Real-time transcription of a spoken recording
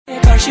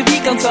Kanskje vi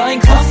kan ta en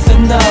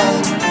kaffen da?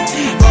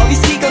 Hva hvis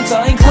vi kan ta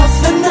en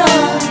kaffen da?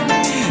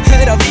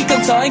 Hør at vi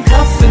kan ta en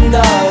kaffen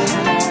da?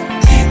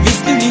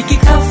 Hvis du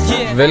liker kaffe.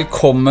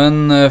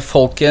 Velkommen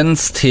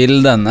folkens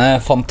til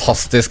denne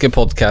fantastiske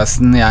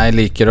podcasten jeg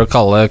liker å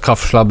kalle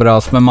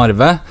Kaffeslabberas med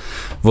Marve,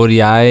 hvor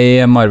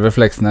jeg, Marve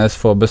Fleksnes,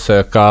 får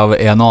besøk av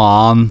en og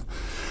annen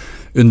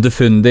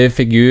underfundig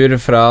figur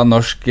fra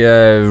norsk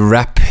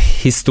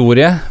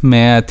rap-historie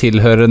med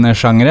tilhørende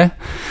sjangre.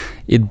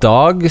 I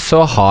dag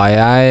så har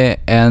jeg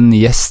en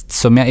gjest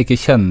som jeg ikke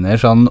kjenner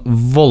sånn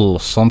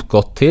voldsomt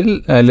godt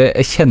til, eller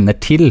jeg kjenner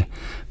til,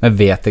 men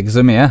vet ikke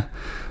så mye.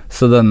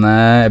 Så denne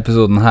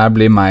episoden her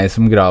blir meg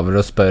som graver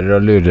og spør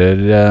og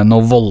lurer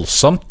noe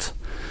voldsomt.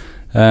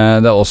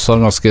 Det er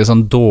også ganske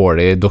sånn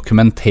dårlig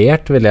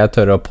dokumentert, vil jeg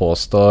tørre å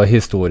påstå,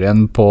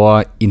 historien på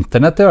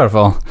internett i hvert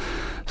fall.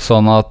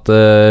 Sånn at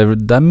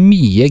det er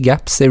mye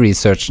gaps i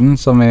researchen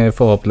som vi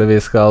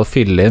forhåpentligvis skal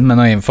fylle inn med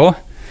noe info.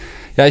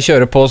 Jeg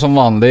kjører på som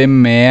vanlig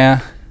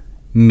med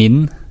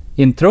min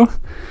intro.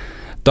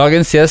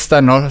 Dagens gjest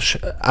er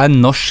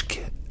norsk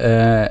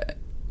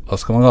hva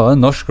skal man kalle det?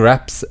 Norsk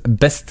raps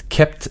best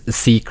kept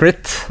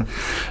secret.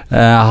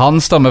 Han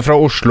stammer fra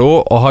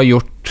Oslo og har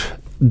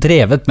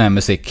drevet med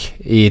musikk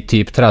i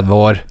typ 30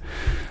 år.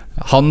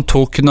 Han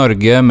tok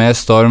Norge med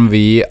storm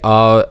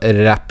via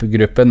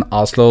rapgruppen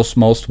Oslo's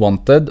Most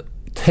Wanted,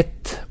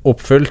 tett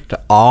oppfylt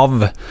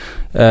av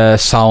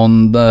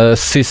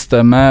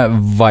soundsystemet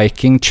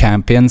Viking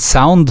Champion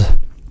Sound,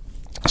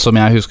 som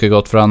jeg husker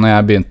godt fra når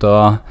jeg begynte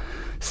å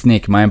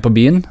snike meg inn på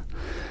byen.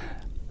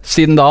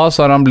 Siden da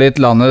så har han blitt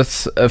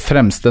landets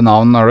fremste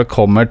navn når det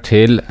kommer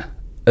til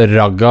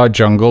ragga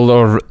jungle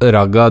og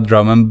ragga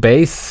drum and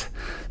bass,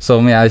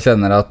 som jeg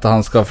kjenner at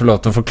han skal få lov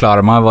til å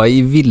forklare meg hva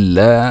i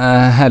ville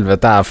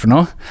helvete er for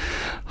noe.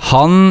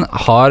 Han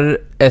har,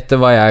 etter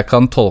hva jeg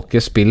kan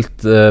tolke,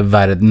 spilt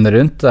verden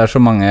rundt. Det er så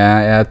mange,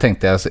 jeg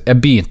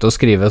begynte å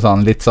skrive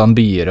sånn, litt sånn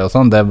byer og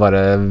sånn, det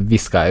bare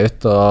viska jeg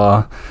ut,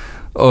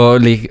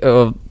 og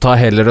ta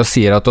heller og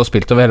sier at du har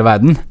spilt over hele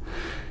verden.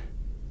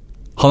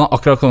 Han har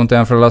akkurat kommet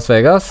igjen fra Las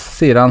Vegas,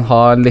 sier han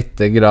har litt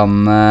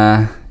grann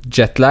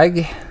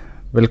jetlag.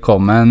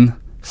 Velkommen,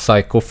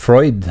 Psycho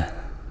Freud.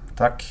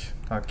 Takk.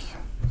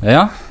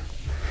 Ja.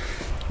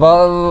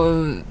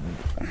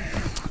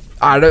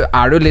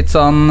 Er du litt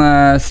sånn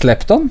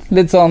slept on?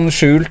 Litt sånn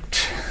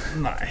skjult?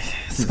 Nei,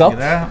 skatt?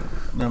 Ikke det.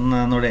 Men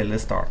når det gjelder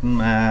starten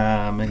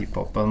med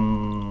hiphopen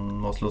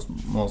Oslo's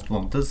Most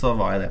Wanted, så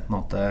var det på en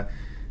måte,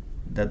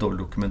 det er dårlig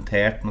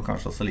dokumentert, men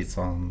kanskje også litt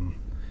sånn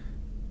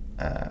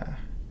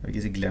jeg vil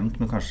ikke si glemt,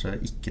 men kanskje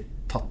ikke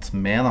tatt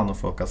med da, når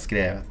folk har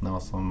skrevet ned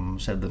hva som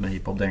skjedde med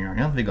hiphop den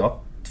gangen. Vi ga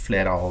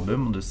flere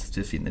album, og du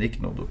finner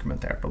ikke noe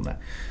dokumentert om det.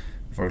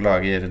 Folk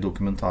lager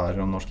dokumentarer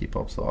om norsk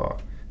hiphop, så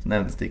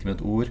nevnes det ikke med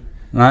et ord.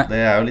 Nei. Det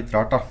er jo litt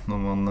rart da når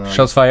man,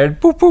 Shots fired,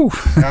 po-po.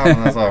 Ja,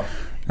 men altså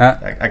Ja.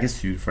 Jeg er ikke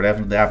sur for det.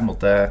 Det er på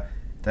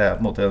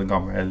en måte en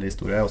gammel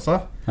historie også.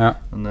 Ja.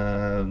 En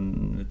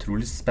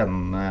utrolig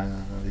spennende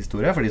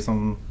historie for de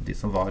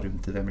som var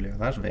rundt i det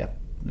miljøet der, så vet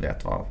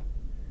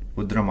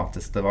hvor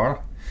dramatisk det var da.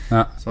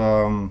 Ja. Så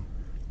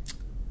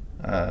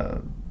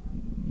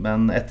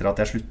men etter at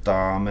jeg slutta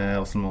med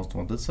Oslo Most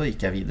Wanted, så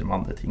gikk jeg videre med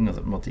andre ting, og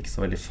det var ikke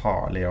så veldig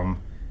farlig om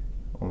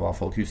hva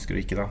folk husker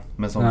og ikke da.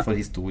 Men sånn for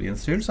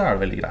historiens skyld så er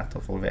det veldig greit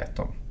at folk vet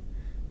om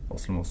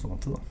Oslo Most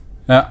Wanted da.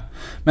 Ja,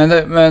 men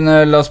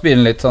la oss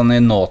begynne litt sånn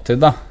i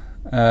nåtid da.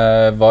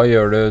 Hva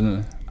gjør du?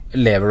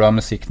 Lever du av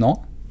musikk nå?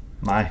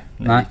 Nei,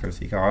 jeg liker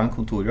musikk. Jeg har en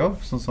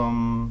kontorjobb, sånn som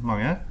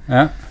mange.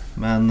 Ja.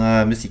 Men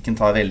musikken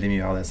tar veldig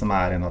mye av det som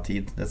er en av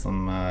tid. Det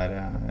som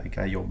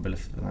ikke er jobb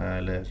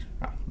eller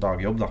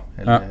dagjobb da,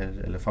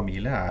 eller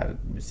familie, er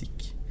musikk.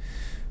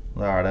 Og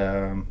da er det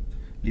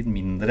litt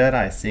mindre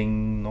reising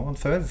nå enn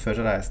før. Før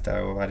så reiste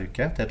jeg jo hver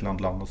uke til et eller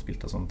annet land og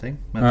spilte og sånne ting.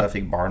 Men da jeg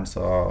fikk barn,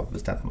 så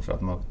bestemte jeg meg for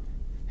at man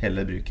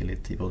heller bruker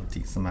litt tid på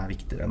ting som er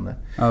viktigere enn det.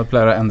 Ja, det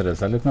pleier å endre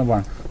seg litt med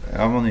barn.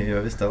 Ja, man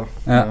gjør visst det da.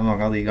 Ja.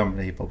 Mange av de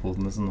gamle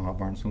hiphop-hodene som nå har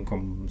barn som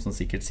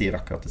sikkert sier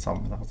akkurat det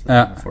samme da. Så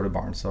får du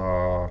barn, så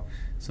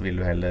vil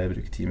du heller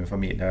bruke tid med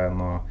familie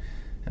enn å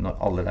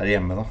alle der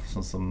hjemme da,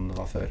 sånn som det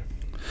var før.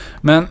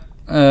 Men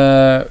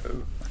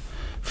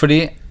fordi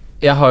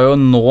jeg har jo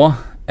nå,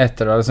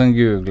 etter å ha liksom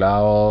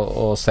googlet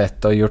og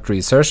sett og gjort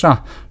research da,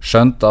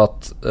 skjønt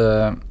at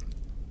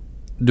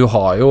du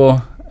har jo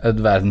et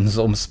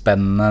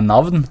verdensomspennende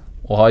navn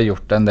og har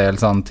gjort en del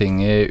sånne ting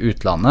i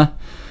utlandet,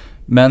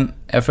 men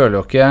jeg føler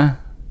jo ikke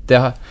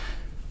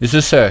hvis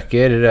du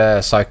søker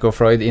Psycho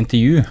Freud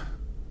intervju,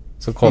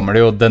 så kommer det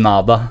jo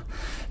Denada.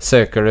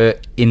 Søker du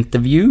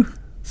interview,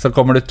 så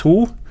kommer det 2,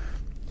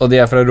 og de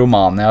er fra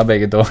Romania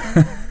begge 2.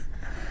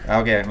 Ja,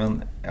 ok,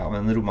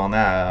 men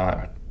Romania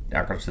jeg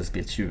har kanskje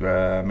spilt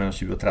mellom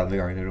 20 og 30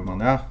 ganger i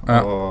Romania,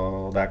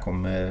 og der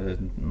kommer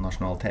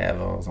nasjonal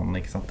TV og sånn,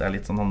 ikke sant? Det er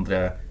litt sånn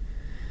andre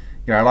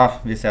greier da.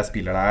 Hvis jeg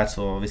spiller der,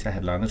 hvis jeg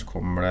headliner, så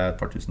kommer det et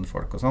par tusen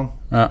folk og sånn.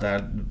 Det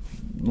er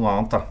noe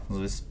annet da. Altså,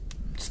 hvis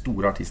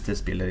store artister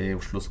spiller i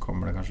Oslo, så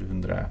kommer det kanskje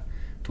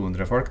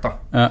 100-200 folk da.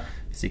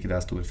 Hvis ikke det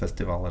er store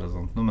festivaler og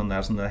sånt, men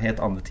det er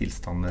helt andre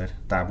tilstander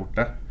der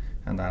borte.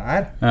 enn det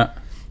her. Ja.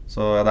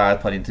 Så det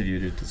et par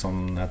intervjuer ute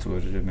som jeg tror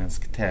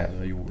rumensk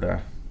TV gjorde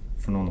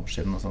for noen år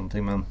siden og sånne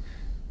ting, men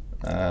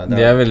de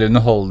veldig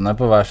underholdende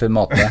på hver sin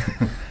måte.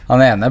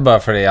 Han ene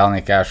bare fordi han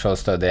ikke så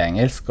stødig i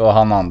engelsk, og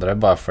han andre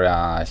bare fordi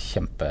han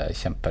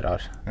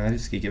kjemperar. Jeg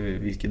husker ikke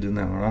hvilke du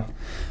nevner da.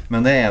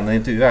 Men det ene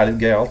intervjuet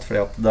litt gøyalt,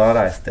 fordi at da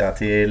reiste jeg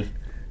til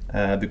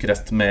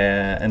Bukarest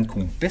med en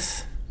kompis,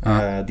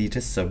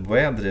 DJ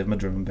Subway. Jeg drev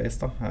med drum and bass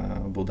da.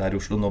 Jeg bodde her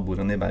i Oslo, nå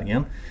bor han i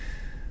Bergen.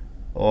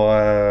 Og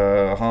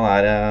han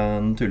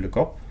en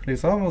tullekopp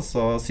liksom, og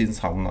så synes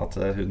han at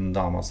hun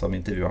dama som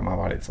intervjuet meg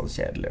var litt sånn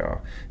kjedelig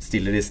og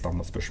stiller de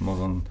standardspørsmål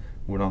sånn,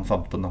 hvordan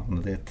fant på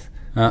navnet ditt,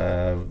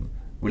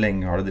 hvor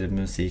lenge har du drevet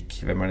med musikk,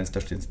 hvem din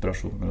største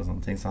inspirasjoner og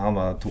sånne ting. Så han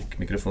bare tok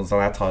mikrofonen,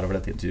 så jeg tar over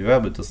dette intervjuet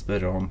og begynte å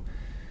spørre om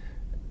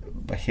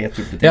helt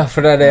ulike ting. Ja,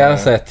 for det det jeg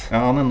har sett.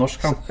 Ja, han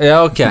norsk han.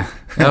 Ja, ok.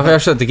 Ja, for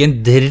jeg skjønte ikke en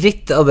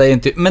dritt av det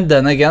intervjuet. Men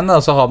den again da,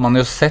 så har man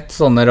jo sett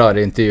sånne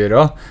rare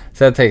intervjuer også,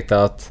 så jeg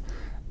tenkte at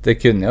det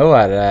kunne jo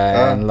være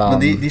en eller annen...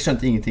 Men de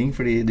skjønte ingenting,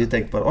 fordi de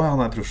tenkte bare, han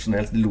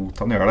profesjonell, de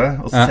lot han gjøre det,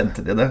 og så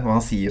sendte de det, og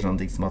han sier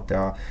sånne ting som at,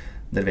 ja,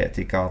 dere vet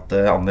ikke at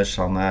Anders,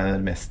 han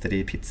mester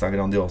i pizza,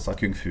 grandiosa,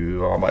 kung fu,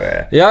 og han bare...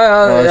 Ja,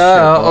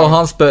 og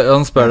han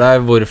spør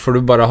deg hvorfor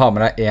du bare har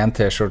med deg en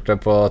t-skjorte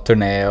på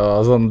turné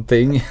og sånne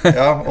ting.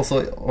 Ja,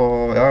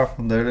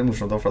 det litt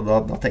morsomt, for da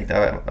tenkte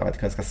jeg vet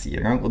ikke hva jeg skal si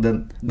engang, og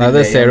Nei,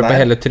 det ser du på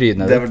hele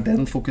trynet ditt.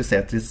 Den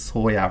fokuserte litt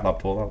så jævla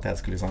på da, at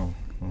jeg skulle liksom...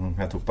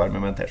 Jeg tok bare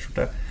med meg en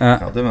t-skjorte. Jeg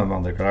hadde med meg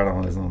andre klær da,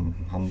 liksom,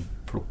 han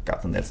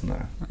plukket en del sånne.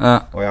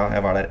 Og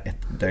jeg var der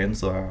 1 døgn,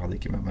 så jeg hadde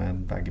ikke med meg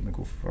en bag med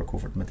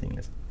koffert med ting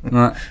liksom.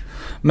 Nei.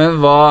 Men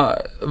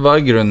hva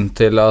grunnen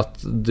til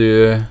at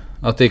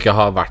det ikke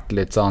har vært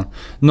litt sånn?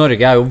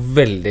 Norge jo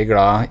veldig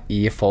glad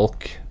i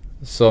folk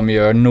som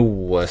gjør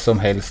noe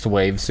som helst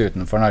waves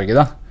utenfor Norge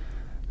da.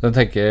 Så jeg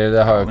tenker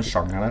det har jo... Men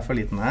sjangeren for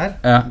liten her.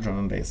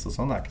 Drum and bass og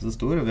sånn, det ikke så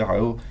stor, og vi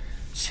har jo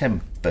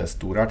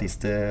kjempestore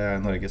artister i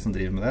Norge som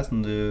driver med det, som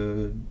du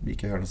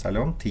ikke hører noe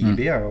særlig om.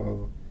 Tibi jo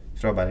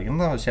fra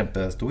Bergen da,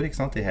 kjempestor, ikke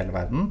sant, i hele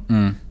verden.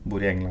 Bor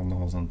i England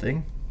og sånne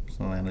ting.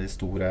 Så en av de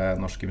store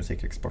norske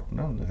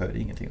musikkeksportene, du hører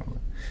ingenting om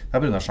det. Det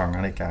på grunn av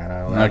sjangeren ikke her,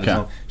 og det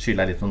liksom,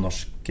 skylder litt med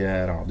norsk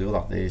radio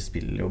da. De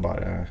spiller jo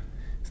bare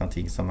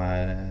ting som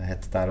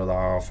hett der og da,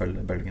 og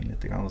følger bølgen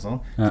litt og sånn.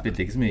 Spilte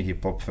ikke så mye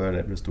hiphop før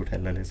det ble stort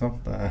heller, liksom.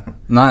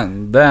 Nei,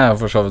 det jo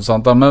for så vidt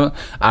sant da, men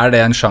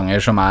det en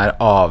sjanger som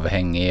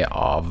avhengig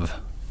av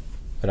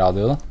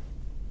radio da?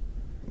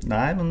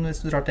 Nei, men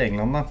hvis du drar til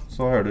England da,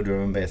 så hører du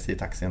drum and bass i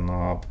taxien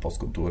og på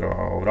postkontor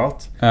og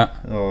overalt.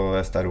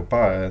 Og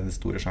Øst-Europa de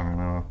store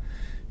sjangerne,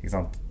 ikke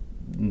sant?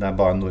 Det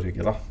bare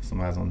Norge da,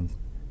 som sånn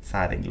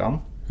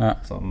særengland,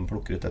 som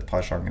plukker ut et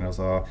par sjangere,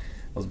 og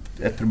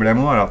et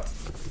problem var at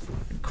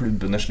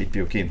klubbene slipper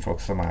jo ikke inn folk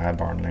som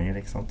barn lenger,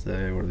 ikke sant? Det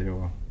gjorde de jo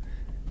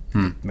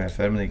litt mer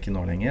før, men ikke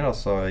nå lenger. Og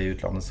så i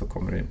utlandet så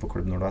kommer du inn på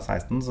klubb når du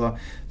 16, så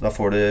da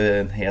får du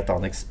en helt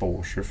annen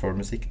exposure for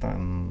musikk da,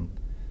 enn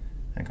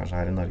kanskje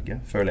her i Norge,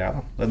 føler jeg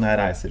da. Når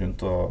jeg reiser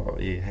rundt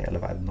i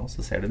hele verden nå,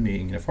 så ser du mye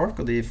yngre folk,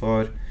 og de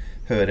får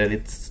høre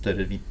litt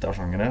større vidt av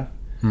sjangere,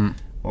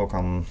 og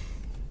kan...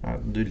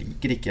 du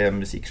liker ikke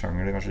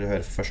musikksjanger du kanskje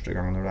hører for første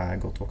gang når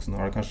du godt voksen. Nå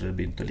har du kanskje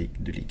begynt å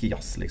du liker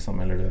jazz liksom,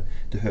 eller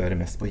du hører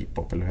mest på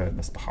hiphop eller hører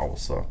mest på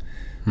house og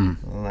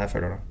det jeg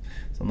føler da.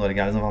 Så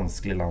Norge et sånn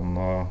vanskelig land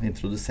å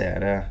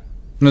introdusere.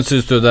 Men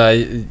synes du det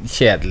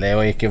kjedelig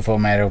å ikke få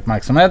mer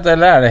oppmerksomhet,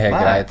 eller det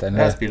helt greit? Eller?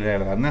 Jeg spiller i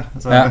hele verden,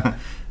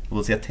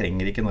 så jeg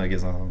trenger ikke Norge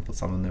på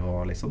samme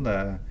nivå liksom.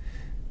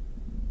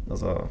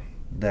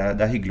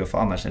 Det hyggelig å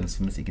få anerkjennelse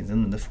for musikken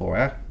sin, men det får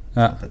jeg.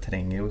 Jeg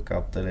trenger jo ikke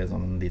at det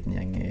sånn en liten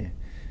gjeng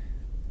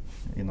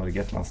i Norge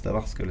et eller annet sted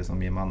da, skulle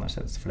liksom gi meg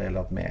anerkjennelse for det,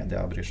 eller at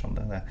media bryr seg om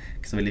det. Det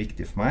ikke så veldig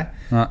viktig for meg.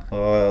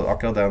 Og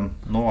akkurat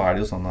nå det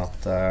jo sånn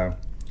at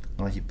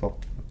nå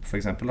hiphop for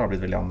eksempel har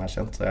blitt veldig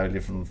anerkjent, så jeg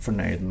veldig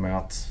fornøyd med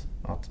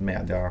at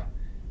media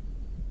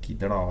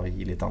gidder da å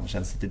gi litt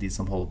anerkjennelse til de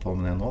som holder på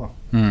med det nå da.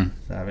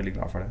 Så jeg veldig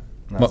glad for det.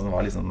 Men det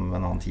var liksom en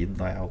annen tid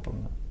da jeg holdt på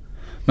med det.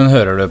 Men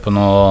hører du på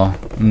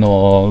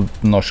noe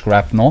norsk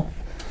rap nå?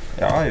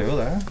 Ja, jeg gjør jo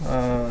det.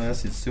 Jeg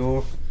synes jo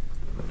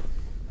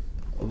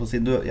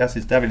jeg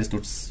synes det veldig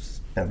stort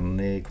spenn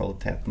i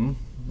kvaliteten.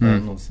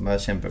 Noen som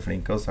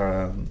kjempeflinke, og så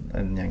det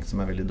en gjeng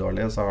som veldig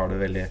dårlig, og så har du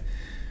veldig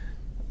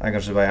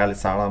kanskje bare jeg litt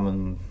sær da, men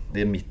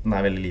i midten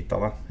veldig lite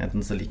av det.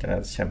 Enten så liker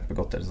jeg det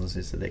kjempegodt, eller så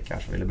synes jeg det ikke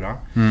så veldig bra.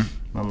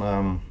 Men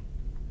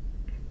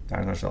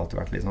det kanskje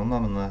alltid vært litt sånn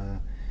da, men jeg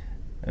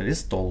veldig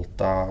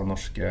stolt av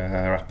norske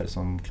rappere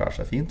som klarer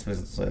seg fint. For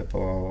eksempel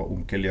på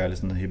Onkel gjør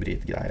litt sånne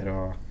hybridgreier,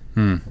 og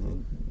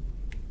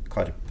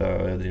Karpe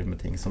driver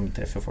med ting som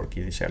treffer folk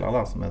i sjela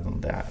da, som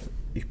sånn, det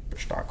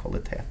ypperste av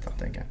kvalitet da,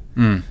 tenker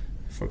jeg.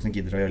 Folk som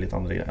gidder å gjøre litt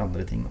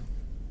andre ting da.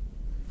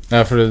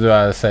 Ja, fordi du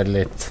selv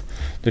litt,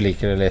 du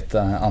liker det litt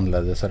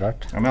annerledes og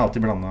rart. Ja, men jeg har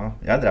alltid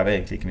blandet. Jeg drev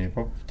egentlig ikke mye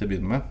pop til å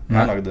begynne med.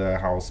 Jeg lagde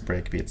house,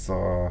 breakbeats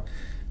og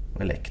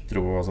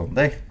elektro og sånne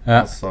ting.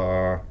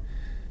 Og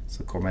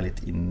så kom jeg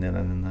litt inn I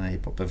den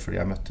hiphopen fordi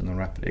jeg møtte noen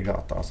rappere I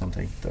gata som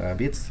trengte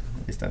beats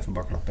I stedet for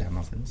bare klappe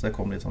hendene sine. Så jeg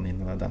kom litt sånn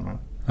inn I den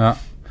veien. Ja,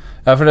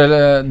 for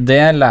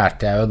det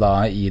lærte jeg jo da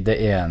I det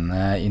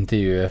ene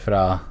intervjuet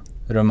fra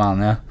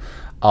Romania,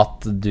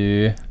 at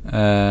du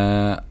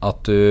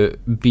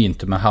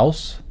begynte med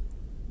house,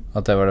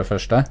 at det var det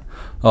første,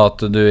 og at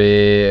du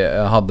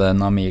hadde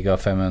en Amiga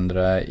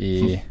 500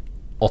 I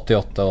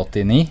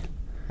 88-89.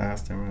 Ja,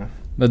 stemmer det.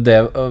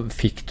 Men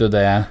fikk du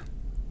det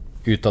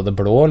ut av det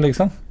blå,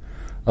 liksom?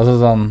 Altså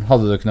sånn,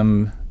 hadde du ikke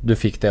noe du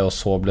fikk det og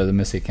så ble du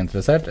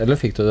musikkinteressert, eller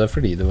fikk du det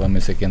fordi du var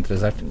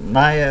musikkinteressert?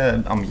 Nei,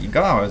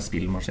 Amiga var jo en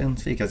spillmaskin,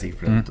 så fikk jeg sikkert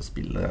fordi jeg begynte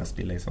å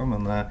spille liksom,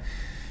 men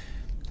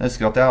jeg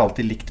husker at jeg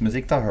alltid likt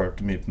musikk da,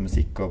 hørte mye på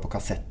musikk og på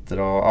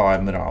kassetter og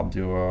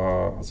AM-radio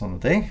og sånne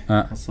ting.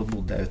 Ja. Og så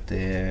bodde jeg ute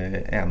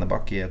I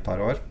Enebakk I et par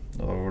år,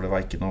 hvor det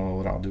var ikke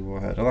noe radio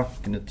å høre da.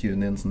 Kunne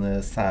tune inn sånne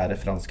sære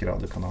franske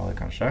radiokanaler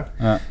kanskje.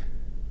 Ja.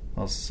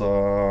 Og så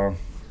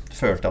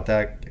følte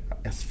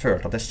jeg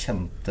følte at jeg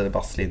kjente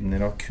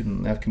basslinjer og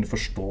jeg kunne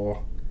forstå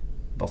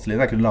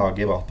basslinjer. Jeg kunne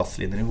lage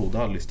basslinjer I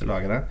hodet, hadde lyst til å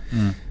lage det.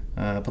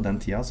 På den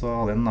tida så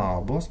hadde jeg en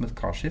nabo som het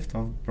Karskift,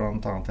 var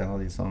blant annet en av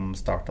de som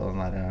startet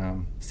den der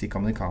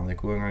Sika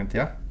Mekanico en gang I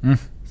tida.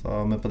 Så,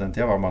 men på den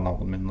tida var bare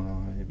naboen min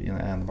I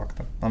Enebakk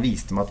da. Han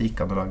viste meg at det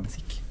ikke an å lage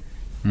musikk.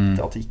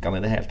 At det ikke an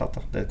I det hele tatt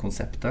da. Det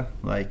konseptet.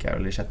 Da gikk jeg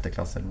vel I 6.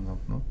 klasse eller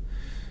noe.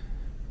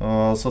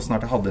 Og så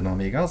snart jeg hadde en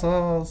Amiga så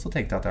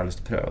tenkte jeg at jeg hadde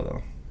lyst til å prøve det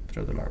da.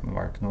 Prøvde å lage, men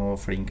var ikke noe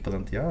flink på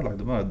den tida. Jeg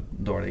lagde bare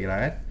dårlige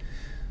greier.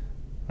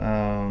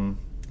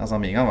 Altså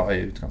Amiga var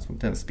I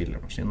utgangspunktet en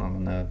spillemaskin da,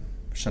 men jeg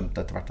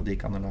skjønte etter hvert at det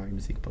ikke an å lage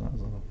musikk på det,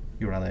 så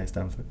gjorde jeg det I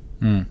stedet for.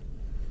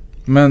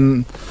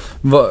 Men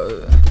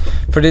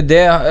fordi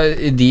det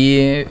I de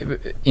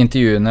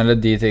intervjuene eller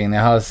de tingene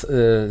jeg har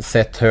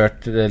sett,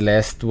 hørt,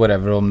 lest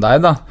whatever om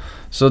deg da,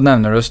 så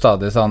nevner du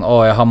stadig sånn,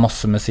 jeg har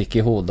masse musikk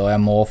I hodet og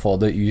jeg må få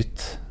det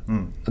ut.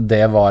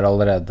 Det var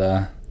allerede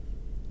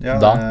ja,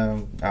 da?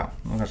 Ja,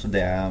 det var kanskje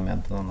det jeg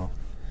mente da nå.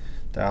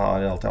 Jeg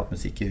har alltid hatt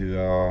musikk I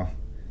huet og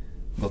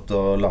gått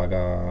og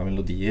laget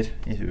melodier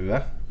I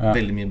huet. Ja.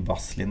 Veldig mye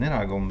basslinjer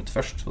har kommet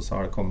først, og så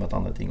har det kommet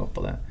andre ting opp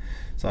på det.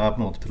 Så jeg har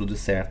på en måte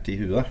produsert I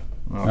huet.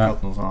 Jeg har ikke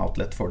hatt noen sånn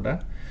outlet for det.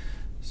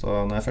 Så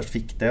når jeg først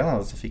fikk det da,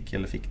 så fikk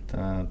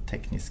den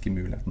tekniske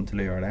muligheten til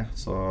å gjøre det,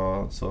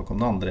 så kom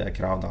det andre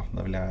krav da.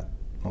 Da ville jeg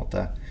på en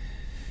måte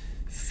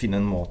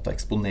finne en måte å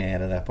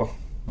eksponere det på.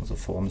 Altså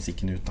få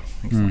musikken ut da,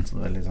 ikke sant? Så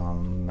det er litt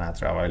sånn, jeg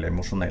tror jeg var veldig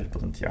emosjonell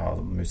på den tida.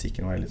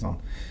 Musikken var litt sånn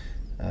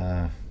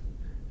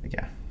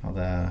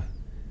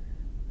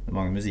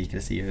mange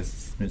musikere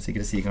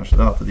sier kanskje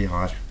det, at de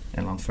har en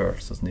eller annen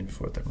følelse som de vil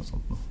få ut eller noe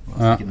sånt. Det var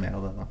sikkert mer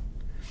av det da.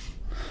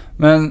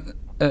 Men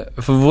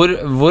for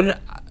hvor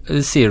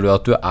sier du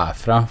at du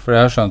fra? For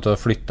jeg har skjønt at du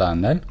har flyttet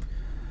en del.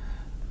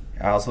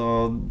 Ja, altså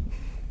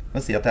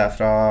jeg sier at jeg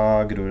fra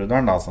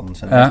Groruddalen da, sånn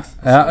generelt.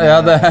 Ja,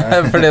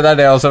 fordi det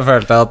det jeg også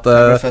følte at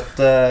jeg ble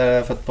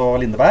født på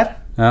Lindeberg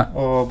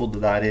og bodde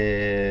der I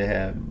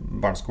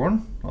barneskolen,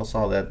 og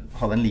så hadde jeg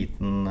en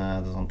liten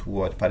sånn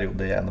 2 år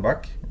periode I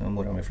Enebakk,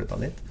 mora mi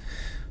flyttet dit.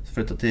 Så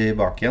flyttet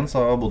tilbake igjen,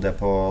 så bodde jeg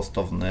på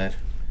Stovner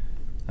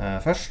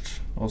først,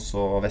 og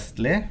så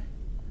Vestli.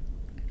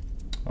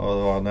 Og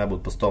det var når jeg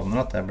bodde på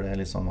Stovner at det ble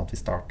liksom at vi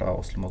startet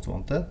Oslo Most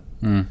Wanted.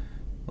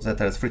 Og så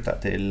etter det så flyttet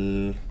jeg til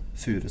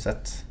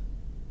Furuset.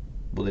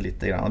 Bodde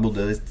litt grann. Jeg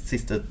bodde de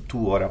siste 2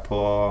 årene på,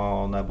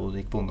 når jeg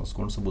gikk på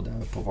ungdomsskolen, så bodde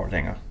jeg på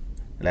Vålerenga.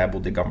 Eller jeg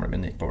bodde I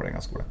gamlebyen, gikk på Vålerenga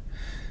skole.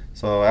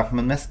 Så ja,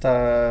 men mest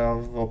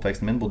av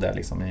oppveksten min bodde jeg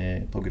liksom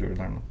på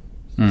Groruddalen.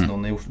 Hvis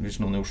noen I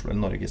Oslo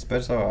eller Norge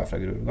spør, så var jeg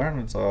fra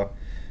Groruddalen.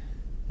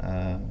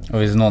 Og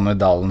hvis noen I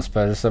Dalen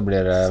spør, så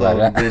blir det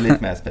verre. Så blir det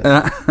litt mer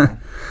spesielt.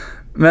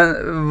 Men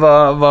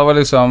hva var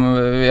liksom,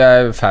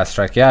 jeg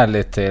fast-tracker jeg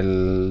litt til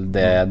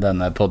det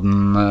denne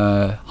podden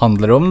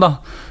handler om da.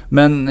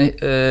 Men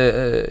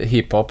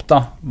hiphop da,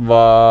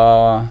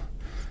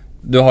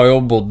 du har jo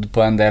bodd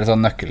på en del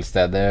sånn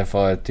nøkkelsteder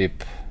for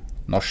typ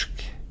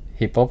norsk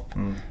hiphop.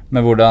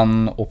 Men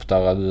hvordan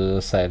oppdaget du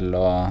det selv,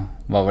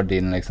 og hva var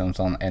din liksom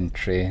sånn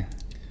entry?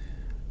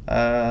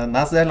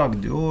 Nei, så jeg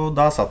lagde jo,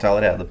 da satt jeg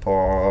allerede på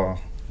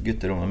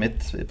gutterommet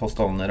mitt på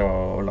Stovner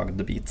og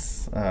lagde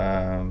beats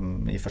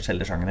I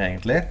forskjellige sjangere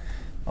egentlig.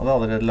 Jeg hadde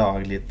allerede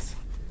laget litt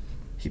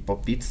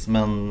hiphop beats,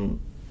 men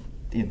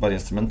bare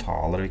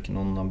instrumentaler og ikke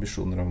noen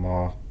ambisjoner om å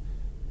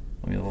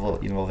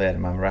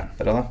involvere meg med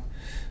rappere da.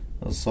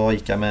 Og så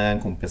gikk jeg med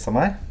en kompis av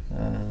meg,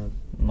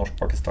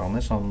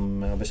 norsk-pakistaner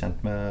som jeg var bekjent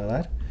med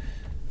der.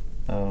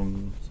 Så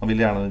han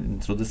ville gjerne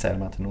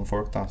introdusere meg til noen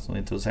folk da. Så han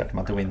introduserte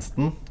meg til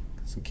Winston,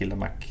 så Killer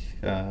Mac,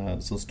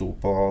 som sto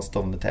på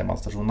Stovner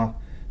temastasjon da.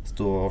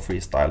 Sto og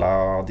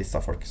freestylet og disse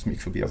folk som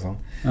gikk forbi og sånn.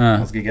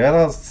 Ganske gøy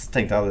da. Så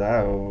tenkte jeg, det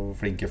jo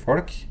flinke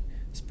folk.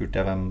 Spurte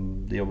jeg hvem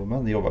de jobbet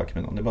med. De jobbet ikke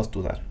med noen, de bare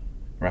sto der.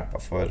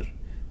 Rappet for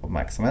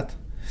oppmerksomhet.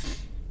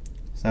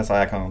 Så jeg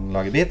sa jeg kan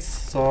lage beats,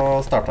 så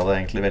startet det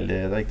egentlig det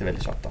gikk det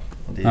veldig kjapt da.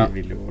 Og de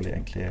ville jo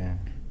egentlig,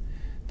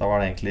 da var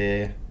det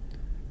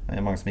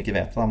egentlig mange som ikke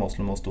vet det da,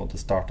 Oslo Most Wanted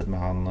startet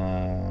med han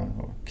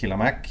Killer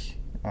Mac,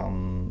 han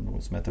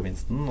som heter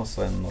Winston, og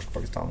så en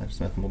norsk-pakistaner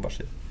som heter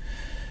Mubashir.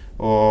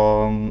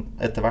 Og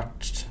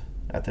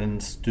etter en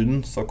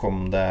stund så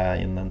kom det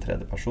inn en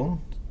tredje person,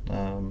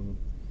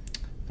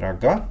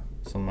 Raga,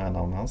 som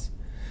navnet hans.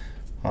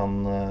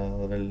 Han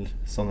vel,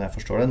 sånn jeg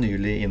forstår det,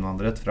 nylig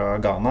innvandret fra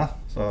Ghana,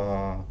 så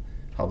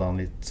hadde han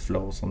litt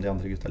flow som de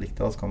andre gutta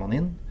likte, og så kom han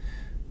inn.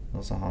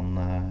 Og så han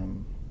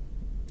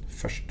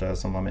første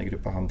som var med i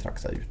gruppa, han trakk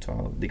seg ut,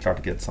 og de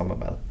klarte ikke et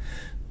samarbeid.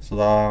 Så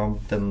da,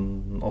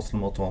 den Oslo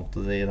Most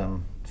Wanted i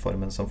den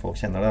formen som folk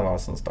kjenner det, var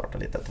som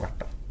startet litt etter hvert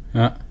da.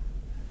 Ja.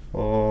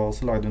 Og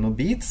så lagde vi noen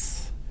beats,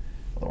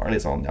 og det var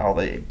litt sånn, jeg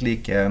hadde egentlig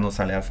ikke noe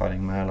særlig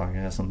erfaring med å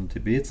lage sånne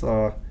type beats,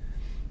 og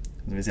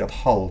det vil si at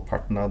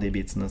halvparten av de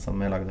beatsene som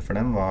jeg lagde for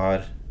dem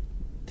var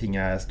ting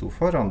jeg sto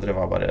for, andre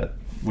var bare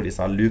hvor de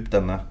sa loop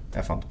denne,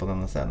 jeg fant på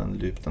denne scenen,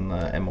 loop denne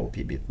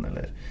MOP-biten,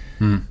 eller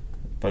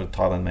bare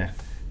ta den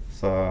med.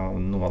 Så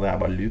noe av det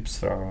bare loops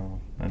fra en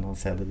eller annen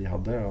CD de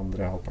hadde, og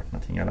andre halvparten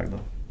av ting jeg lagde.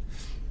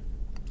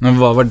 Men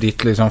hva var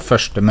ditt liksom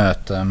første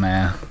møte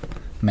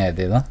med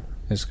de da?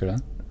 Husker du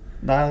det?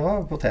 Nei, det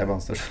var på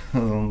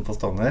T-banestasjonen på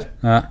Stovner.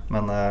 Ja.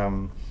 Men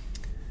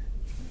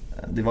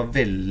de var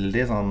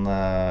veldig sånn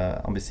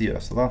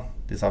ambisiøse da.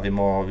 De sa vi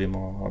må bli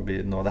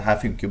nå, det her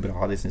funker jo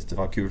bra, de syntes det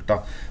var kult da.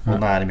 Og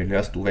nære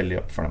miljøet sto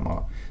veldig opp for dem og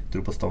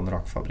dro på Stovner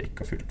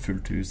Rockfabrikk og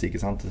fullt hus, ikke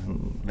sant?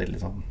 Veldig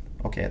sånn,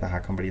 ok, det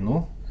her kan bli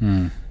noe.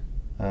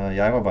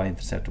 Jeg var bare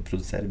interessert i å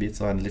produsere beats,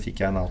 og endelig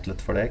fikk jeg en outlet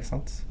for det, ikke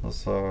sant? Og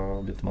så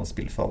begynte man å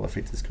spille for alle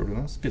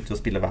fritidsklubbene, så begynte vi å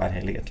spille hver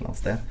helg et eller annet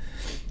sted.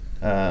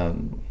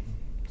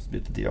 Så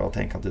begynte de å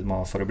tenke at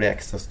for å bli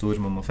ekstra stor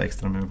må man få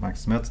ekstra mye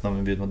oppmerksomhet, så da må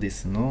vi begynne å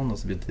disse noen,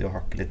 og så begynte de å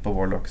hakke litt på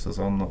Warlocks og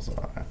sånn, og så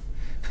ja.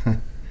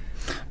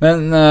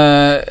 Men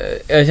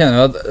jeg kjenner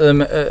jo at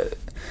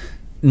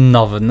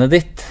navnet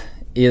ditt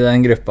i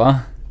den gruppa.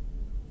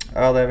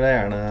 Ja, det vil jeg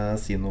gjerne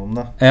si noe om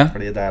da. Ja.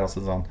 Fordi det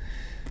også sånn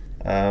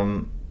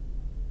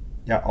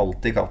jeg har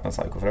alltid kalt meg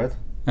Psycho Freud.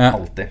 Ja.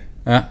 Alltid.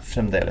 Ja.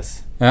 Fremdeles.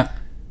 Ja.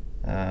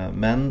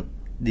 Men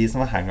de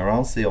som var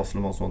hangarounds i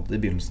Oslo Most Wanted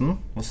i begynnelsen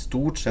var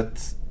stort sett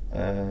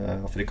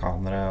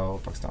afrikanere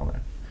og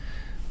pakistanere.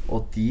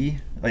 Og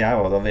jeg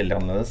var da veldig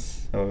annerledes.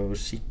 Jeg var jo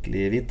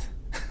skikkelig hvit.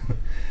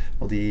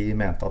 Og de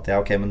mente at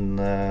ok, men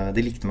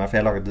de likte meg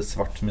for jeg lagde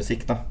svart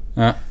musikk da.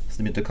 Ja. Så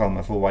de begynte å kalle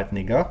meg for White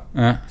Nigga.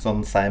 Ja.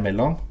 Sånn seg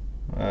imellom.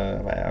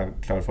 Jeg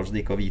klarer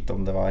fortsatt ikke å vite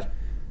om det var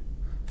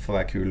for å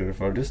være kul eller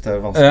for dust. Det er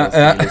vanskelig å si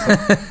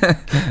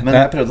liksom. Men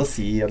jeg prøvde å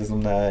si at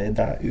liksom,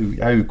 jeg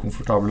er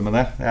ukomfortabel med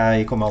det.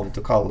 Jeg kommer aldri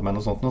til å kalle meg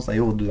noe sånt nå. Så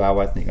jo, du er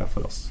White Nigga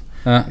for oss.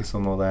 Ja.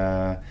 Liksom, og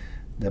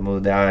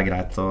det er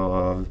greit,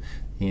 og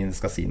ingen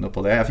skal si noe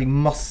på det. Jeg fikk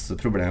masse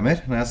problemer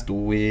når jeg sto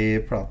i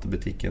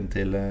platebutikken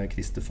til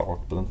Christer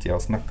Falk på den tiden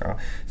og snakket.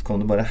 Så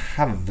kom det bare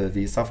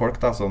haugevis av folk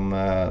da, som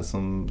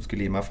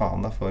skulle gi meg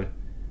faen da, for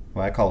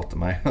hva jeg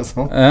kalte meg og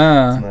sånn.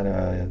 Ja. Sånn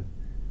der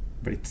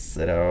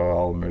blitzere og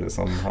all mulig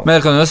sånn. Men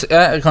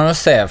jeg kan jo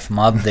se for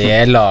meg at det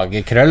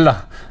lager krøll da.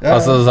 Ja,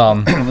 altså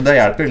sånn. Men det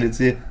hjelper litt å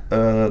si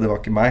det var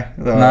ikke meg,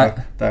 det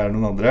er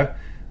noen andre.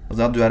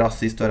 Altså, du er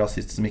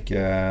rasist som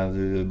ikke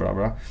du bla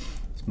bla.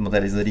 Så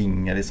måtte jeg liksom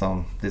ringe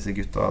liksom, disse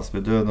gutta og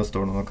spørre, nå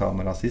står noen og kaller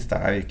meg rasist,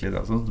 det er virkelig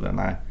det, sånn. Så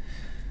nei,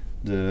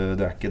 du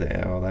er ikke det,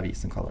 og det er vi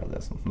som kaller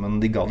det sånn.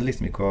 Men de ga det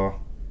liksom ikke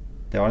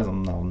det var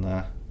liksom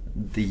navnet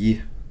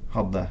de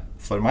hadde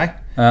for meg,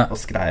 og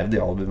skrev de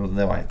albumene,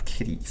 det var helt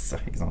krise,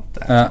 ikke sant?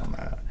 Det sånn,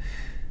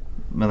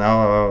 men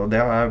det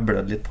har jeg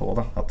blødd litt på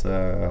da, at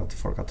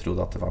folk har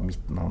trodd at det var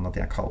mitt navn, at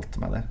jeg kalte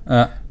meg det.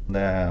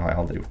 Det har jeg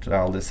aldri gjort. Jeg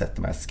har aldri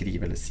sett meg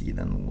skrive eller si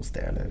det noe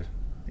sted, eller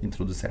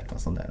introdusert meg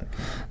som det.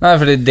 Nei,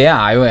 fordi det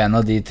er jo en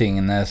av de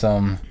tingene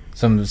som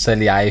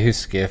selv jeg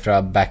husker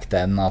fra back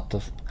then, at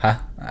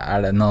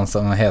er det noen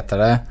som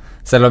heter det?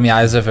 Selv om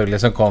jeg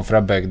selvfølgelig som kom fra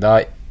bygda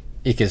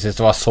ikke synes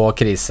det var så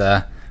krise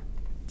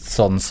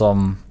sånn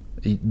som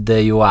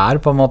det jo er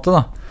på en måte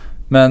da.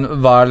 Men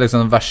hva er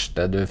liksom det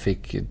verste du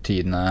fikk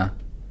tydende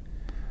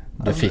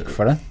du fikk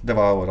for det? Det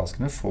var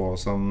overraskende få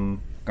som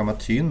ga meg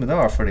tyn, men det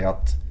var fordi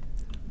at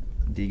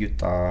de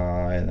gutta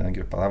i den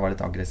gruppa der var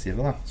litt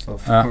aggressive da, så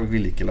folk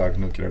ville ikke lage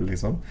noe krøll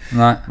liksom.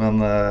 Nei. Men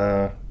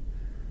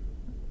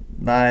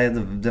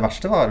det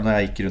verste var når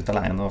jeg gikk rundt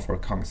alene og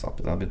folk hang seg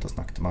opp i det og begynte å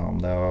snakke til meg om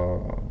det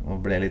og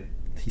ble litt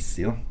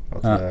hissig da,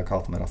 at jeg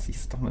kalte meg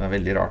rasist da. Men det er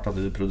veldig rart at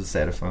du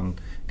produserer for en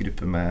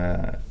gruppe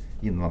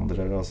med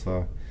innvandrere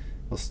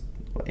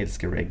og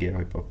elsker reggae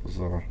og hiphop, og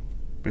så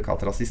blir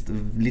kalt rasist.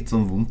 Litt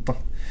sånn vondt da.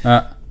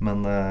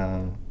 Men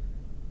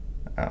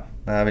jeg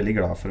er veldig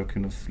glad for å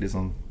kunne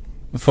liksom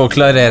få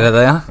klarere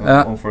det,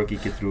 Om folk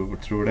ikke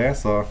tror det,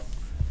 så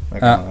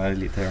det kan være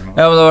litt her nå.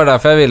 Ja, men det var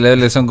derfor jeg ville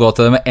liksom gå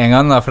til det med en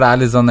gang da, for det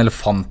er litt sånn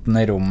elefanten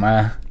i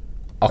rommet,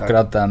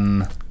 akkurat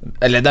den,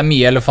 eller det er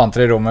mye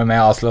elefanter i rommet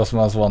med Oslo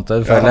Most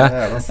Wanted, føler jeg.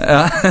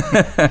 Ja,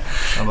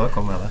 da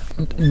kom jeg det.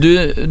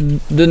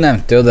 Du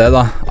nevnte jo det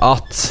da,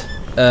 at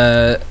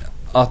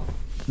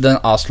den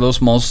Oslo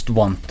Most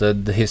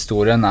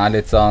Wanted-historien er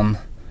litt sånn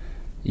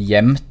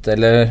gjemt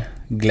eller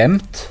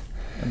glemt.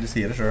 Du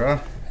sier det selv da.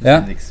 Du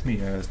finner ikke så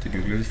mye hvis du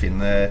googler. Du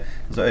finner,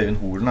 altså Øyvind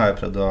Holen har jo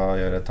prøvd å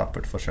gjøre et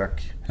tappert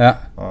forsøk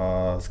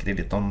og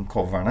skrive litt om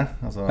coverne,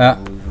 altså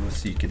hvor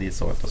syke de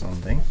så ut og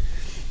sånne ting.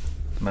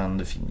 Men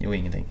du finner jo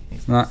ingenting,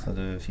 ikke sant? Så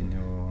du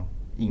finner jo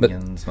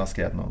ingen som har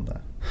skrevet noe om det.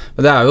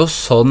 Men det er jo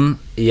sånn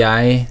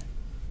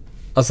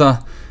altså,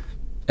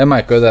 jeg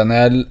merket jo det når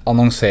jeg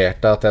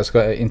annonserte at jeg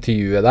skal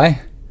intervjue deg,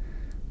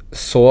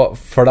 så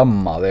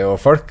flamma det jo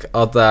folk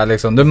at det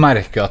liksom, du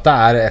merker jo at det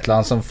et eller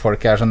annet som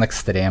folk sånn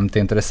ekstremt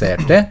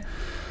interessert i.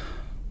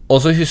 Og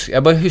så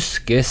jeg bare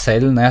husker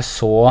selv når jeg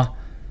så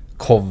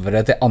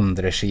coveret til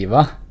andre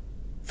skiva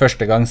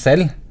første gang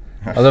selv,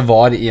 og det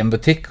var i en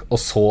butikk og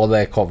så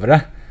det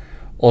coveret,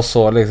 og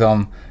så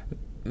liksom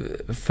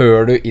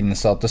før du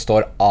innså at det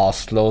står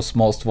Oslo's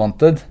Most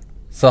Wanted,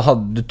 så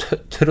du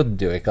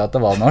trodde jo ikke at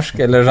det var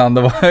norsk, eller sånn,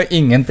 det var jo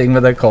ingenting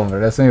med det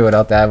coveret som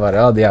gjorde at jeg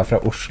bare, de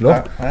fra Oslo.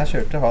 Jeg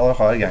kjørte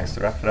hard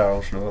gangsterrap fra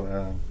Oslo,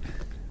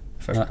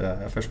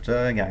 første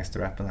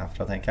gangsterrappen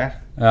herfra, tenker jeg.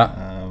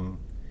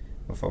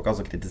 Og folk har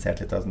også kritisert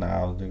litt, du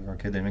kan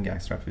ikke drive med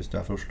gangsterrap hvis du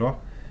fra Oslo.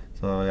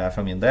 Så jeg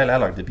fra min del, jeg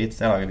lagde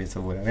beats, jeg lager beats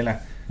hvor jeg vil.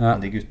 Men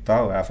de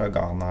gutta, og jeg fra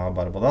Ghana og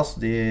Barbados,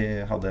 de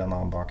hadde en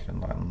annen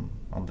bakgrunn enn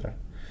andre,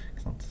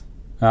 ikke sant?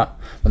 Ja,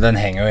 men den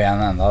henger jo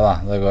igjen enda da.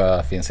 Det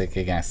finnes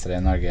ikke gangster i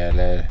Norge,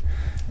 eller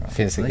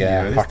finnes ikke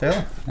hardt. Det,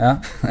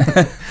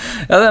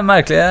 ja, det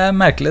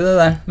merkelig det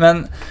der.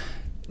 Men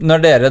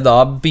når dere da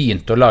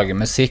begynte å lage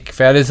musikk,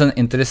 for jeg litt sånn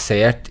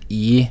interessert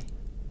i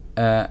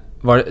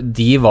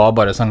de var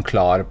bare sånn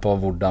klar på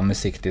hvordan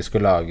musikk de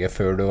skulle lage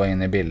før du var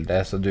inne i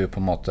bildet, så du på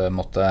en måte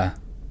måtte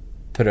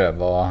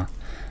prøve å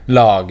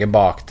lage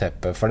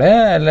bakteppet for det,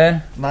 eller?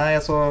 Nei,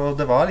 altså,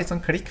 det var litt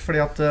sånn klikk,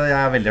 fordi at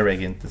jeg veldig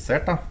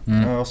reggae-interessert da.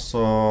 Og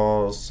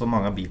så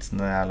mange av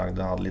beatsene jeg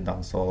lagde hadde litt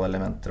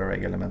dancehall-elementer og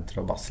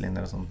reggae-elementer og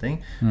basslinjer og sånne ting.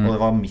 Og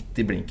det var midt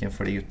i blinken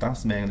for de gutta,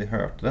 som egentlig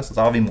hørte det, så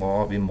sa vi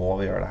må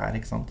gjøre det her,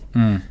 ikke sant?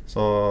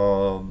 Så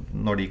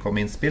når de kom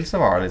med innspill,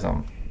 så var det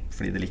liksom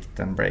fordi de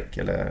likte en break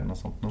eller noe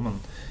sånt noe, men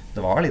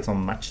det var litt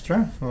sånn match, tror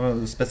jeg.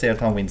 Og spesielt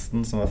han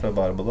Winston, som var fra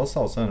Barbados,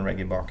 har også en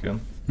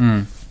reggae-bakgrunn.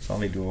 Så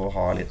han ville jo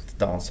ha litt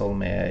dancehall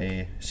med i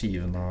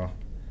skiven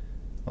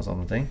og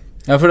sånne ting.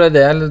 Ja, for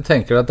det jeg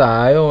tenker at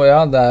det jo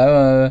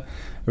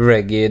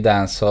reggae,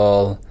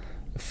 dancehall,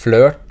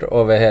 flørt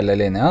over hele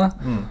linja.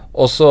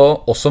 Og så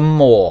også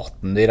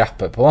måten de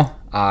rapper på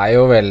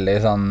jo veldig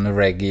sånn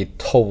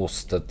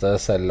reggae-toastete,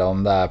 selv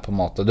om det på en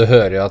måte, du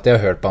hører jo at de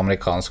har hørt på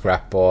amerikansk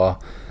rap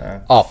og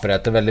aper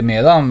etter veldig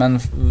mye da, men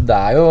det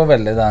jo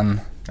veldig den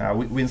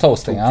Winston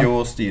tok jo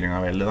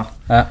styringen veldig da.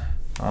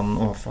 Han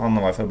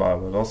var fra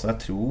Barbados, så jeg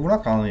tror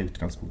nok han i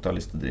utgangspunktet har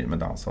lyst til å drive med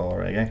dancehall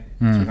og reggae.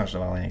 Jeg tror kanskje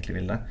det var han egentlig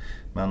ville.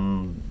 Men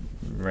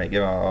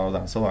reggae og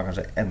dancehall var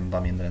kanskje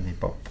enda mindre enn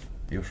hiphop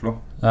i Oslo.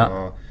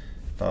 Så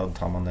da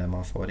tar man det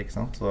man får, ikke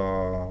sant? Så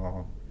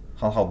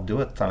han hadde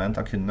jo et talent,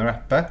 han kunne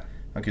rappe,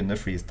 han kunne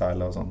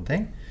freestyle og sånne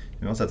ting.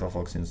 Uansett hva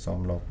folk synes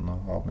om låten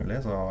og alt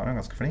mulig, så var han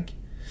ganske flink.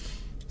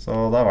 Så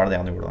da var det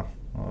han gjorde da,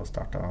 å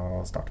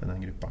starte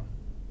den gruppa.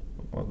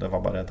 Og det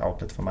var bare et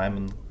outlet for meg,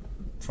 men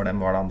for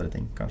dem var det andre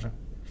ting, kanskje.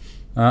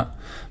 Ja,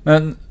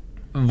 men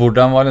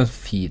hvordan var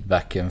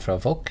feedbacken fra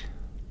folk?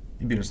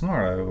 I begynnelsen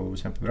var det jo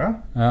kjempebra.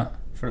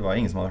 For det var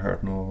ingen som hadde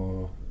hørt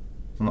noe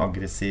sånn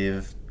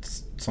aggressivt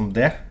som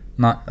det.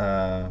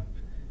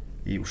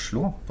 I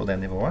Oslo, på det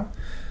nivået.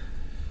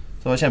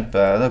 Så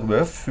det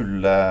ble jo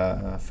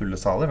fulle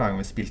saler hver gang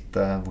vi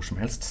spilte hvor som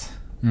helst.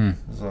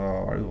 Så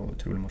var det jo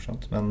utrolig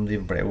morsomt. Men vi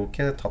ble jo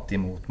ikke tatt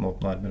imot med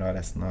åpne armer av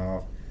resten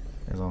av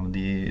liksom,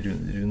 de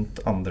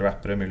rundt andre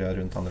rappere, miljøet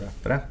rundt andre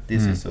rappere.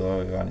 De synes jo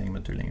vi var en gjeng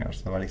med tullinger,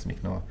 så det var liksom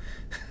ikke noe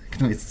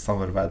vits å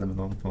samarbeide med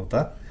noen på en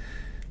måte.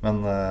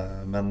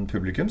 Men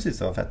publikum synes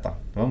det var fett da.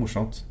 Det var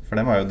morsomt. For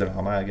dem var jo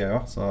drama gøy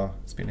også,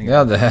 så spiller ingen.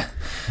 Ja,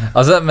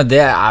 altså, men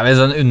det vel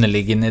sånn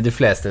underliggende i de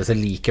fleste som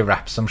liker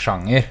rap som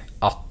sjanger,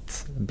 at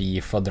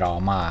beef og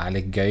drama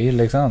litt gøy,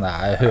 liksom.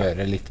 Det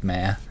hører litt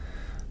med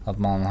at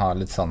man har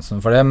litt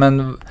sansen for det.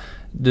 Men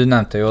du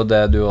nevnte jo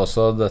det du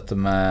også, dette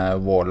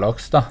med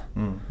Warlocks da.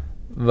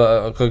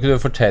 Kan ikke du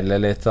fortelle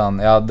litt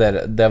sånn,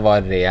 det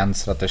var ren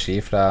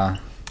strategi fra...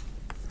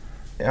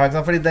 Ja, ikke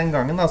sant, fordi den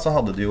gangen da, så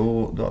hadde du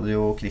hadde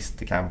jo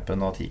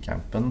Klistercampen og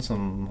T-campen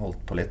som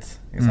holdt på litt,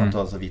 ikke sant? Du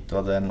hadde så vidt, du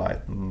hadde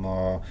Enlighten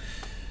og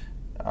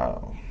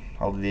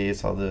alle de,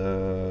 så du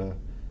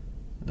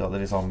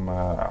hadde liksom,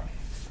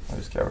 jeg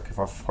husker jo ikke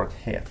hva folk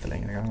heter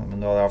lenger engang, men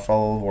du hadde i hvert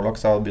fall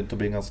Warlocks hadde begynt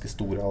å bli ganske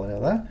store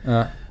allerede,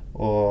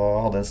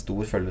 og hadde en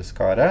stor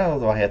følgeskare,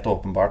 og det var helt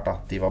åpenbart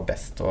at de var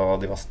best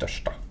og de var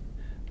størst da.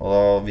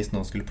 Og hvis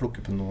noen skulle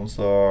plukke på noen,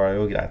 så det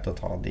jo greit å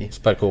ta de.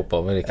 Sparke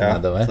oppover, ikke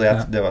nedover.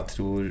 Så det var,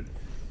 tror,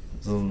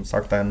 som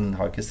sagt, jeg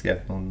har ikke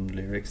skrevet noen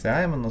lyrics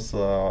men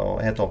også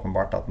helt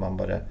åpenbart at man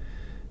bare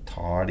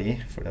tar de,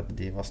 fordi at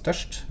de var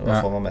størst. Og da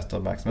får man mest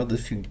oppmerksomhet.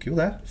 Det funker jo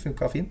det. Det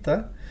funket fint det.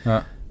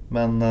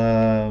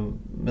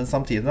 Men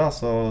samtidig da,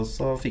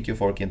 så fikk jo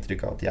folk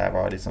inntrykk av at jeg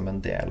var liksom en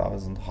del av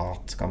en sånn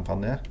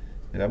hatkampanje.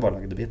 Jeg bare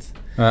lagde beats.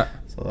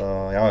 Så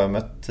jeg har jo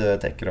møtt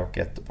Tech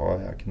Rock etterpå.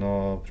 Jeg har ikke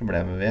noe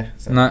problem med vi.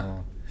 Så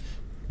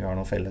vi har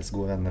noen felles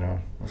gode venner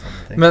og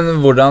sånne ting. Men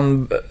hvordan,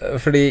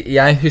 fordi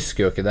jeg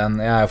husker jo ikke den,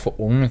 jeg er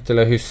for ung til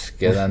å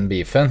huske den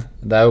beefen.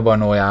 Det jo bare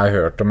noe jeg har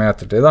hørt om i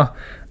ettertid da.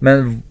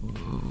 Men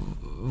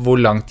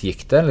hvor langt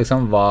gikk det,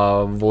 liksom?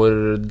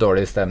 Hvor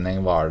dårlig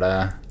stemning var det?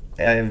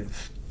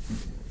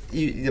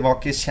 Det var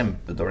ikke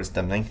kjempedårlig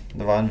stemning.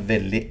 Det var en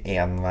veldig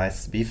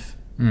enveis-beef.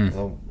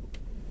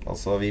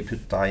 Altså vi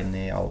putta inn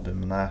i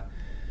albumene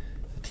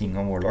ting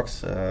om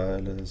Warlocks,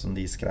 eller som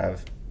de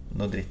skrev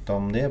noe dritt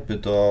om de,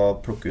 begynte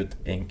å plukke ut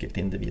enkelte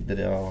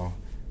individer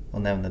og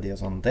nevne de og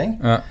sånne ting.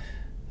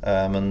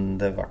 Men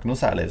det var ikke noe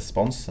særlig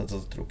respons. Jeg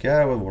tror ikke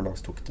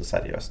Warlocks tok det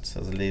seriøst.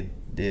 Altså,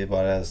 de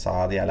bare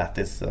sa de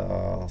lættis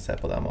og se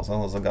på dem og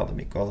sånn, og så gadd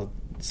de ikke å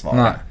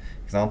svare.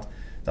 Ikke sant?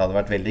 Det hadde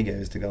vært veldig gøy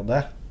hvis de gadd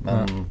det,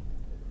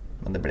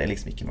 men det ble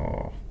liksom ikke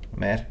noe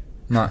mer.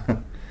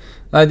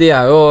 Nei, de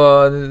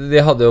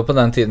hadde jo på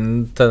den tiden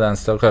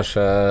tendens til å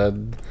kanskje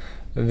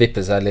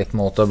vippe seg litt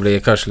mot å bli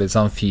kanskje litt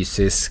sånn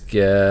fysisk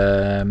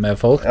med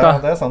folk da.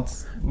 Ja, det sant.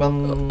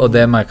 Og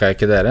det merket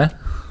ikke dere?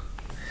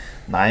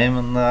 Nei,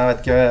 men jeg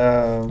vet ikke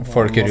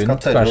folk rundt, man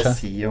skal tørre kanskje å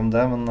si om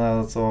det, men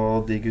så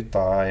de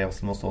gutta i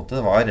Oslo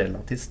Ståte var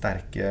relativt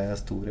sterke,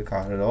 store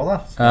karer også da,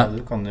 så du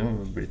kan jo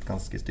blitt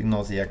ganske stygg.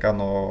 Nå sier jeg ikke at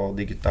nå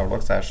de gutta av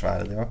Warlocks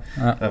svære de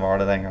også. Det var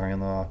det den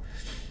gangen, og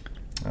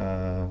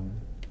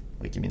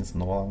ikke minst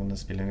nå, men det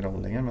spiller ingen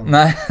rolle lenger. Men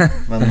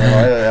det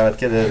var jo, jeg vet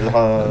ikke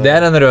det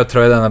en rød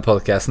tråd i denne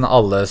podcasten.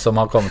 Alle som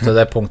har kommet til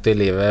det punktet i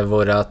livet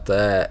hvor at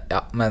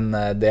ja, men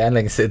det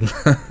lenge siden.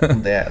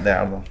 det det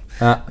da.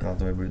 At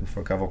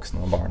folk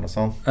voksne og barn og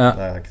sånn.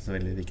 Det ikke så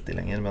veldig viktig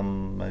lenger.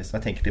 Men hvis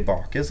jeg tenker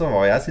tilbake, så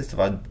var jeg synes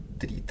det var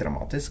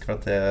dritdramatisk. For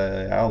at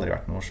jeg har aldri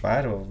vært noe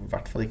svær, og i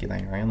hvert fall ikke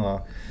den gangen.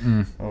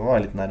 Og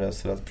var litt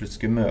nervøs for at jeg plutselig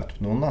skulle møte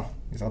noen da.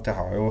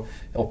 Jeg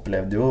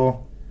opplevde jo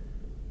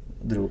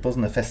dro på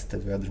sånne fester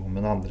hvor jeg dro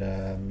med andre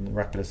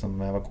rappere som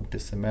jeg var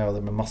kompiser med, og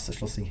det med masse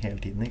slåssing hele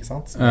tiden, ikke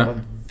sant? Så jeg var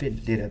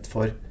veldig redd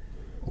for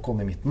å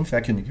komme i midten, for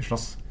jeg kunne ikke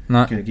slåss.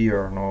 Jeg kunne ikke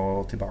gjøre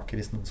noe tilbake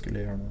hvis noen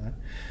skulle gjøre noe der.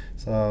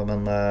 Så,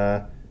 men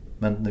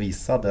det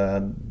viste seg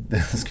at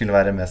det skulle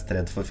være mest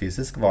redd for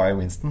fysisk var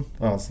jo Winston.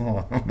 Det var han som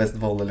var best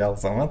voldelig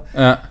alle sammen.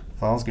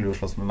 Så han skulle jo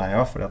slåss med meg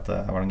også, fordi at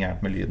det var noe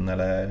gærent med lyden,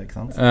 eller,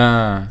 ikke sant?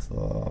 Så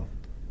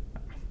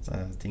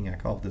ting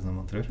ikke alltid som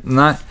man tror.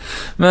 Nei,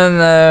 men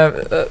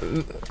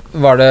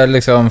var det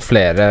liksom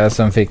flere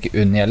som fikk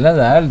unngjelde?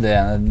 Det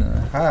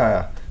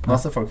Ja.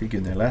 Masse folk fikk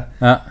unngjelde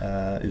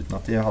uten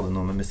at de hadde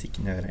noe med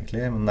musikken å gjøre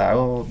egentlig. Men det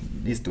jo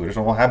historier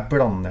som, og her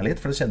blander jeg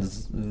litt, for det skjedde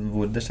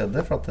hvor det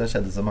skjedde, for at det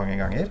skjedde så mange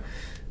ganger.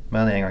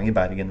 Men en gang i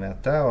Bergen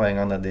vet jeg, og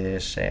en gang nede i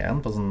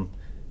Skien på sånn,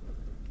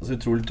 så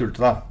utrolig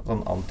tulte da,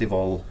 sånn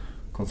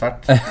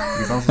anti-vold-konsert.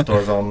 Ikke sant? Så står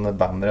det sånn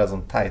bannere,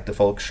 sånn teite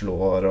folk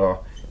slår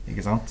og,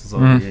 ikke sant? Så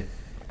de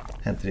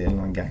henter inn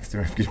en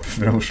gangster-rap-gruppe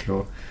fra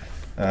Oslo,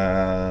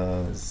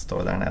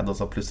 står der nede, og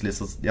så plutselig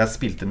så, jeg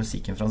spilte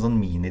musikken fra en sånn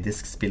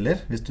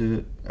minidisk-spiller, hvis du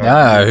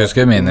jeg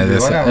husker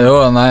minidisk. Jo,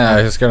 nei,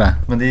 jeg husker det.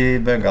 Men de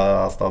bøgga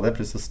stadig,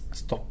 plutselig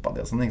stoppet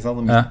de og sånn, ikke sant?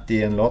 Og midt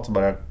i en låt så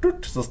bare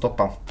så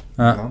stoppet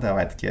han. Jeg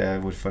vet ikke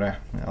hvorfor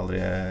jeg aldri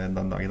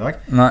den dag i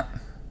dag.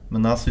 Men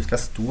da husker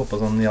jeg sto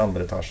oppe sånn i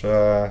andre etasje,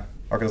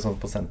 akkurat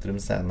sånn på Sentrum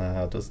scene,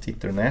 og så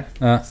titter du ned,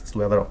 så sto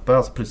jeg der oppe,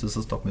 og så plutselig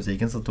så stoppet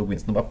musikken, så tok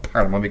Winston og bare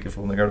pælma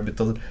mikrofonen og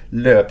begynte å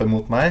løpe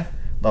mot meg.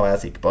 Da var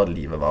jeg sikker på at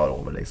livet var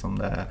over, liksom.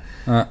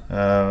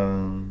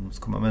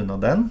 Så kom jeg med unna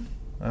den.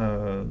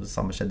 Det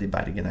samme skjedde i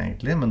Bergen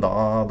egentlig, men da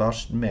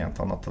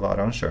mente han at det var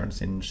arrangøren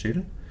sin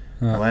skyld.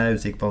 Da var jeg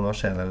usikker på om det var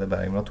Skien eller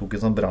Bergen, men han tok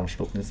et sånn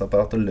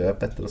brannslukningsapparat og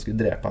løp etter og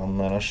skulle drepe han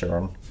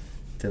arrangøren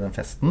til den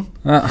festen.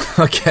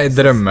 Ok,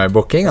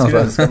 drømmebooking altså. Jeg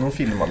skulle ønske noen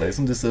filmer det,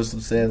 liksom. Du ser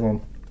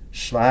sånn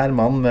svær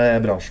mann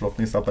med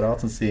brannslukningsapparat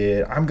som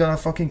sier I'm gonna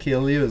fucking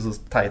kill you, så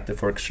teite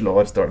folk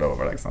slår, står det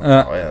over det, ikke sant?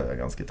 Det er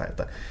ganske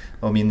teite.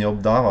 Og min jobb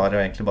da var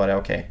jo egentlig bare,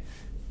 ok,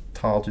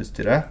 ta alt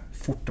utstyret,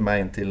 forte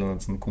meg inn til en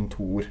sånn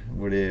kontor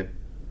hvor de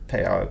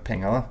payer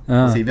penger da.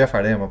 Og sier vi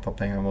ferdig hjemme på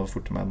penger, må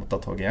forte meg mot å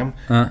ta toget hjem.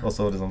 Og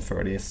så liksom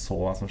før de så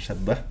hva som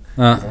skjedde.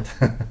 Ikke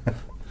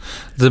sant?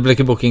 Det ble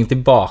ikke booking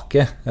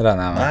tilbake,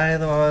 regner jeg med? Nei,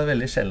 det var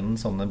veldig sjelden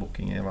sånne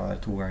bookinger var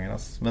 2 ganger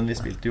altså. Men vi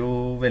spilte jo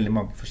veldig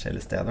mange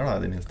forskjellige steder da,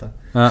 i det minste.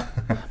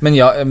 Men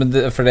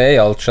for det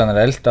gjaldt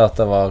generelt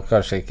at det var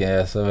kanskje ikke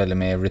så veldig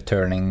mye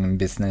returning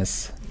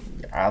business?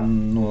 Ja,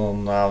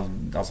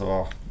 altså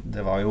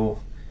det var jo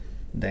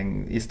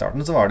i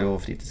starten så var det jo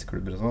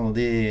fritidsklubber og sånn, og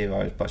de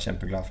var jo bare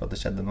kjempeglade for at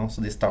det skjedde noe,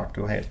 så de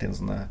startet jo helt inn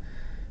sånne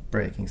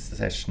breaking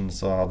sessions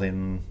og hadde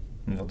inn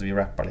at vi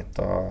rappet litt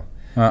og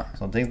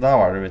sånne ting. Da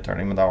var det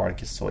returning, men da var det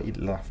ikke så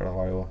ille da, for det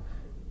var jo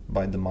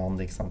by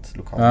demand, ikke sant,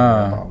 lokalt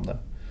om det.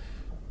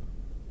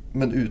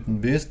 Men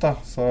utenbys da,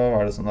 så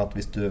var det sånn at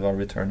hvis du var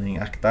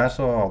returning act der,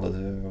 så hadde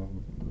du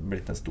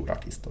blitt en stor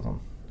artist og sånn.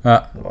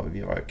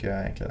 Vi var jo ikke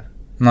egentlig det.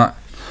 Nei,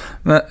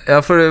 men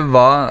for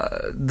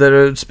dere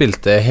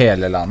spilte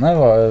hele landet?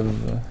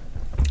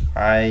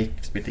 Jeg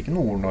spilte ikke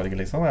Nord-Norge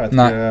liksom, jeg vet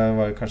ikke, det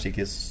var kanskje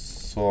ikke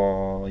så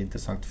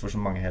interessant for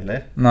så mange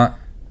heller. Nei.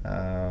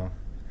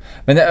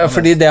 Men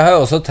fordi det har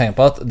jeg også tenkt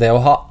på, at det å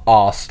ha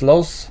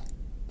Oslos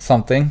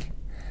something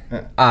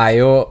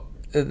jo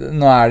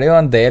nå det jo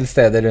en del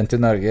steder rundt i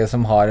Norge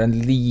som har en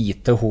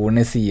lite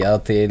horn i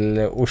siden til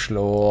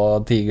Oslo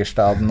og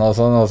Tigerstaden og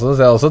sånn også,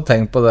 så jeg har også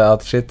tenkt på det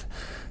at shit,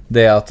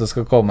 det at det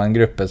skal komme en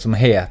gruppe som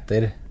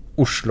heter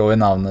Oslo i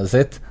navnet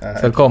sitt,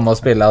 skal komme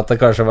og spille, at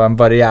det kanskje var en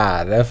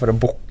barriere for å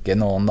booke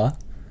noen da?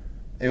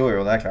 Jo,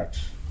 det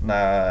klart.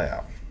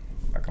 Ja,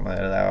 hva kan man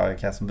gjøre? Det var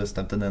ikke jeg som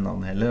bestemte det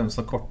navnet heller,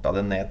 så kortet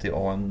det ned til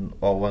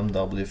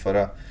OMW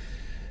for å,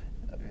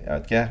 jeg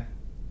vet ikke,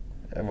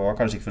 det var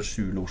kanskje ikke for å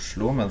skjule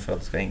Oslo, men for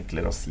at det skal være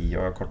enklere å si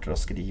og kortere å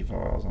skrive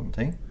og sånne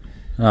ting.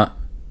 Ja.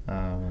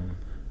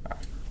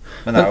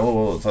 Men det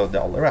jo så de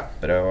alle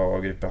rappere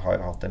og grupper har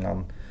jo hatt en eller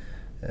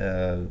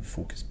annen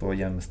fokus på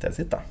hjemstedet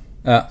sitt da.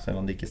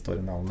 Selv om det ikke står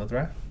i navnet, tror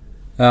jeg.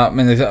 Ja,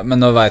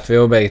 men nå vet vi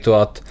jo begge to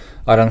at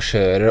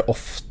arrangører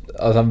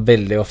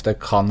veldig ofte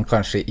kan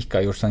kanskje ikke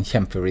ha gjort sånn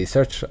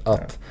kjemperesearch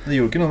at det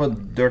gjorde ikke noe med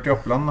Dirty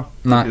Oppland da.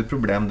 Det var ikke et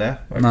problem det.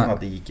 Det var ikke sånn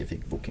at de ikke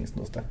fikk bookings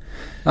noe sted.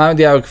 Nei,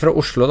 de jo ikke fra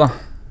Oslo da.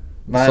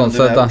 Nei, sånn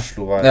men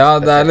Oslo var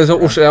det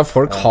liksom Oslo,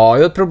 folk har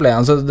jo et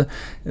problem så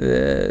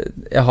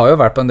jeg har jo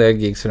vært på en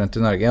del gigs rundt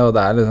i Norge, og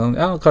det liksom,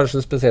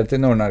 kanskje spesielt i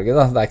Nord-Norge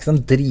da, det ikke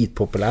sånn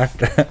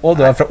dritpopulært du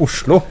fra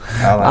Oslo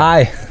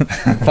nei,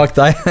 fuck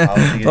deg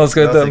nå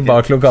skal vi til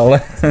bak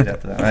lokalet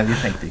nei, vi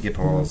tenkte ikke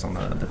på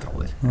sånne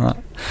detaljer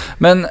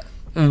men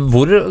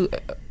hvor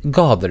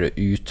ga dere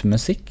ut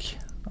musikk?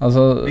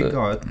 Altså, vi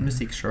ga ut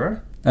musikk selv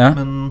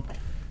men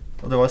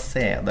og det var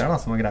CD-er da,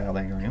 som var greia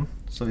den gangen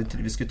så vi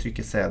skulle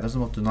trykke CD-er, så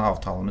måtte du ha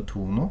avtale med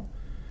Tono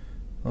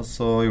og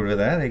så gjorde vi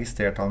det,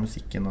 registrerte all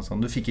musikken og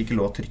sånn. Du fikk ikke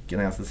lov å trykke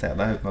en eneste CD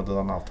uten at du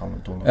hadde en avtale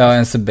med Tono. Ja,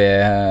 NCB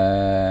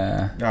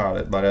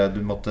bare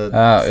du måtte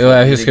jo,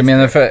 jeg husker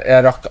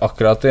jeg rakk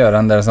akkurat å gjøre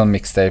en del sånn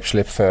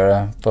mixtape-slipp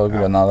før på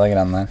grunn av det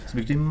greiene der. Så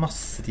brukte vi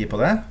masse tid på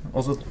det og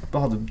så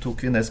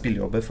tok vi en del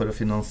spillejobber for å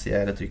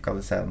finansiere trykk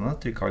av de CD-ene.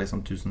 Trykk av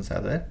liksom 1000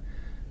 CD-er.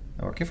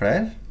 Det var ikke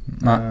flere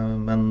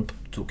men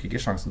tok ikke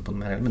sjansen på det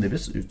mer heller, men det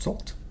ble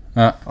utsolgt.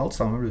 Alt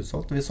sammen ble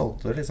utsolgt. Vi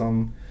solgte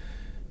liksom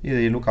i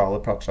de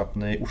lokale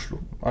plateshoppene i Oslo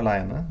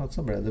alene, og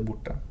så ble det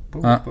borte på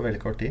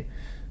veldig kort tid.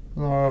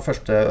 Når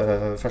første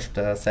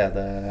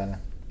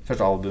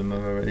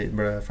albumet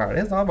ble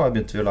ferdig, da bare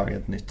begynte vi å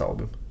lage et nytt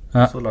album.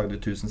 Så lagde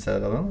vi 1000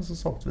 CD av den, og så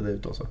solgte vi det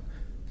ut også.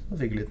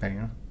 Så fikk vi litt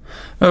penger da.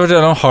 Men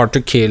fortell om Hard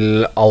to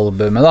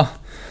Kill-albumet da.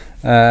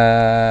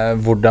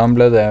 Hvordan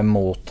ble det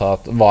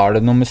mottatt? Var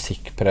det noe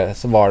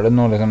musikkpress? Var det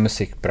noe liksom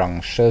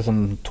musikkbransje som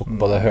tok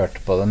på det,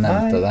 hørte på det,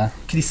 nevnte det?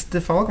 Christer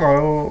Falk var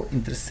jo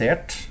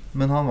interessert,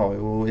 men han var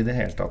jo i det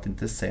hele tatt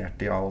interessert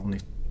i alt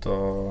nytt,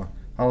 og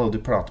han hadde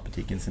jo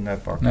platebutikken sin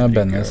der bak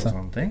Bennis, og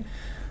sånne ting.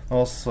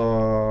 Og så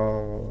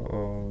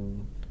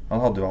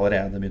han hadde jo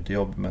allerede begynt å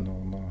jobbe med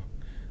noen,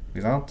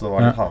 ikke sant? Og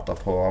var litt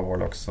hatet på av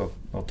Warlocks og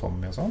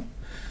Tommy og sånn.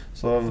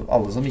 Så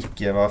alle som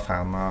ikke var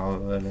fan av,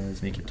 eller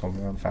som ikke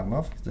Tommy var en fan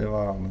av, det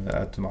var han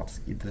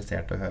automatisk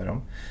interessert å høre om.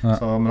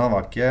 Så, men han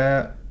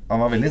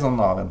var veldig sånn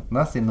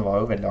avventende, siden det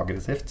var jo veldig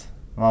aggressivt.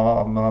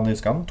 Men han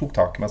husker han tok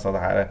tak i meg og sa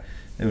det her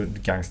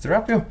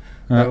gangsterrap jo.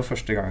 Det jo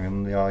første gangen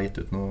vi har gitt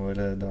ut noe,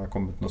 eller det har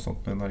kommet noe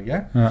sånt i Norge.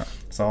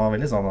 Så han var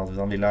veldig sånn at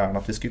han ville gjerne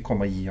at vi skulle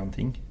komme og gi han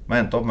ting.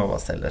 Men endte opp med å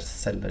bare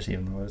selge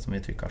skivene våre som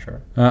vi trykket selv.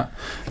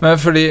 Men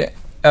fordi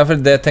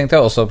det tenkte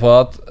jeg også på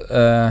at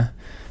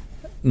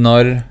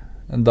når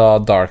da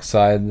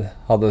Darkside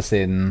hadde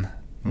sin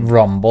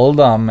Rumble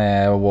da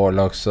med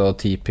Warlocks og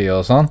TP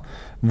og sånn,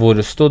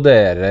 hvor stod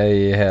dere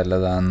i hele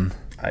den?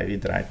 Nei, vi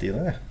dreit i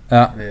det.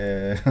 Vi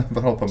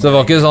bare holdt på med så det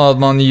var ikke sånn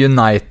at man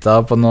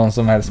unitet på noen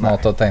som helst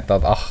måte og tenkte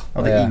at vi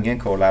hadde ingen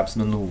collabs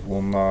med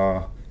noen,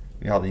 og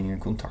vi hadde ingen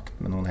kontakt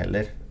med noen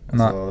heller.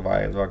 Altså, det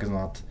var ikke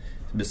sånn at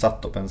vi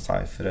satt opp en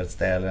cypher et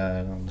sted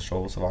eller en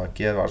show, så var det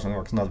ikke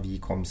sånn at vi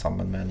kom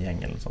sammen med en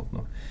gjeng eller noe sånt.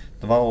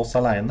 Det var oss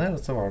alene,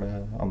 og så var det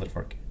andre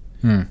folk.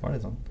 Det var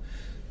litt sånn.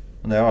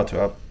 Men det var, tror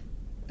jeg,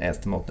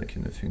 eneste måten det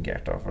kunne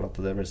fungert da, for at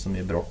det ble så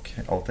mye bråk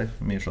alltid,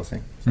 mye slåssing.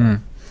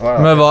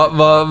 Men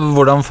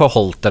hvordan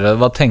forholdt dere,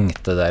 hva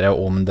tenkte dere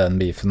om den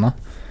beefen da?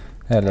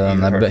 Hele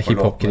denne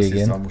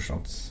hiphop-krigen? Det var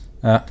morsomt.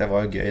 Det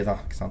var jo gøy da,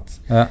 ikke sant?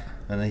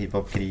 Men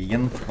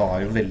hiphop-krigen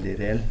var jo veldig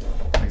reell,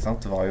 ikke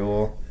sant? Det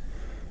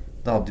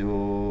hadde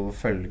jo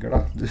følger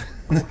da.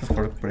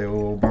 Folk ble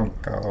jo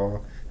banka og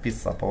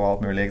pissa på og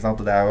alt mulig, ikke sant?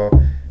 Og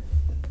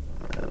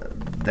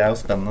det jo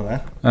spennende det.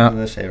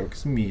 Det skjer jo ikke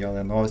så mye av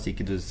det nå, hvis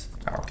ikke du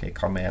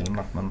kamelen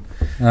da, men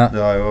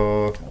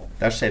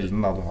det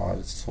sjelden da du har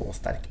så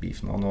sterk beef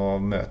nå. Nå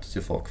møtes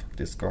jo folk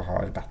faktisk og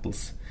har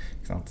battles,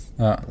 ikke sant?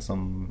 Det som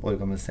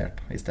organisert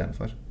i stedet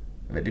for.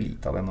 Veldig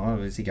lite av det nå,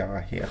 hvis ikke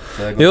jeg helt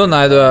jo,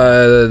 nei, du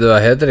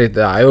helt riktig.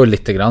 Det jo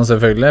litt grann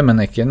selvfølgelig, men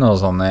ikke noe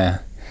sånn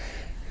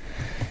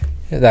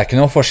det ikke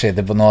noe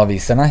forside på noen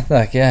aviser, nei. Vi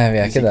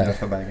ikke der.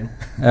 Fra Bergen.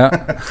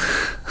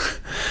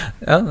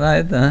 Nei,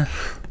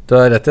 du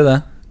har rett i det.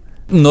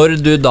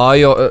 Når du da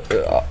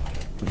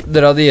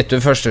dere hadde gitt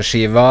ut første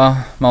skiva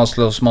med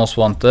Oslo's Most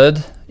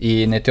Wanted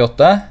i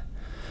 98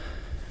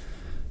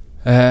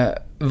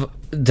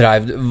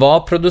 hva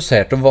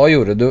produserte og hva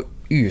gjorde du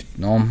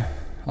utenom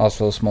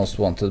Oslo's Most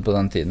Wanted på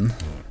den tiden?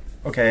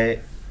 Ok,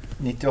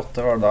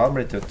 98 var det da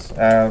blitt ut.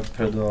 Jeg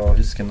prøvde å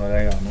huske når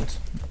jeg ga den ut.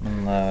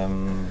 Men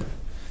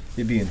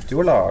vi begynte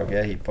jo å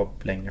lage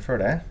hiphop lenge før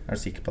det. Er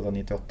du sikker på det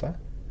 98?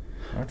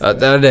 Ja,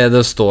 det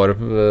det står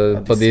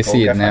på de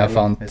sidene jeg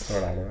fant. Hvis det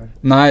var der det var.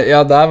 Nei,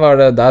 ja,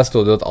 der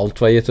stod det jo at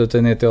alt var gitt ut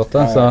i 98,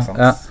 Ja, så sant.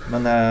 ja.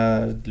 Men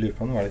jeg lurer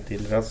på om det var litt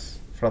tidligere, altså.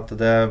 For at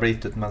det ble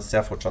gitt ut mens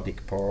jeg fortsatt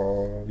gikk på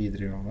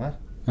videregående der.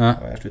 Ja.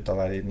 Og jeg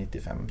sluttet der i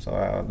 95, så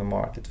det må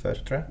ha vært litt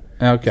før, tror jeg.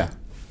 Ja, ok.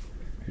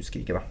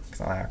 Husker ikke da, så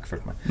jeg har ikke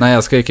fulgt med. Nei,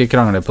 jeg skal ikke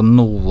krangle på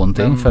noen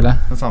ting, føler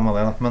jeg. Men samme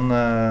det da.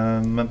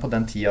 Men på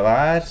den tida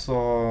der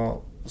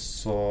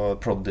så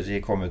Prodigy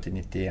kom ut i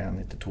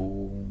 91-92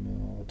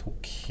 og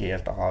tok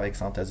helt av,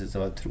 ikke sant? Jeg synes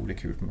det var utrolig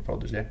kult med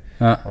Prodigy.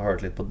 Ja. Og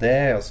hørte litt på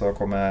det, og så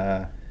kom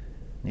jeg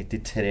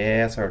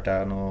 93, så hørte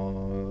jeg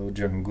noe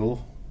Jungle,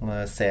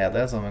 en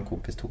CD som en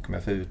kompis tok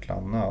med fra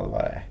utlandet, og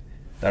det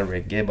er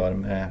reggae bare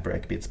med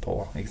breakbeats på,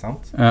 ikke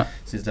sant? Ja.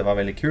 Synes det var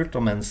veldig kult,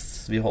 og mens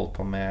vi holdt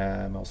på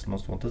med Oslo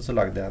Most Wanted, så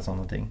lagde jeg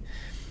sånne ting.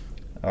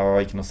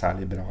 Og ikke noe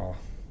særlig bra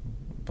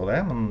på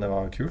det, men det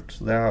var kult.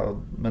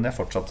 Men jeg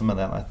fortsatte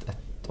med den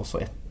også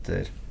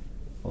etter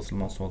Oslo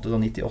Most Wanted.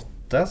 Og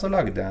 98 så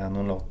lagde jeg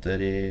noen låter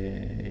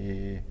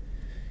i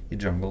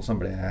Jungle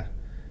som ble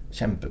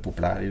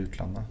kjempepopulære i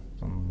utlandet.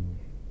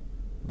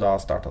 Da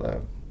startet det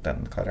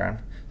den karrieren.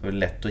 Det var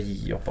lett å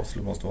gi opp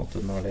Oslo Most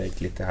Wanted når det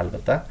gikk litt til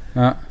helvete.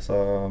 Ja. Så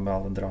med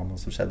all den drama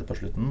som skjedde på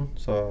slutten,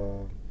 så...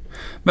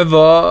 Men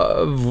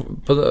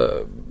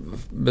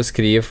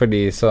beskriv for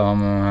de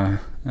som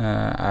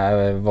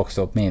er vokst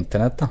opp med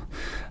internett da.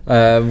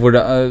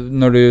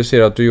 Når du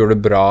sier at du gjorde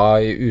det bra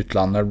i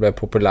utlandet, du ble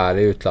populær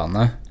i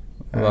utlandet,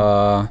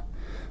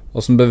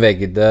 hvordan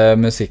bevegde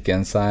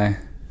musikken seg?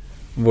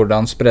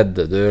 Hvordan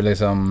spredde du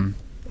liksom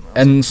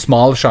en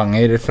smal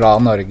sjanger fra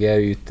Norge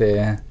ut i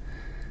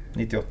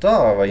 98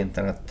 var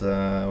internett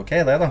ok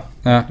det da.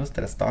 Ja. Ikke noe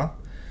stress da.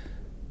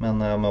 Men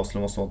med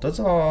Oslo Most Wanted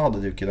så hadde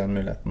du ikke den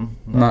muligheten.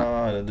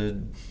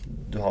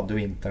 Du hadde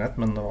jo internett,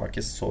 men det var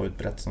ikke så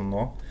utbredt som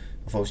nå.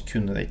 Og folk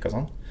kunne det ikke og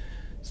sånn.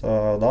 Så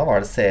da var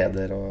det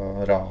CD-er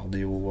og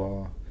radio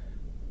og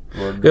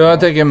Jo,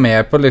 jeg tenker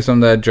mer på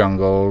liksom det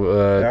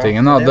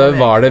jungle-tingen da. det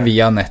Var det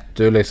via nett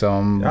du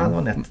liksom Ja, det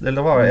var nett.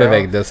 Det var,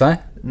 bevegde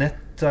seg?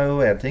 Nett er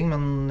jo en ting,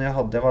 men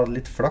jeg var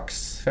litt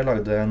flaks, for jeg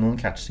lagde noen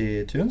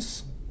catchy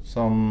tunes.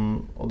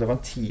 Og det var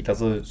en tidlig,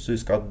 altså så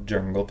husker at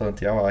Jungle på den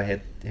tida var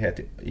helt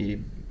i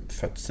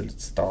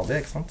fødselsstadiet,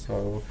 ikke sant?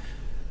 Så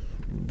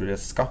det ble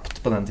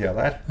skapt på den tida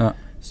der. Ja.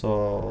 Så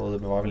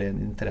det var veldig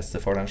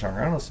interesse for den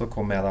sjangeren, og så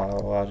kom jeg da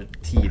og var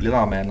tidlig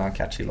da med en eller annen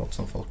catchy låt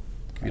som folk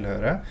ville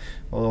høre.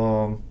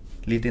 Og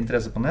litt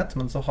interesse på nett,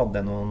 men så hadde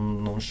jeg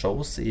noen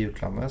shows i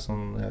utlandet,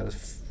 sånn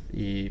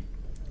i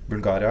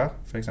Bulgaria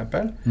for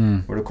eksempel,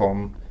 hvor det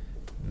kom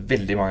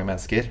veldig mange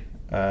mennesker,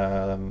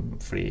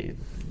 fordi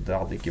det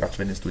hadde ikke vært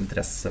så veldig stor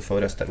interesse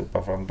for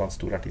Øst-Europa blant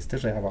store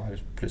artister, så jeg var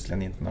plutselig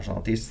en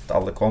internasjonal artist.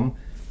 Alle kom,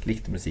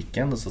 likte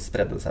musikken, og så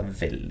spredde det seg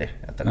veldig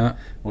etter det.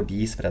 Hvor de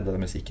spredde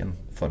musikken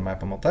for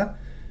meg på en måte.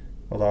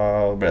 Og da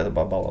ble det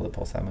bare ballet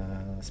på seg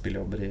med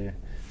spillejobber i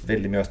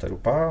veldig mye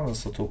Øst-Europa, og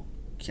så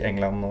tok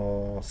England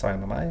og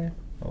signet meg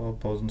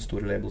og på den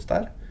store labels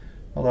der.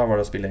 Og da var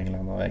det å spille i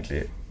England og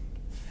egentlig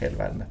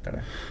hele verden etter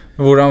det.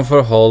 Hvordan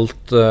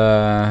forholdt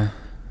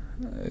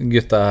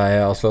gutta i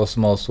Oslo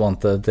Most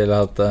Wanted til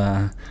at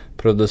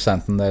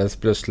produsenten deres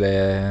plutselig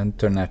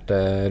turnerte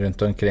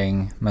rundt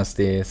omkring mens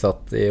de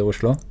satt i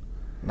Oslo?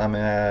 Nei,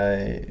 men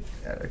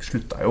jeg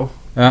sluttet jo,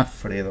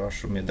 fordi det var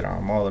så mye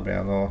drama, og det ble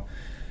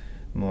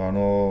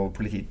noen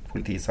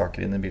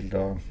politisaker inne i bildet,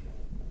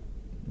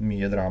 og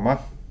mye drama,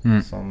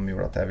 som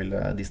gjorde at jeg ville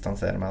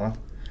distansere meg da.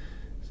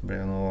 Så ble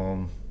det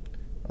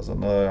altså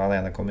når han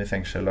ene kom i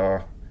fengsel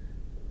og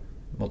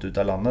måtte ut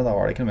av landet, da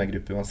var det ikke noe mer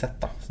gruppe uansett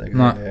da, så det er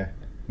ikke veldig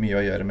mye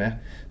å gjøre med,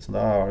 så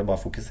da var det bare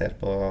fokusert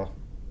på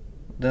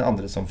det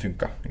andre som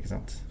funket, ikke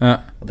sant? Ja.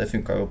 Og det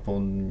funket jo på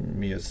en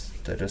mye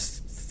større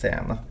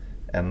scene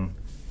enn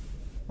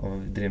å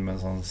drive med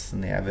en sånn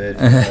snever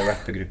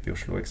rappegruppe i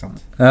Oslo, ikke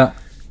sant? Ja.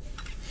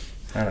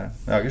 Det er det.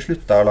 Jeg har ikke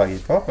sluttet å lage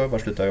hiphop, jeg har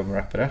bare sluttet å jobbe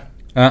med rappere.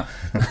 Ja.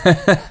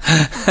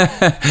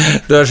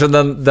 Det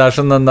er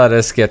som den der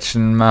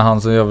sketsjen med han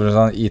som jobber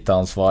som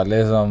IT-ansvarlig,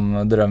 som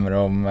drømmer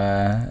om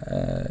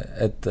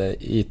et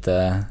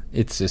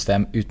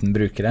IT-system uten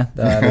brukere.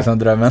 Det er liksom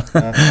drømmen.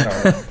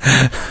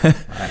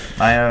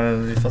 Nei,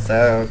 vi får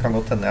se. Kan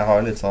godt hende jeg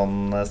har litt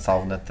sånn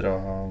savn etter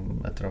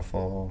å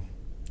få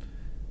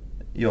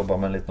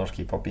jobbet med litt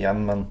norsk hiphop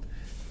igjen, men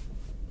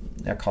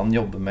jeg kan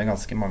jobbe med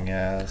ganske mange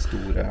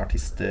store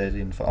artister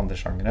innenfor andre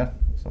sjangere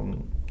som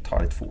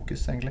tar litt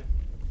fokus egentlig.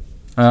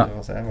 Ja.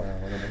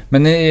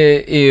 Men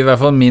i hvert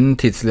fall min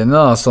tidslinje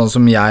da, sånn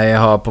som jeg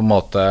har på en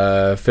måte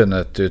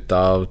funnet ut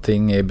av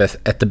ting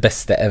etter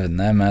beste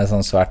evne med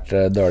sånn svært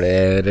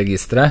dårlig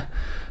registre,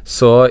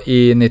 så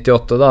i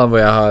 98 da, hvor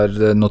jeg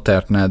har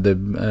notert ned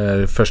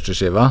første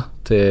skiva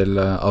til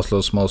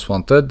Oslo's Most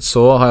Wanted,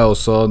 så har jeg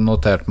også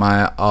notert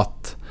meg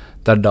at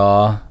det er da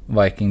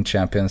Viking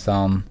Champions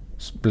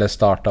ble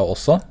startet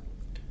også.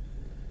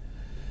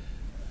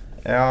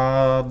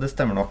 Ja, det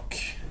stemmer nok.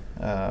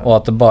 Og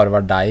at det bare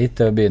var deg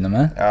til å begynne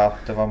med? Ja,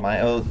 det var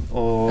meg.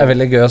 Og det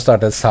veldig gøy å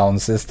starte et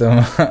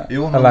soundsystem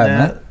jo, men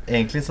alene.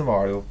 Egentlig så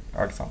var det jo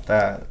ikke sant,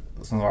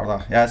 sånn var det da.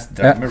 Jeg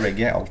drev med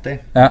reggae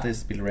alltid. Alltid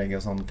spiller reggae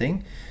og sånne ting.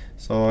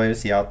 Så jeg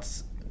vil si at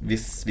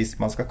hvis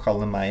man skal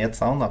kalle meg et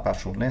sound da,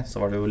 personlig,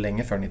 så var det jo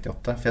lenge før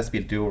 98. For jeg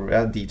spilte jo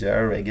DJ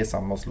og reggae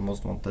sammen med Oslo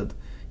Most Wanted,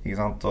 ikke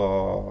sant?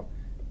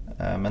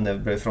 Men det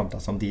ble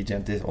frontet som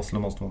DJ-en til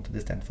Oslo Most Wanted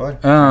i stedet for.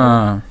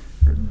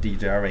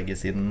 DJ og reggae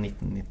siden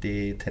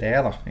 1993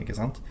 da, ikke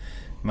sant?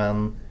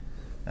 Men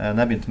når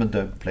jeg begynte med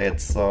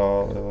dubplates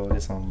og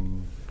liksom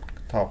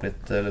ta opp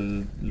litt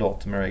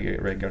låter med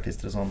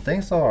reggae-artister og sånne ting,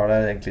 så var det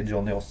egentlig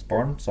Johnny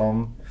Osborne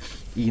som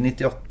i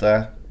 98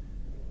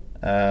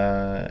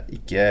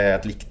 ikke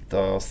likte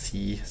å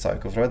si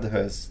Psycho Freud.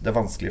 Det er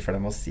vanskelig for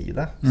dem å si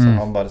det. Så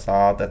han bare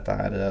sa at dette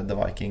The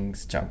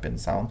Vikings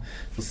Champion Sound.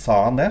 Så sa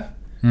han det,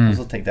 og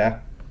så tenkte jeg,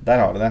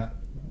 der har vi det.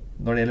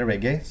 Når det gjelder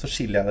reggae, så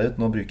skiller jeg det ut.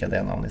 Nå bruker jeg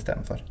det navnet i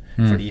stedet for.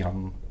 Fordi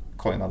han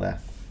coina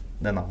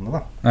det navnet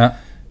da. Ja.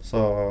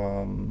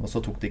 Og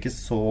så tok det ikke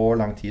så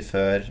lang tid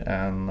før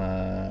en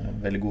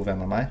veldig god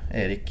venn av meg,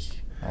 Erik,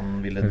 han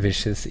ville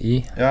Vicious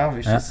E. Ja,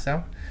 Vicious, ja.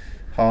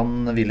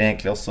 Han ville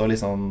egentlig også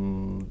liksom,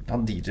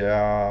 han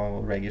DJ-a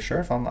reggae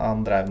selv, for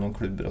han drev noen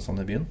klubber og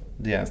sånn i byen.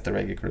 De eneste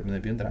reggae-klubbene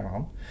i byen drev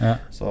han. Ja.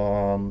 Så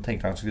han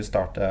tenkte han skulle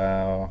starte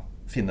og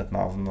finne et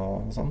navn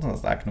og sånt, så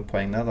det er ikke noe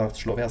poeng det. Da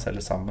slår vi oss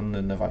heller sammen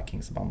under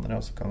Vikings-bannere,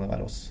 og så kan det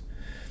være oss.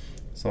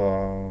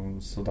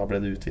 Så da ble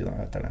det utvidet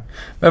etter det.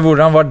 Men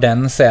hvordan var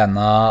den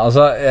scenen,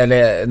 altså,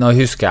 eller nå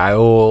husker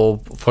jeg jo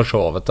for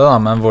så vidt det da,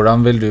 men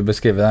hvordan vil du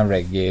beskrive den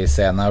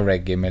reggae-scenen og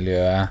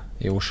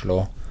reggae-miljøet i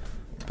Oslo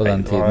på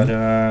den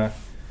tiden?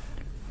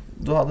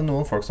 Du hadde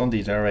noen folk som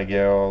DJ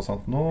reggae og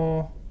sånt nå.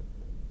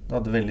 Du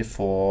hadde veldig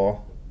få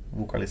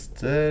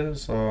vokalister,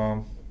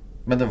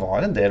 men det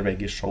var en del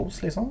reggae-shows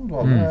liksom. Du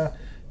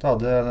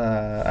hadde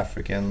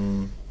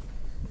African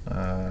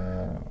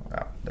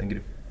den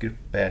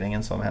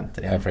grupperingen som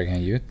henter inn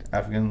African Youth?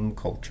 African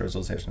Culture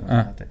Association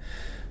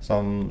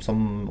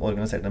som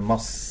organiserte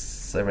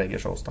masse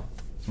reggae-shows da,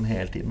 som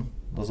hele tiden.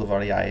 Og så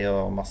var det jeg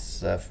og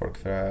masse folk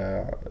fra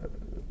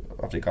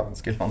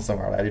afrikanske land som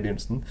var der i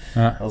begynnelsen.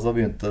 Og så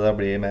begynte det å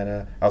bli mer,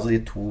 altså de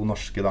to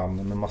norske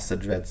damene med masse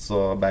dreads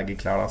og baggy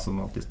klær da,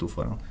 som alltid stod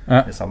foran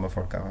de samme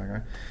folka hver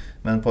gang.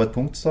 Men på et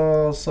punkt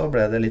så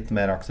ble det litt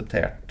mer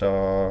akseptert,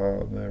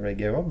 og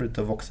reggae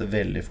begynte å vokse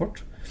veldig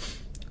fort.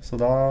 Så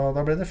da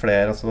ble det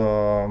flere, altså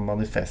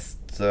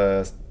Manifest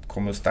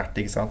kom jo sterkt,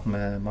 ikke sant,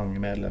 med mange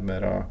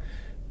medlemmer, og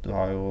du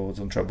har jo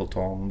sånn Trouble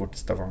Tone borte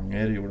i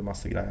Stavanger, gjorde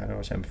masse greier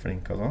og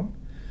kjempeflink og sånn.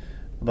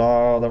 Og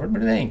da ble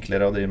det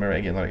enklere å drive med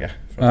reggae i Norge,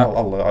 for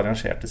alle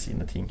arrangerte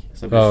sine ting.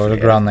 Så det var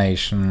Grand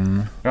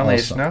Nation, ja,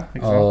 ikke sant?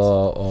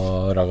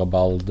 og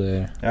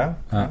Ragabalder. Ja,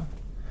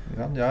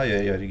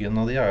 Jørgen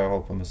og de har jo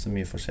holdt på med så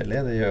mye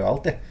forskjellig. De gjør jo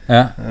alt, de.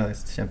 Ja. Det er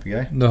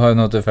kjempegøy. Du har jo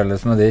noe til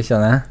felles med de,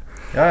 kjenner jeg.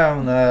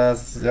 Men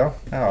jeg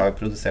har jo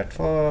produsert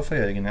for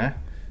Jørgen, jeg.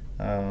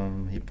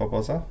 Hiphop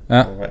også.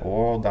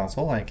 Og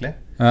dancehall, egentlig.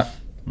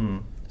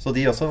 Så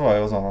de også var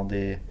jo sånn at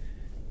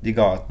de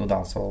ga ut noe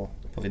dancehall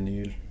på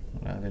vinyl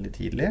veldig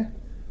tidlig.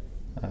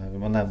 Vi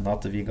må nevne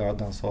at vi ga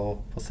dancehall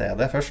på CD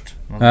først,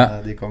 men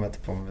de kom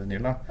etterpå med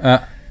vinyl da.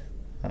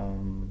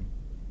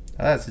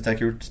 Jeg synes det er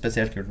kult,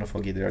 spesielt kult når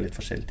folk gidder å gjøre litt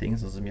forskjellige ting,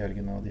 sånn som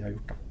Jørgen og de har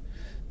gjort da.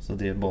 Så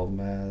de både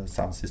med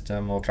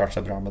soundsystem og klarer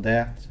seg bra med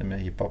det, så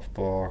med hiphop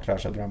og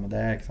klarer seg bra med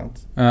det, ikke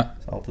sant?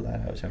 Så alt det der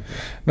er jo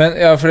kjempebra. Men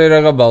ja, fordi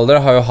Ragabalder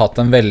har jo hatt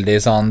en veldig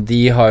sånn,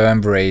 de har jo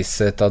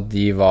embraced at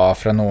de var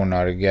fra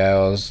Nord-Norge,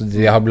 og så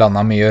de har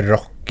blandet mye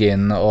rock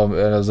inn, og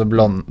altså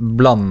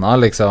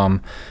blandet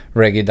liksom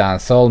reggae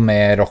dancehall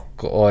med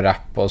rock og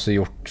rap, og så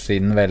gjort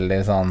sin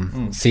veldig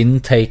sånn, sin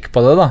take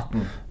på det da.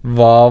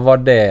 Hva var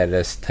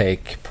deres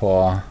take på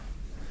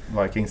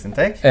Vikings sin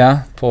take?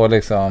 Ja, på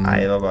liksom Nei,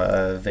 det var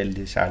bare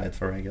veldig kjærlighet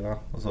for reggae da.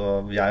 Altså,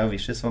 jeg og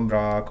Vicious var en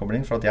bra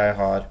kobling, for at jeg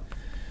har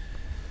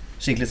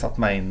skikkelig satt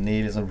meg inn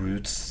i liksom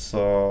roots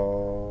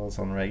og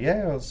sånn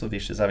reggae, og så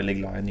Vicious er veldig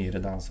glad i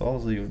nyere dancehall,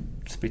 så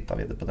splittet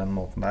vi det på den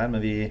måten der,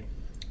 men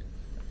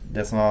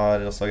det som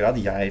var også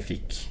greit, jeg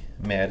fikk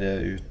mer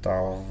ut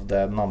av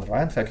det den andre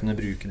veien, for jeg kunne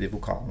bruke de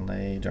vokalene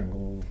i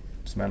jungle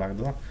som jeg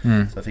lagde da,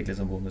 så jeg fikk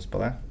liksom bonus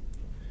på det.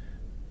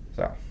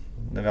 Så ja,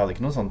 vi hadde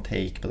ikke noen sånn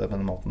take på det på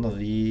den måten.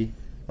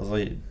 Altså,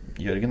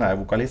 Jørgen er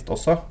jo vokalist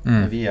også,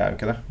 men vi er jo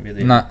ikke det. Vi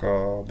driver ikke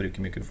og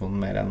bruker mikrofonen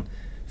mer enn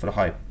for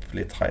å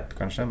litt hype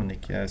kanskje, men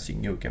ikke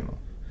synger jo ikke noe.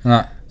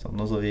 Sånn,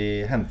 så vi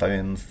hentet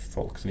jo inn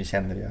folk som vi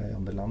kjenner i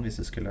andre land,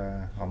 hvis vi skulle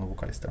ha noen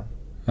vokalister.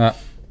 Ja.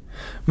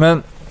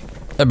 Men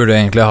jeg burde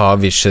egentlig ha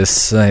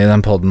Vicious i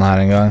den podden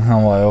her en gang.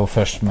 Han var jo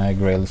først med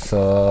Grills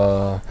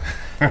og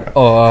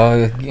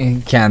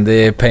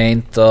Candy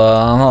Paint, og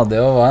han hadde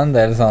jo en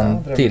del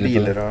sånn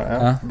tidlig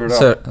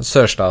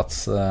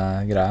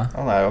sørstatsgreier.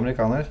 Han er jo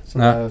amerikaner,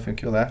 så det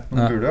funker jo det.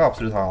 Men burde jo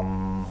absolutt ha han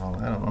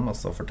her, han har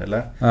masse å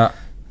fortelle.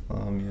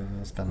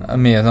 Mye spennende.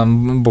 Mye sånn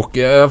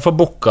for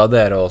booka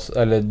dere også,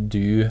 eller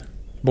du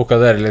booka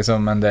dere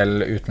liksom en del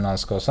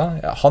utenlandske også?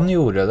 Ja, han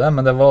gjorde det,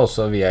 men det var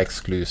også via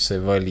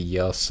Exclusive og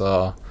Elias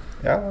og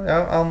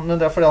Men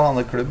det fordi han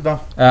hadde klubb da.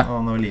 Ja.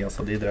 Han og Elias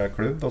og de drev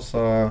klubb, og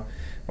så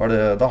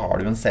da har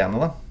du en scene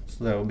da.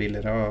 Så det jo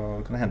billigere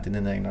å kunne hente inn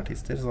dine egne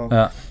artister. Så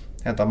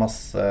hentet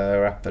masse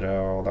rappere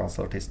og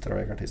danseartister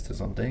og artister og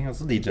sånne ting. Og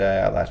så DJ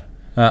jeg der.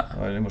 Det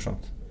var veldig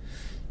morsomt.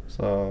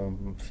 Så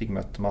fikk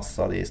møtt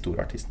masse av de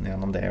store artistene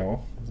gjennom det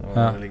også. Så det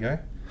var veldig gøy.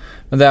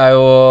 Men det er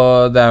jo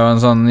en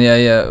sånn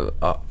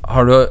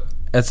har du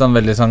et sånn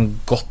veldig sånn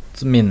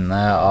godt minne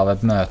av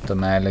et møte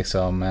med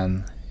liksom en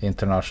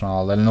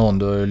internasjonal, eller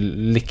noen du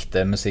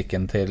likte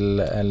musikken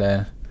til,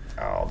 eller?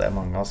 Ja, det er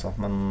mange altså,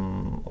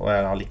 og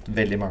jeg har likt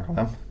veldig mange av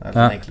dem. Det er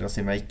litt enklere å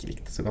si om jeg ikke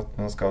likte så godt,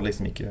 men jeg skal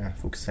liksom ikke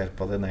fokusere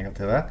på det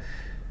negative.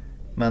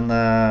 Men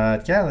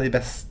ikke de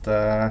beste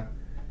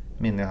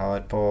minnene jeg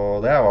har på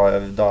det var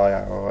da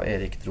jeg og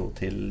Erik dro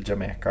til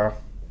Jamaica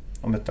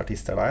og møtte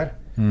artister der.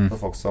 Så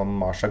folk som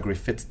Marsha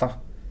Griffiths da,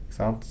 ikke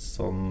sant?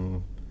 Som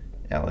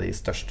en av de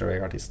største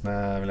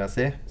reggae-artistene, vil jeg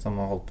si, som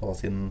har holdt på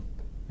siden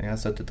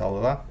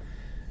 70-tallet da.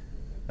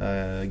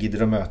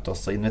 Gidder å møte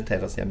oss og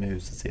invitere oss hjem i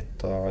huset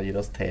sitt og gir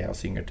oss te og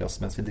synger til oss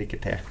mens vi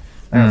drikker te.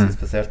 Det er ganske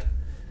spesielt.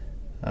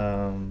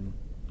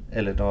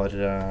 Eller når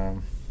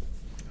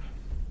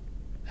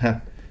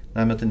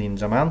jeg møtte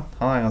Ninja Man,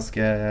 han er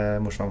ganske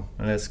morsom,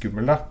 eller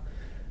skummel da.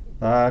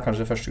 Det er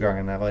kanskje første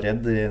gangen jeg var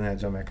redd i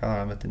Jamaica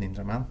da jeg møtte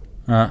Ninja Man.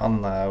 Han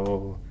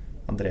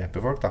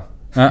dreper folk da.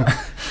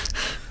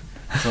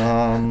 Så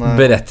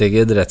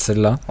berettiget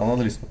redsel da. Han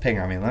hadde lyst på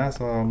pengene mine,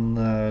 så han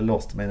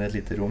låste meg inn i et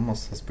lite rom, og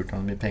så spurte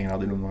han hvor mye penger jeg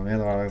hadde i lomma mi.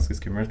 Det var ganske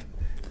skummelt.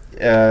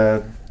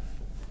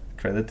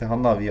 Credit til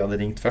han da. Vi hadde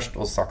ringt først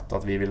og sagt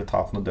at vi ville ta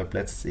opp noen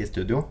doublets i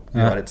studio.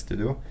 Vi var i et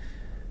studio.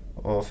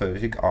 Og før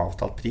vi fikk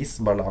avtalt pris,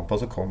 bare la han på,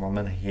 så kom han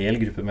med en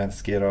hel gruppe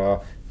mennesker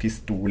og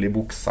pistol i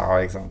buksa,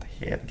 ikke sant?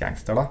 Helt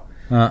gangster da.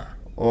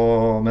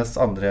 Og mens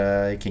andre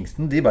i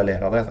Kingston, de bare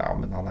ler av det. Ja,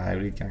 men han er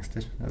jo litt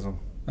gangster. Det er sånn,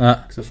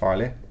 ikke så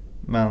farlig.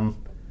 Men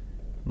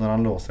når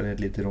han låser inn i et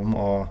lite rom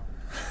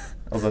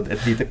altså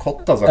et lite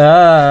kott altså.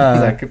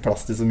 Det er ikke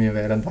plass til så mye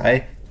mer enn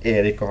deg,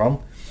 Erik og han.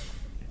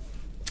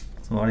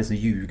 Så nå har de så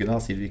ljuge da,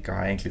 sier du ikke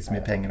har egentlig så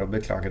mye penger og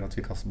beklager at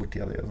vi kaster bort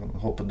tida di og sånn.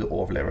 Håper du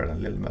overlever den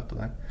lille møtet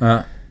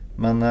der.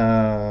 Men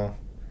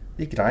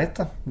det gikk greit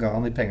da. Ga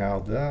han de pengene jeg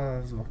hadde.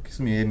 Det var ikke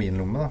så mye i min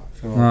lomme da,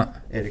 for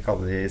Erik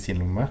hadde de i sin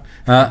lomme.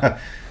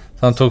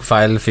 Så han tok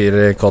feil fyr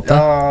i kottet?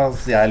 Ja,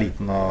 så jeg er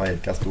liten og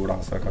Erik er stor da,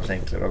 så det er kanskje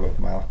enklere å gå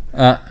på meg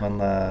da. Men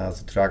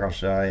så tror jeg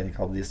kanskje Erik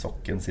hadde de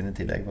sokken sine i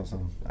tillegg, så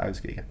jeg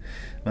husker ikke.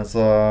 Men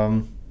så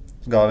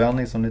ga vi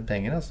han liksom litt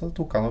penger, og så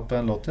tok han opp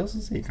en låt til, og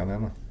så gikk han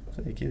igjen da. Så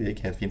det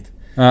gikk helt fint.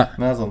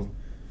 Men sånn,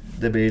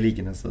 det blir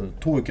liggende, så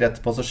 2 uker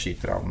etterpå så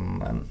skyter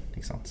han en,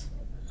 ikke sant?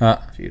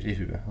 Fyr i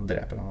huet og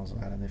dreper han, og så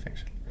er han i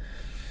fengsel.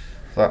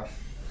 Så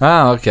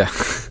ok.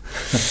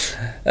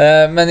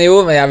 Men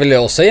jeg vil jo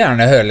også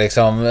gjerne høre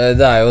liksom,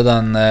 det er jo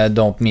den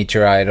Don't Meet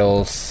Your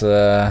Idols,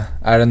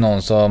 er det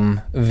noen som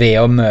ved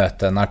å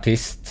møte en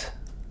artist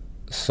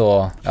så,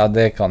 ja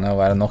det kan jo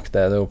være nok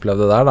det du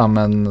opplevde der da,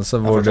 men så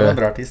hvor du en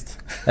bra artist.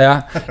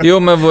 Jo,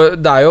 men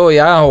det er jo,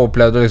 jeg har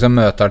opplevd å liksom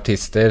møte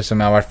artister som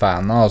jeg har vært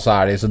fan av, og så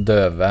er de så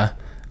døve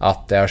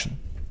at jeg har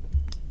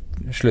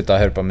sluttet å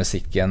høre på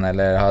musikken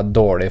eller har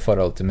dårlig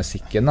forhold til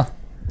musikken da.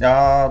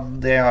 Ja,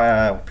 det har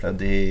jeg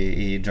opplevd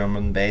i drum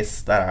and bass.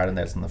 Der er det en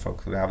del sånne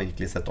folk som jeg har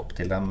virkelig sett opp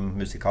til dem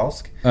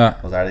musikalsk.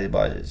 Og så er de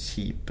bare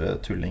kjipe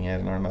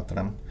tullinger når du møter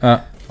dem.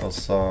 Og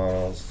så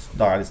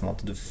da er det liksom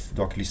at du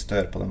har ikke lyst til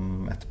å høre på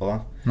dem etterpå da.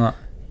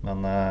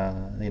 Men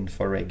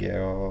innenfor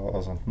reggae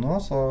og sånt nå,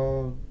 så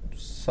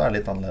er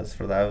det litt annerledes.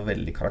 For det er jo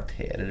veldig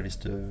karakterer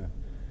hvis du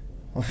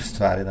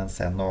er i den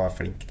scenen og er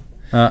flink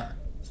da.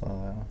 Så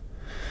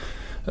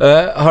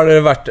har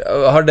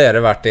dere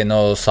vært i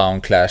noen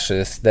sound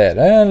clashes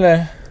dere,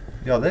 eller?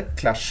 Vi hadde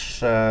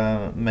clash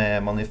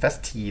med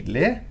Manifest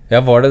tidlig.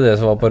 Ja, var det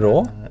som var på Rå?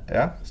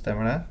 Ja,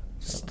 stemmer det.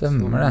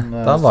 Stemmer det,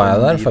 da var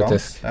jeg der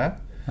faktisk.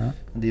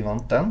 De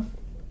vant den.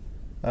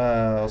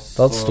 Da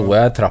sto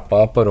jeg i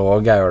trappa på Rå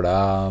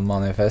Gaula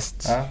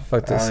Manifest,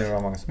 faktisk. Ja, det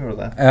var mange som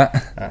gjorde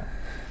det.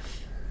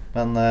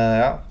 Men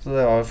så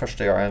det var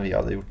første gangen vi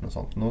hadde gjort noe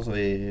sånt nå, så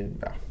vi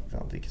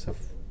hadde ikke så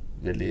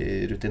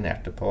veldig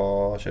rutinerte på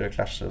å kjøre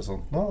clasher og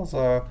sånt nå,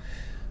 så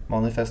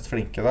Manifest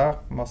flinke da,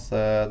 masse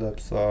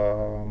dubs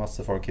og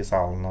masse folk i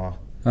salen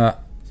og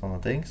sånne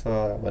ting, så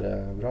det er bare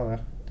bra det.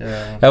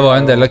 Jeg var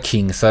en del av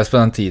King Size på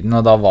den tiden,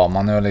 og da var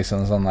man jo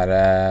liksom sånn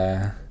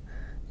der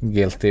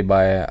guilty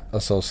by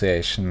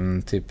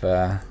association type.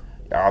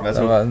 Ja,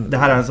 men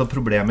det her er en sånn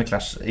problem med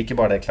clash, ikke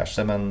bare det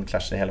clashet, men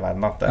clashet i hele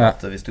verden da. Det er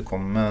at hvis du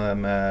kommer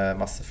med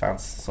masse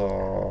fans, så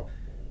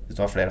hvis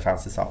du har flere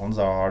fans i salen,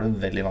 så har du en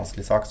veldig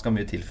vanskelig sak. Det skal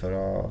mye til for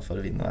å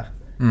vinne det.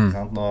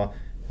 Nå,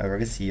 jeg kan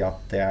ikke si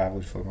at det er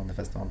hvorfor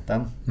Manifest vant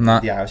den.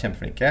 De er jo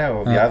kjempeflinke,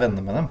 og vi er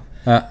venner med dem.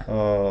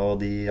 Og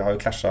de har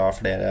jo clashet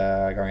flere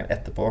ganger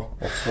etterpå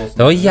også,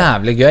 det var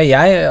jævlig gøy.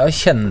 Jeg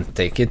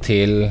kjente ikke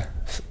til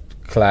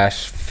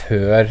Clash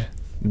før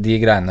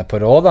de greiene på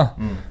Rå da.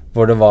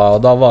 Hvor det var,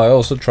 og da var jo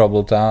også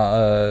Trouble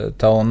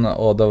Town,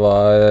 og det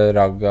var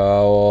Ragga,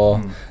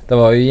 og det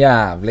var jo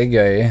jævlig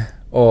gøy.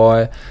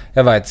 Og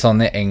jeg vet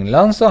sånn i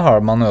England så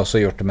har man jo også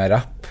gjort det med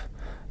rap.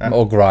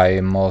 Og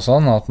grime og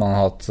sånn, at man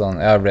har hatt sånn,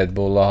 ja, Red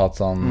Bull har hatt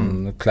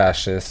sånn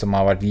clashes som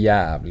har vært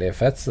jævlig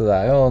fett, så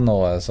det jo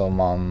noe som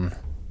man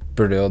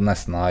burde jo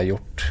nesten ha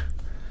gjort.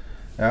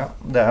 Ja,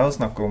 det jo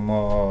snakk om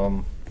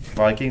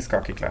Vikings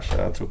skal ikke clashe,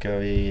 jeg tror ikke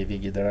vi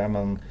gidder det,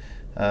 men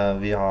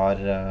vi har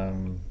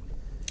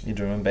i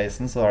drum and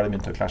bassen så har de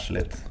begynt å clashe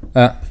litt.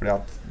 Fordi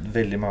at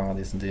veldig mange av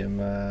de som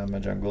driver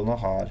med jungle nå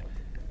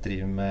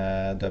driver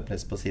med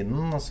dubplates på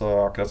siden, og så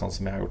akkurat sånn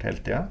som jeg har gjort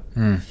hele tiden.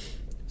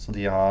 Så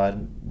de har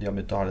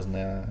begynt å ha det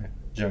sånne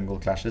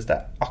jungle clashes. Det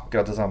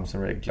akkurat det samme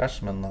som reg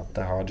clash, men at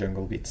det har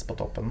jungle beats på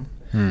toppen.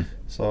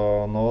 Så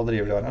nå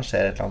driver de og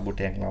arrangerer et eller annet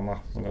bort i England da,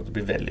 som det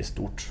blir veldig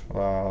stort. Og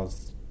da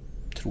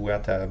tror jeg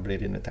at jeg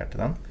blir invitert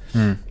til den.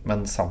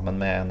 Men sammen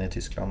med en i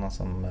Tyskland da,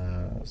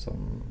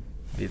 som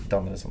vi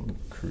danner et sånn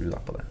crew da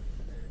på det.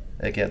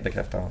 Det ikke helt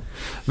bekreftet.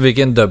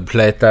 Hvilken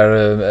dubplate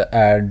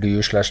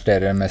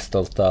du/dere mest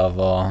stolt av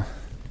å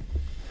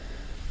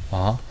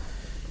ha?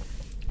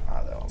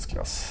 Det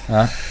vanskelig, ass.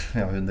 Ja.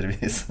 Vi har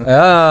hundrevis.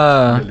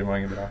 Ja. Veldig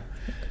mange bra.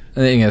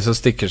 Det ingen som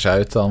stikker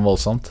seg ut sånn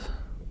voldsomt?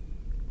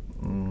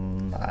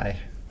 Nei.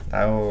 Det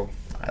er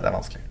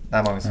vanskelig.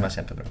 Det mange som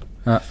kjempebra.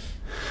 Ja.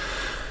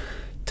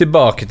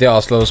 Tilbake til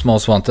Oslo's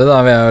Most Wanted,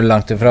 da vi jo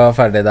langt ifra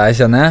ferdig der,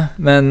 kjenner jeg.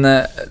 Men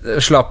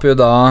slapp jo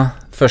da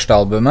første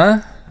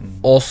albumet,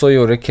 og så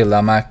gjorde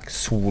Killer Mac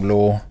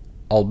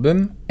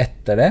soloalbum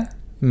etter det,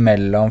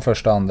 mellom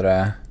første og andre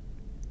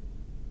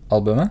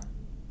albumet.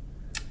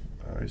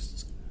 Jeg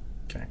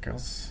husker ikke,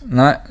 ass.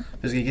 Nei.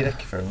 Jeg husker ikke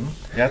rekkefølgen.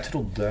 Jeg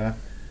trodde,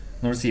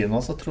 når du sier det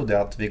nå, så trodde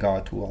jeg at vi ga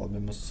ut 2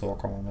 album, og så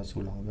kom jeg med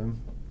soloalbum.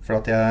 For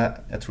at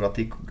jeg tror at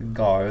de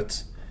ga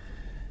ut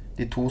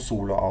de 2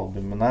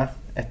 soloalbumene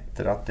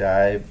etter at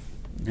jeg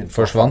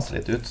begynte å fase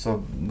litt ut, så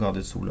ga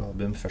de et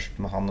soloalbum først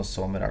med han og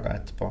så med Raga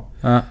etterpå.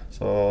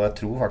 Så jeg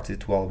tror faktisk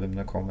de 2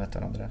 albumene kom etter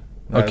hverandre.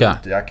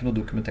 Det ikke noe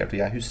dokumentert, og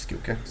jeg husker jo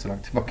ikke så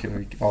langt tilbake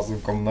hva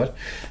som kom når.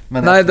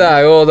 Men nei, det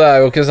er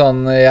jo ikke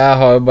sånn. Jeg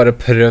har jo bare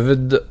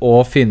prøvd å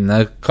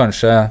finne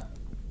kanskje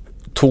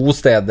 2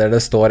 steder det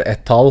står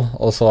ett tall,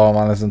 og så har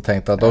man liksom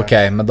tenkt at ok,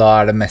 men da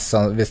det mest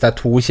hvis det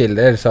 2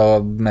 kilder, så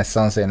mest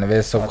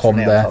sannsynligvis så kom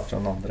det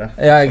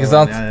ja, ikke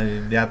sant?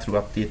 Jeg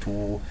tror at de 2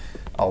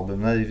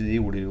 albumene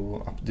jeg gjorde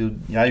jo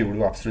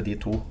absolutt de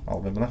 2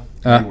 albumene.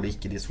 Jeg gjorde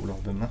ikke de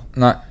soloalbumene.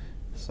 Nei.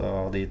 Så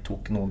de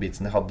tok noen beats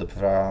de hadde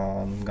fra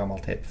en gammel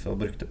tape og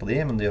brukte på de,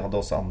 men de hadde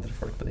også andre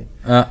folk på de.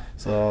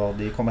 Så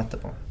de kom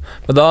etterpå.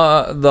 Men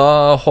da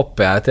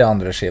hopper jeg til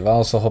andre skiva,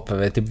 og så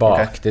hopper vi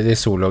tilbake til de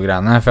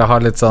sologreiene, for jeg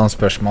har litt sånn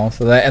spørsmål,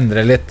 så det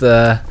endrer litt.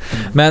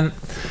 Men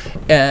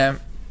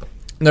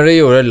når de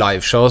gjorde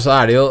liveshow,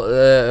 så det jo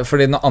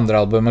fordi når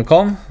andre albumet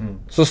kom,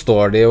 så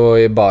står de jo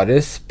i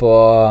baris på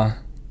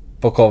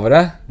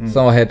coveret,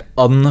 som var helt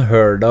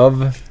unheard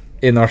of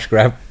i norsk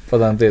rap på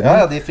den tiden.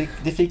 Ja,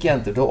 de fikk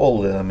jenter til å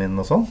olje dem inn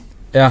og sånn,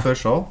 før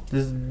show.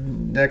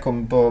 Jeg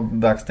kom på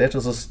backstage,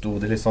 og så sto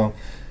de liksom,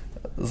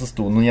 så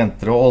sto noen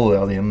jenter og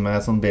olja de inn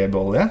med sånn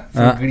babyolje,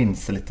 for å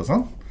glinse litt og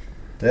sånn.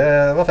 Det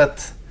var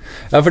fett.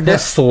 Ja, for det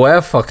så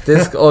jeg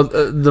faktisk, og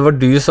det var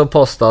du som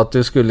postet at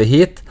du skulle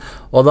hit,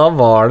 og da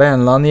var det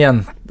en eller annen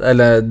jente,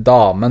 eller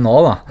dame nå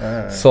da,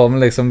 som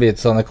liksom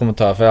begynte sånne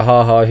kommentarer for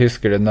haha,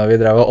 husker du når vi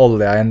drev og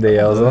olja inn de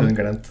og sånn?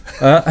 Det har hun glemt.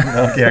 Det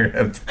har ikke jeg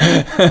glemt.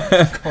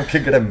 Kan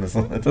ikke glemme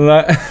sånn.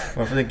 Nei.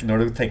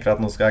 Når du tenker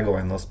at nå skal jeg gå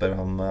inn og spørre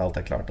om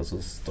alt klart, og så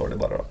står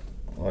de bare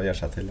og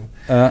gjør seg til.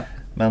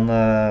 Men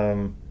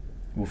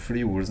hvorfor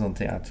de gjorde sånne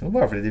ting? Jeg tror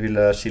bare fordi de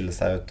ville skille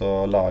seg ut og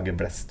lage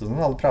blest og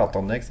sånn. Alle pratet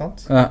om det, ikke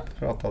sant?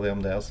 Pratet de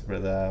om det, og så ble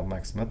det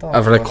oppmerksomhet da.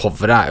 Ja, for det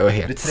coveret jo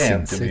helt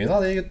sinnssykt. De trente mye da,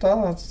 de gutta.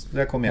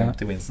 Da jeg kom hjem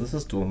til Winston,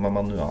 så sto med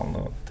manualen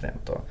og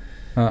trente og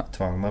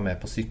tvang meg med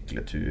på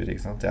sykletur,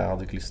 ikke sant? Jeg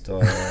hadde ikke lyst til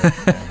å...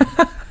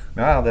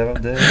 Ja,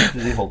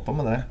 de holdt på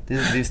med det.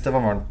 Hvis det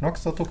var varmt nok,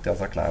 så tok de av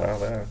seg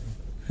klærne.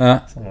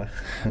 Sånn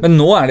men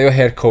nå det jo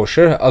helt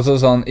kosher. Altså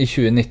sånn, i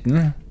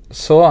 2019...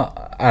 så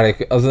det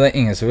ikke, altså det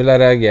ingen som ville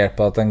reagert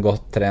på at en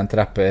godt trent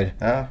rapper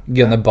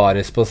gunner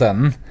baris på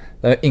scenen.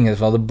 Det jo ingen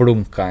som hadde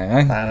blunket en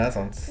gang. Nei, det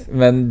sant.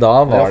 Men da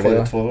var det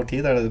jo for vår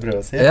tid, det du prøver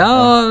å si. Ja,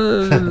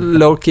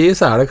 low-key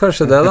så det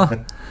kanskje det da.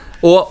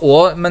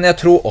 Men jeg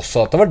tror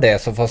også at det var det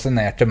som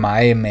fascinerte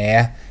meg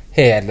med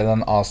hele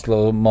den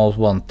Oslo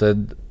Most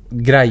Wanted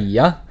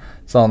greia,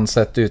 sånn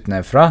sett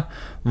utenfra,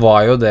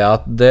 var jo det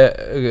at det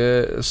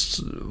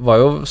var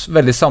jo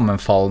veldig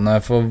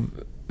sammenfallende for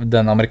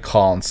den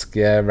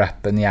amerikanske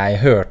rappen jeg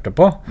hørte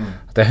på.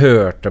 At jeg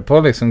hørte på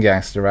liksom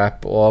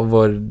gangsterrap, og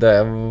hvor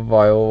det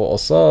var jo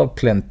også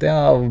plenty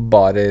av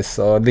baris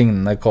og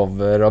lignende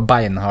cover og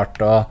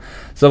beinhardt,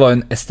 så det var jo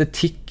en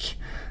estetikk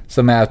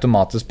som jeg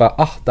automatisk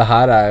bare, det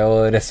her jo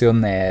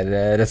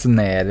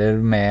resonerer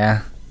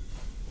med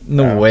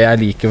noe jeg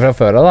liker fra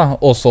før av da,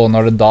 og så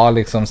når du da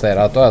liksom ser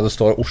at det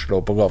står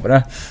Oslo på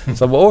coveret,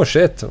 så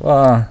shit.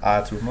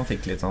 Jeg tror man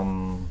fikk litt sånn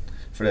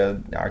for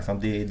ikke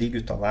sant, de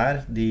gutta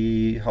der,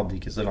 de hadde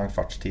ikke så lang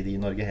fartstid i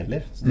Norge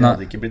heller, så de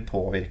hadde ikke blitt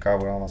påvirket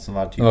av hvordan som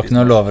var typisk. Det var ikke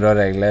noen lover og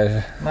regler.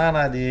 Nei,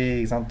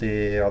 ikke sant,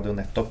 de hadde jo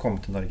nettopp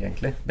kommet til Norge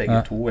egentlig, begge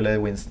to, eller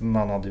Winston,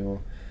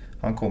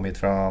 han kom hit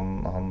fra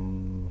han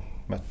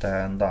møtte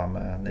en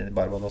dame i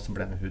Barbados, så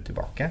ble hun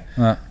tilbake.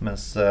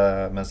 Mens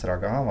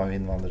Raga han var jo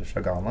innvandrer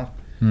fra Ghana.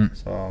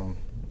 Så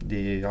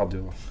de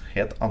hadde jo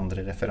helt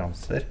andre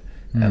referanser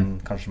enn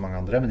kanskje mange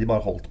andre, men de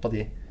bare holdt på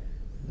de.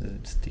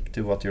 Stick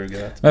to what you're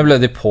good at. Men ble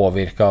de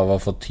påvirket av å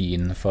få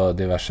tyn for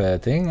diverse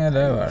ting,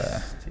 eller var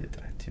det? De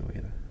dreit jo i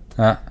det.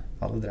 Ja.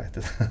 Alle dreit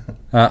i det.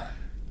 Ja.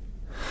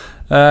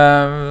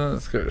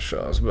 Skal vi se,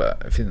 så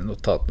bare finne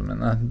notatene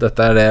mine.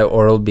 Dette er det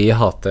Oral-B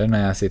hater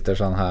når jeg sitter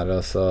sånn her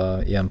og så,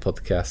 i en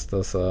podcast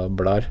og så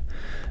blar.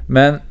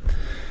 Men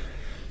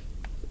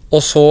og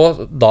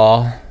så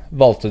da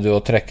valgte du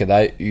å trekke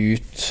deg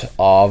ut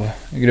av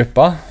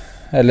gruppa?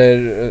 Eller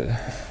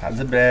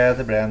det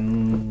ble en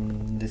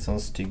litt sånn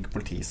stygg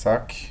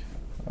politisak.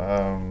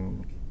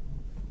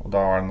 Og da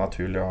var det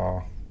naturlig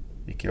å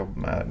ikke jobbe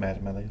mer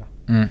med det da.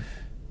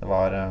 Det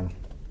var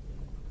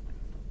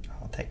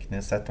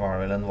teknisk sett var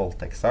det vel en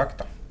voldtektssak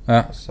da.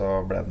 Og så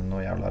ble det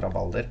noe jævla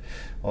rabalder.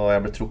 Og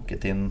jeg ble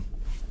trukket inn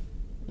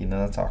i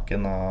den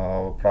saken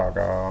og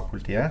plaget av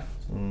politiet.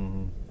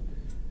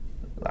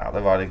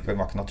 Det var ikke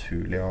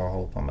naturlig å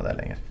holde på med det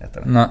lenger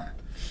etter det.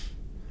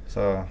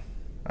 Så,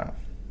 ja.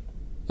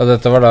 Og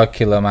dette var da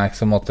Killer Mac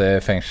som måtte i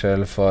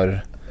fengsel for...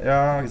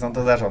 Ja, ikke sant?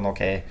 Det er sånn,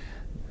 ok.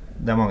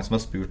 Det er mange som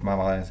har spurt meg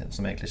hva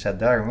som egentlig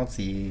skjedde. Jeg kan godt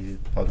si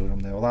et par ord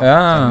om det også da.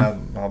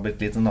 Jeg har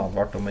blitt litt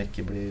advart om å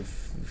ikke bli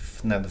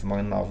nevnt for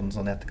mange navn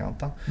sånn i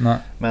etterkant da.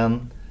 Men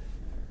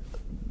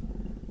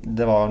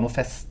det var noen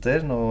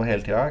fester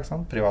hele tiden, ikke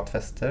sant?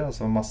 Privatfester, og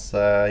så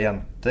masse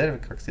jenter,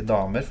 vi kan ikke si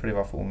damer, for de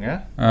var for unge.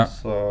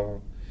 Så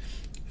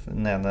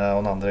den ene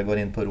og den andre går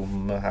inn på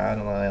rommet her,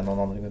 og den ene og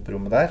den andre går inn på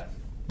rommet der.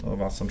 Og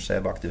hva som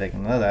skjer bak de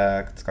veggene, det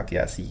skal ikke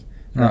jeg si.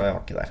 Jeg var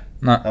ikke der.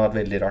 Det hadde vært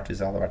veldig rart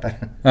hvis jeg hadde vært der.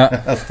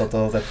 Jeg har stått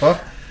og sett på.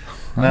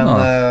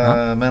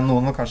 Men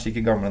noen var kanskje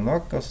ikke gamle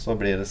nok, og så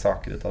blir det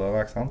saker ut av det,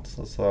 ikke sant?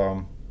 Så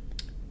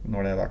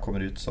når det da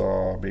kommer ut, så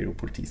blir det jo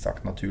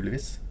politisak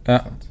naturligvis.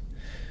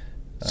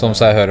 Som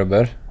seg hør og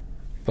bør,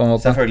 på en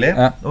måte. Selvfølgelig.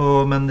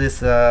 Men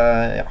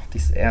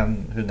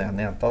hun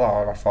ene jenta da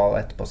har i hvert fall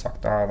etterpå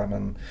sagt da,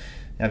 men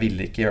jeg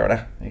ville ikke gjøre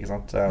det, ikke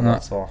sant?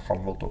 Så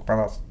han voldtok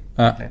meg da.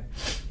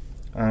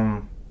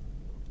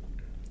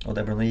 Og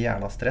det ble noe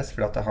jævla stress,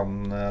 fordi at det han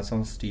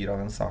som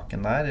styrer den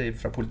saken der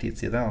fra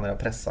politiets side, han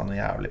har presset noe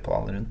jævlig på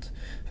alle rundt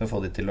for å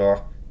få de til å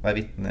være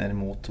vittner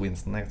mot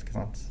Winston, ikke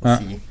sant? Og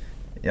si,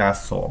 jeg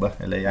så det,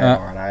 eller jeg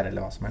var der,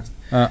 eller hva som helst.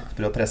 Så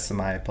prøvde å presse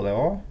meg på det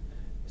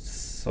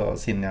også,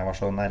 siden jeg var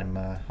så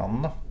nærme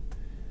han da.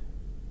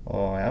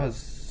 Og jeg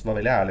var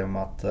veldig ærlig om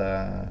at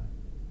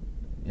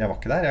jeg var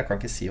ikke der, jeg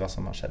kan ikke si hva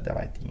som har skjedd, jeg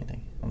vet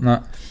ingenting.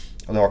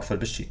 Og det var ikke for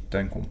å beskytte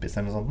en kompis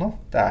eller noe sånt nå.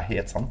 Det er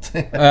helt sant.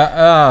 Jeg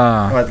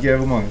vet ikke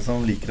hvor mange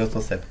som liker å stå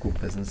og se på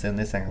kompisen sin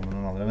i senga med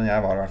den andre, men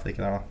jeg var i hvert fall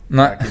ikke der da.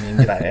 Det er ikke min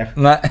greie.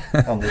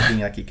 Andre ting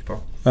jeg kikker på.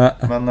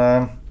 Men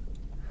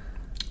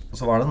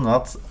så var det noe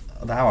at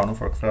det her var noen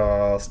folk fra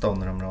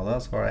Stoner-området,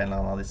 så var det en eller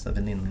annen av disse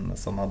venninnene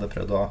som hadde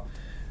prøvd å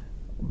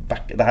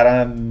backe. Det her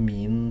er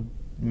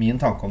min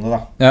tanke om det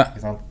da.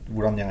 Ikke sant?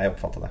 Hvordan jeg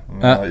oppfattet det. Men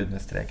jeg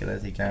understreker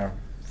det, så ikke jeg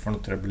for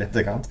noe trøbbel litt,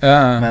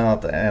 men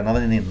at en av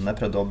venninnene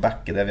prøvde å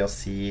backe det ved å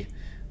si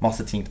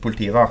masse ting til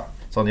politiet da.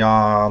 Sånn,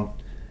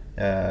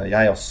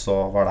 jeg også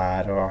var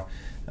der, og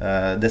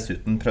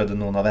dessuten prøvde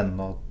noen av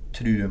vennene å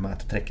true meg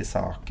til å trekke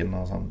saken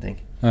og sånne ting.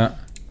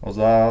 Og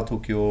så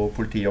tok jo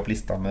politiet opp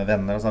lista med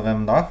venner og sa,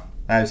 hvem da?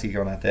 Jeg husker ikke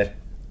hva han heter.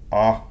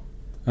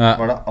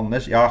 Var det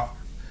Anders? Ja.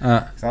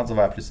 Så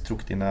var jeg plutselig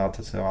trukket inn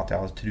at jeg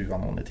hadde truet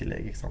noen i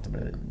tillegg, ikke sant? Det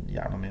ble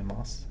gjerne mye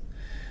mas.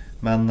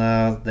 Men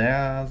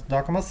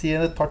da kan man si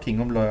et par ting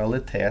om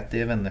lojalitet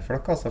i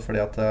venneflokk, altså, fordi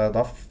at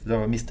da det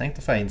var mistenkt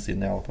å få innsyn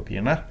i alle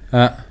papirene.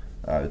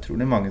 Det er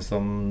utrolig mange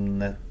som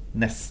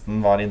nesten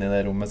var inne i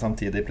det rommet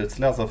samtidig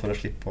plutselig, altså for å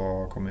slippe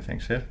å komme i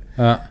fengsel.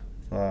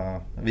 Så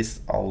hvis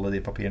alle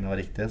de papirene var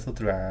riktige, så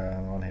tror jeg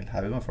det var en hel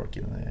haug med folk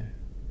inne i.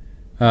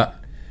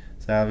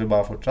 Så jeg vil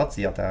bare fortsatt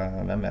si at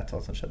hvem vet hva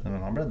som skjedde,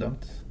 men han ble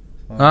dømt.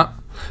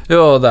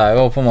 Jo, det er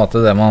jo på en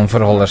måte det man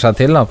forholder seg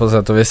til da, på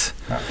sett og vis.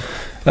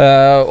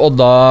 Og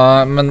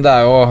da, men det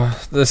er jo,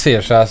 det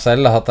sier seg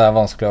selv at det er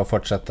vanskelig å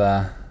fortsette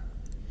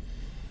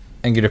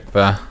en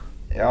gruppe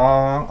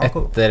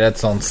etter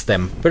et sånt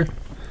stempel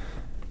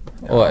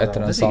og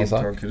etter en sånn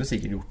sak. Han kunne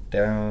sikkert gjort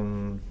det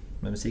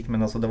med musikk,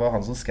 men altså, det var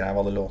han som skrev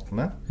alle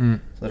låtene,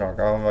 så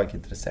Raga var ikke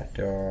interessert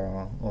i å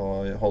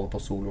holde på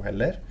solo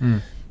heller.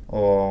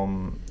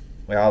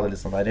 Og jeg hadde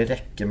litt sånn der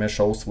rekke med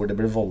shows hvor det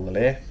ble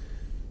voldelig,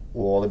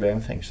 og det ble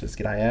en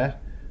fengselsgreie,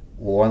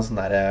 og en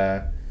sånn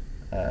der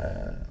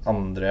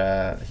andre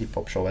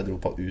hiphop-show jeg dro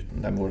på uten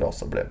dem, hvor det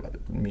også ble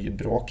mye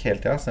bråk hele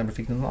tiden, så jeg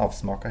fikk noen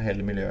avsmak av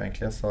hele miljøet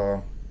egentlig, så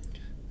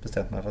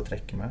bestemte meg for å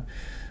trekke meg.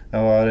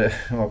 Jeg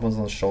var på en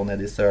sånn show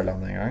nede i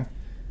Sørlandet en gang,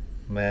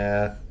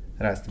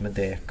 reiste med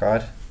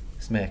Dekar,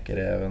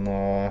 Smekereven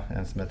og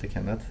en som heter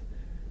Kenneth.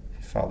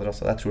 Fy fader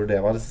også, jeg tror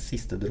det var det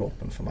siste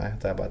dråpen for meg,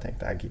 at jeg bare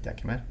tenkte, jeg gidder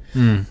ikke mer.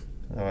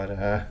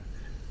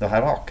 Det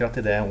her var akkurat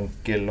i det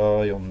Onkel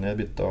og Jonny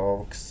begynte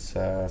å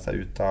vokse seg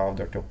ut av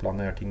Dirty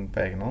Oppland og gjøre ting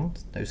på egen hånd.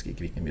 Jeg husker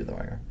ikke hvilken by det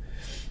var en gang.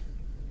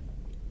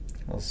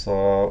 Og så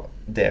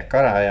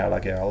Dekar jævla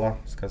gøyal da.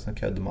 Skal sånn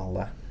kødde med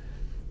alle.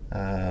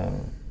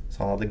 Så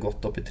han hadde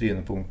gått opp i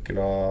trynet på onkel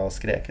og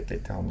skreket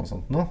litt til han og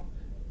sånt nå.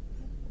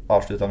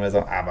 Avsluttet han med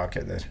sånn, jeg bare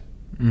kødder.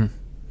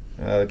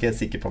 Jeg er ikke helt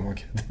sikker på om han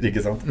kødder,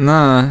 ikke sant?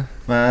 Nei.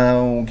 Men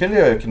onkel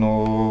gjør jo ikke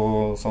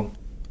noe sånt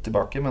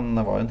tilbake, men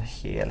det var jo en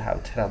hel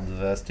haug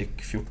 30 stykk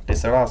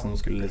fjortiser da, som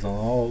skulle liksom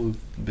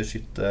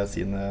beskytte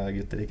sine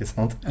gutter, ikke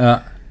sant? Ja.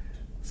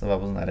 Så det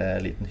var på sånn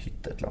der liten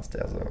hytte et eller annet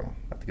sted, så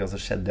vet ikke hva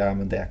som skjedde jeg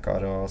med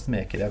Dekar, og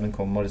smekerjeven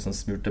kom og liksom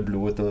smurte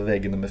blod utover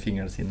veggene med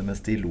fingrene sine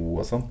mens de lo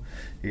og sånn,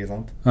 ikke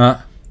sant? Ja.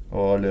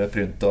 Og løp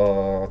rundt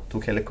og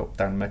tok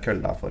helikopteren med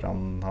kølla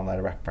foran han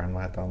der rapperen,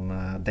 hva heter han,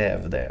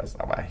 DVD, og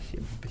så det var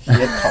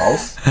helt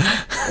kaos.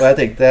 Og jeg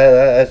tenkte,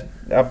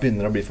 jeg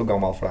begynner å bli for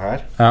gammel for det her.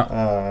 Ja.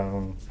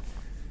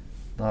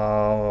 Da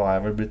var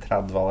jeg vel blitt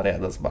 30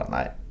 allerede, så bare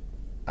nei,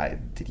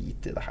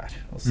 drit i det her.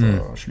 Og så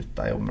sluttet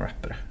jeg å jobbe med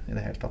rappere i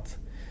det hele tatt.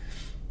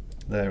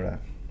 Det gjorde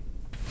jeg.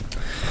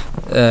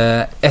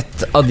 Et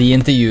av de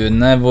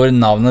intervjuene hvor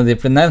navnet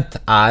ditt ble nevnt,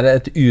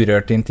 et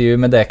urørt intervju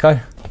med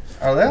Dekar.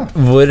 Det, ja?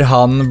 Hvor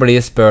han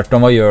blir spurt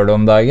om hva gjør du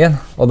om dagen,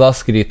 og da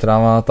skryter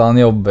han at han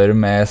jobber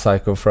med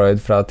Psycho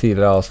Freud fra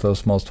tidligere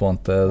Oslo's Most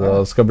Wanted,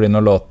 og skal bli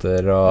noen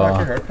låter og... Jeg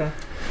har ikke hørt det.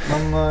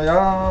 Men ja,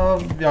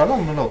 vi har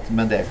laget noen låter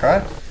med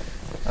Dekar.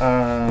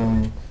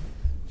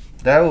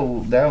 Det er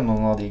jo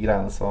noen av de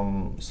greiene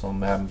som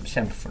jeg er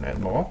kjempefornøyd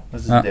med også.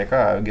 Jeg synes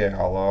Dekar er jo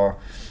gøyal og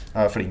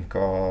er flink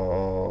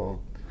og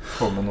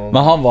komme noen...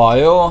 Men han var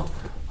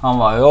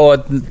jo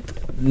et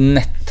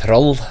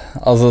nettroll,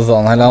 altså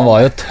sånn, eller han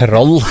var jo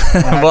troll.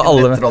 Nei,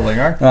 ikke troll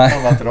engang.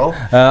 Han var troll.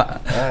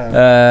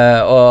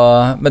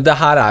 Men det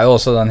her er jo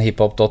også den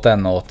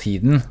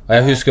hiphop.no-tiden, og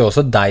jeg husker jo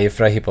også deg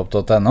fra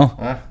hiphop.no,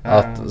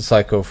 at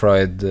Psycho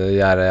Freud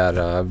gjør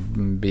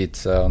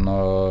beats og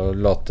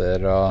noen låter,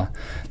 og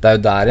det er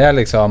jo der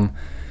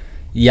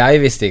jeg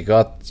visste ikke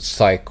at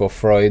Psycho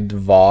Freud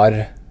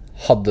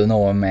hadde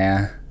noe med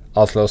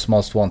Oslo's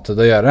Most Wanted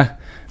å gjøre,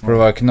 for det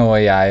var ikke noe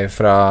jeg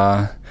fra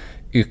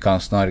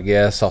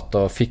Utgangs-Norge satt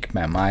og fikk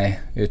med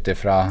meg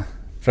utifra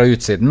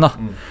utsiden da.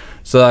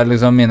 Så det er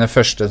liksom mine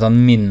første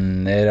sånn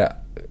minner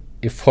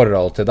i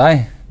forhold til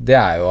deg, det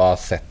er jo å ha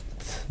sett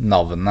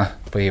navnet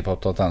på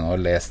hiphop.no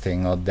og lest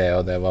ting, og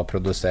det var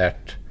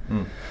produsert.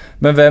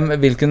 Men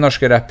hvilke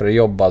norske rappere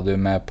jobbet du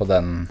med på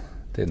den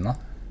tiden da?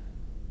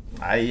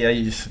 Nei,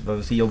 hva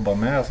vil si jobbet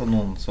med, altså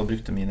noen som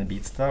brukte mine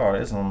beats da, var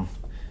det sånn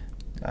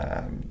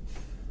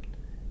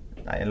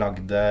jeg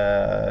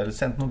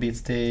sendte noen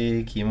beats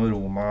til Kim og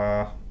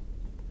Roma.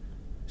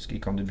 Jeg husker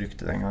ikke om du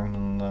brukte det en gang,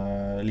 men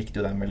jeg likte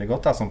jo dem veldig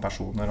godt da, som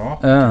personer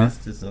også. Jeg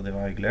synes de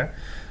var hyggelige.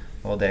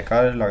 Og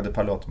Dekar lagde et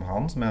par låter med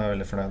han som jeg var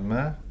veldig fornøyd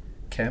med.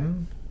 Kem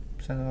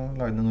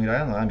lagde noen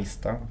greier. Nå har jeg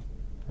mistet.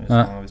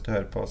 Hvis du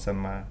hører på, send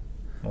meg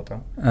låta.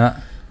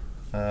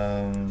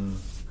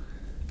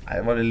 Nei,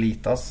 det var litt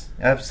lite, ass.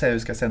 Jeg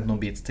husker jeg sendte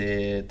noen beats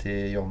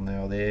til Johnny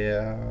og de,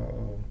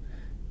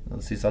 og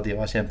syntes at de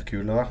var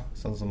kjempekule da,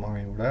 sånn som mange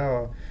gjorde,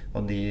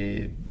 og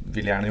de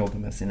ville gjerne jobbe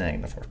med sine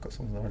egne folk og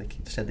sånn,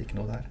 det skjedde ikke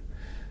noe der.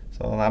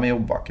 Så nei, men jeg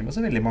jobbet ikke med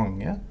så veldig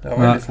mange. Det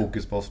var veldig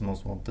fokus på oss noen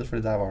måneder,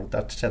 fordi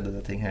der skjedde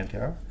det ting hele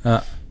tiden.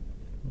 Ja.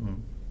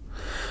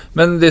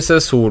 Men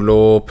disse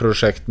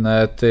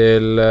soloprosjektene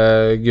til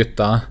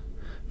gutta,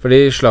 for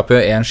de slapp jo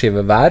en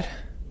skive hver.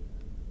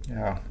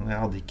 Ja, men jeg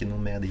hadde ikke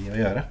noe med de å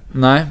gjøre.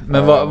 Nei,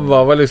 men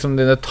hva var liksom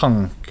dine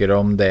tanker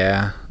om det?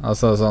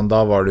 Altså sånn,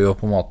 da var du jo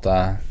på en måte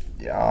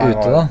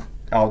ute da?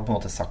 Jeg hadde på en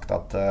måte sagt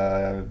at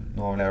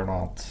nå vil jeg gjøre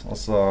noe annet. Og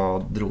så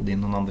dro de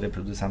inn noen andre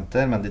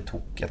produsenter, men de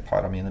tok et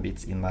par av mine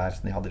beats inn der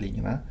som de hadde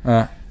liggende.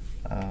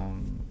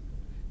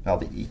 Jeg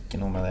hadde ikke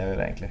noe med det å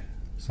gjøre egentlig.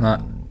 Så,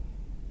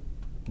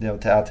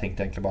 jeg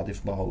tenkte egentlig bare at de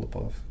får bare holde på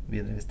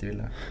videre hvis de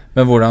ville.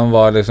 Men hvordan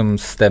var liksom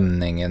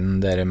stemningen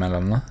dere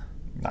imellom da?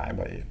 Nei,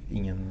 bare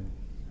ingen...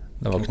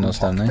 Det var ikke noe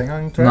stemning? En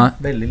gang, tror jeg.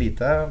 Veldig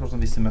lite,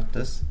 hvis de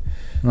møttes.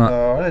 Da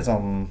var det litt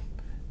sånn...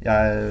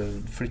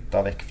 Jeg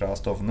flyttet vekk fra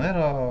Stovner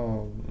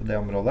og det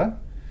området.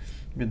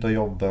 Begynte å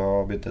jobbe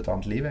og begynte et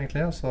annet liv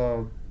egentlig, og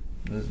så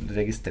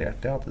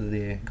registrerte jeg at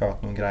de ga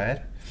ut noen greier.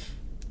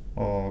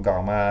 Og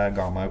ga meg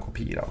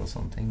kopier av det og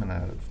sånne ting, men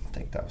jeg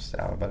tenkte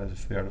jeg bare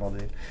får gjøre det hva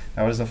de vil. Jeg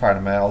var liksom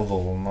ferdig med all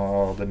volden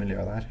og det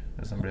miljøet der,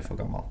 hvis jeg ble for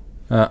gammel.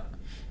 Ja.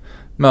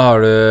 Men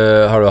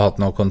har du hatt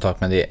noe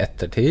kontakt med de i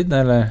ettertid,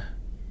 eller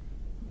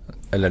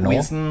nå?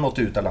 Winston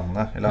måtte ut av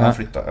landet, eller han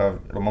flyttet,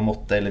 eller om han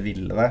måtte eller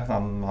ville det.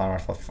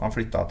 Han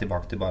flyttet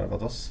tilbake til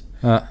Barbados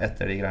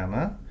etter de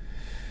greiene.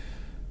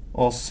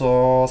 Og så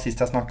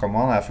sist jeg snakket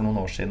med han for noen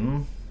år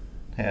siden,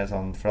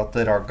 sånn, for at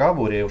Raga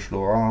bor i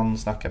Oslo, og han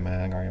snakker med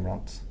en gang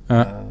iblant.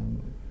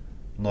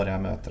 Når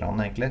jeg møter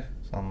han egentlig.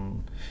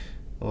 Sånn,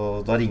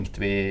 og da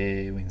ringte vi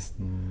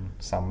Winston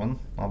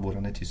sammen. Han bor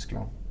i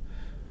Tyskland.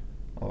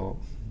 Og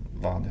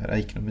hva han gjør,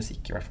 ikke noe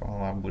musikk i hvert fall.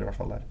 Han bor i hvert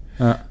fall der.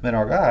 Men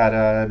Raga i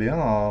byen,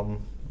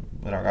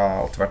 og Raga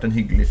har alltid vært en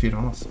hyggelig fyr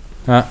han, altså.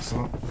 Så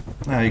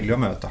det er hyggelig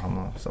å møte han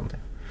og sånne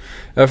ting.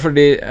 Ja,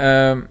 fordi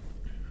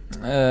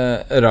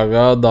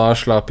Raga da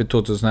slapp i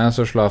 2001,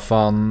 så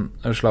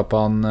slapp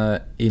han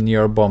In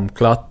Your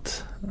Bombclat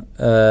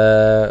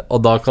Og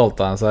da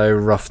kalte han seg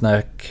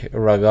Roughneck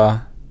Ragga.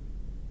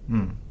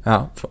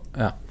 Ja,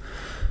 ja.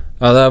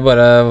 Ja, det var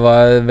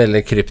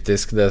veldig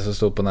kryptisk det som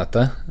stod på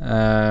nettet.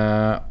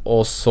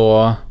 Og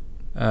så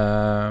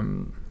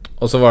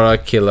var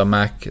det Killer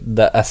Mac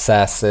The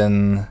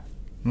Assassin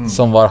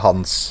som var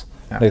hans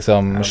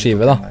liksom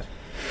skive da.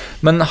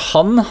 Men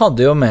han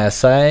hadde jo med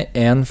seg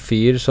en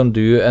fyr som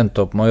du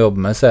endte opp med å jobbe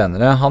med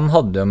senere. Han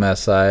hadde jo med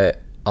seg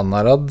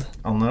Anarad,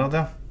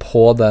 ja.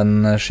 På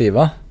den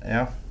skiva.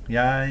 Ja,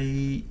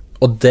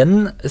 Og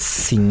den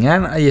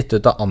singelen gitt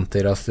ut av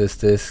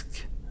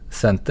Antirasistisk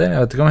Senter. Jeg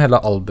vet ikke om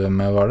hele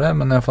albumet var det,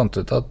 men jeg fant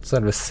ut at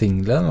selve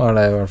singlen var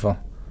det i hvert fall.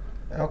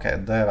 Ok,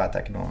 det vet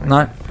jeg ikke noe om.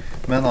 Nei.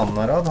 Men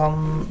Anarad, han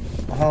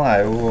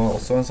jo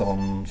også en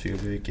sånn fyr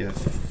du ikke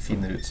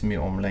finner ut så mye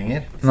om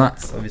lenger. Nei.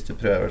 Så hvis du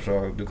prøver,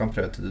 så du kan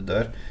prøve til du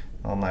dør.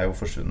 Han jo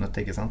forsvunnet,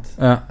 ikke sant?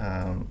 Ja.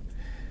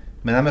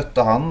 Men jeg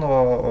møtte han,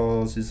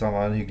 og synes han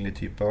var en hyggelig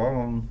type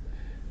også. Han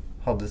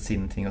hadde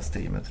sine ting å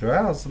stri med, tror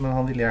jeg. Altså, men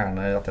han ville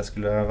gjerne at jeg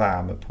skulle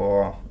være med på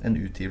en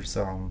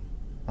utgivelse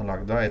han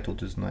lagde da, i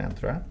 2001,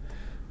 tror jeg.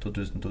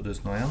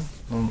 2000-2001.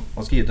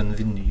 Han skulle gitt en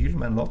vinyl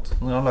med en låt.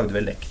 Han lagde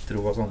vel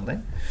elektro og sånne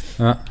ting.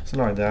 Ja. Så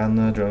lagde jeg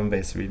en drum and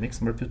bass remix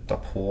som ble puttet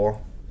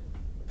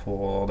på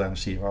den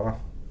skiva da,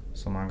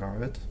 som han ga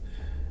ut.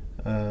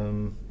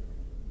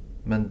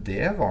 Men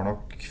det var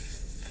nok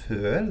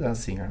før den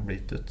singelen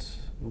ble gitt ut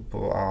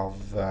av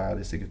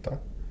disse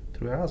gutta,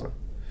 tror jeg altså.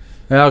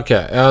 Ja, ok.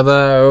 Ja,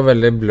 det jo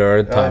veldig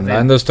blurred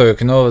timeline. Det står jo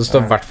ikke noe, det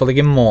står i hvert fall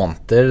ikke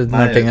måneder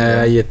når ting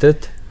gitt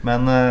ut.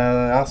 Men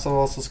ja,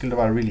 så skulle det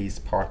være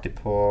release party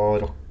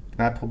på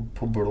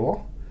Blå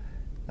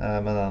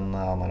med den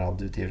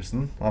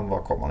Anarad-utgivelsen. Da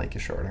kom han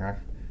ikke selv en gang.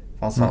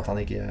 Han sa at han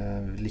ikke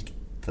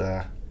likte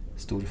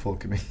store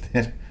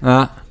folkemengder. Ja.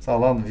 Så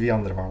vi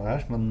andre var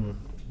der, men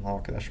han var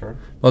ikke der selv.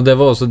 Og det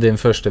var også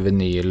din første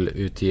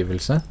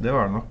vinylutgivelse? Det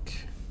var det nok.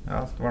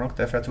 Ja, det var nok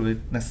det, for jeg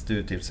tror neste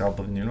utgivelse jeg hadde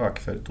på vinyl var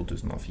ikke før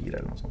 2004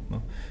 eller noe sånt nå.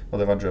 Og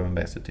det var drum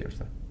and bass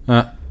utgivelse.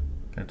 Ja.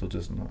 Eller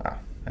 2000, ja.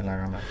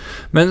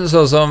 Men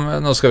sånn som,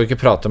 nå skal vi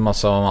ikke prate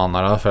masse om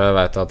Anna for jeg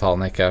vet at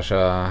han ikke så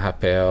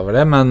happy over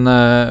det, men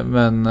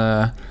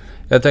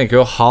jeg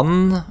tenker jo han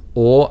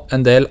og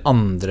en del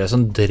andre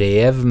som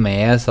drev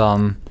med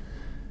sånn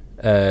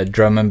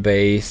drum and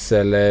bass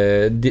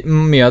eller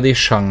mye av de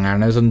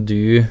sjangerne som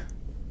du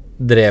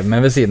drev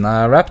med ved siden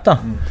av rap da,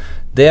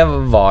 det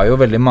var jo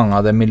veldig mange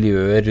av det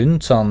miljøet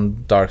rundt sånn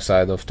Dark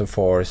Side of the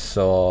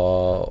Force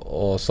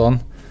og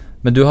sånn.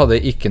 Men du hadde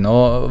ikke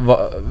noe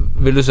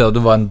vil du si at du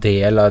var en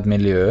del av et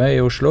miljø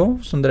i Oslo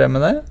som drev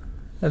med det?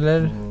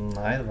 Eller?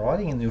 Nei, det var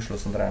ingen i Oslo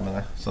som drev med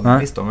det. Så det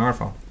visste om i hvert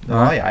fall. Det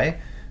var jeg.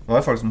 Det var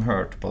jo folk som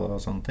hørte på det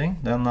og sånne ting.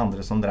 Den andre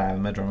som drev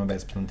med drum and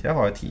bass på den tida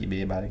var jo TB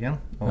i Bergen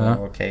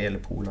og K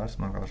eller Polar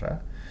som han kaller seg.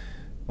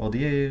 Og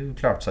de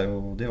klarte seg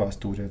jo, de var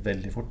store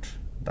veldig fort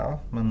da.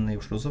 Men i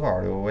Oslo så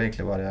var det jo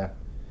egentlig bare,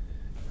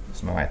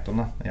 som jeg vet om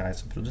da, jeg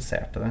som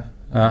produserte det.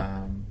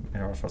 I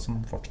hvert fall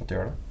som fortsatt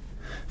gjør det.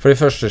 For de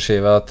første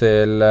skiva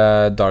til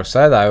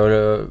Darkside jo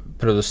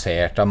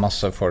produsert av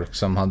masse folk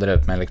som har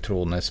drevet med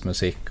elektronisk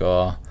musikk,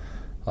 og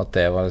at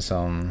det var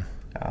liksom...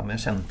 Ja, men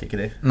jeg kjente ikke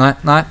de. Nei,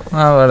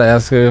 det var det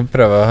jeg skulle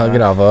prøve å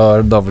grave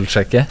og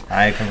dobbeltsjekke.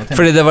 Nei, jeg kan godt tenke.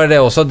 Fordi det var det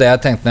også det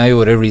jeg tenkte når jeg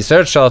gjorde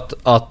research,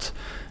 at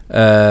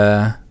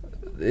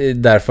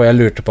derfor jeg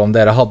lurte på om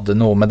dere hadde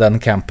noe med den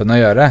campen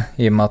å gjøre,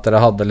 i og med at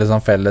dere hadde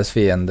liksom felles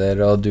fiender,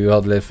 og du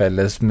hadde litt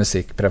felles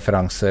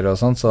musikkpreferanser og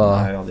sånt, så...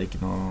 Nei, jeg hadde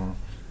ikke noe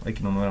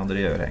med hverandre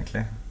å gjøre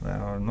egentlig. Det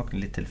var nok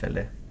litt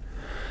tilfeldig.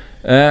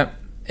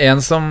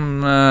 En som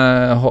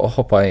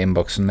hoppet i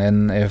innboksen min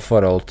i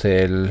forhold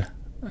til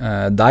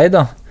deg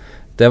da,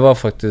 det var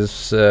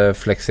faktisk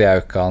Flexi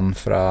Aukan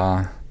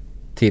fra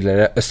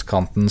tidligere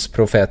Østkantens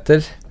Profeter,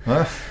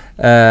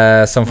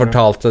 som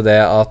fortalte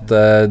det at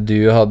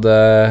du hadde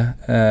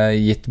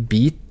gitt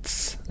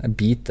beats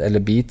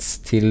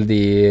til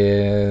de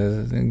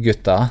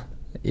gutta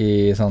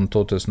i sånn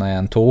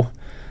 2001-2002,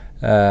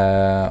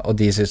 og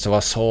de syntes det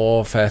var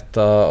så fett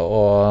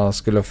og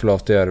skulle få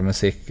lov til å gjøre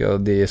musikk,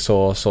 og de så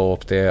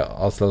opp til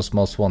Oslo's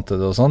Most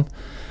Wanted og sånn,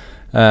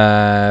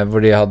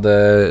 hvor de hadde,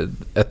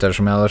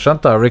 ettersom jeg hadde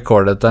skjønt,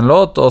 recordet en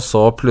låt, og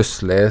så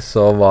plutselig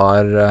så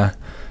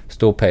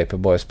sto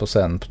Paperboys på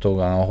scenen på 2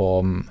 ganger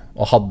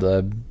og hadde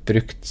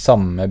brukt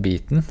samme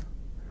beaten.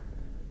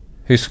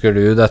 Husker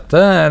du dette,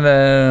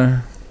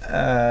 eller?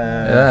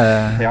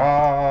 Ja,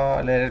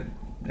 eller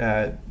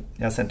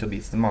jeg sendte jo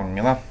beats til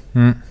mange da.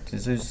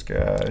 Så jeg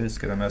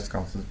husker det med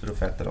Østkantens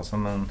Profeter også,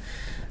 men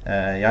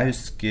jeg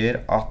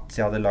husker at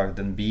jeg hadde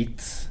laget en beat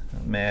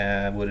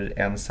hvor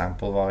en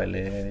sample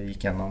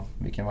gikk gjennom.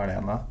 Hvilken var det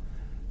igjen da?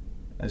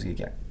 Jeg husker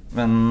ikke.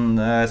 Men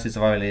jeg synes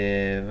det var veldig,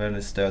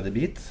 veldig stødig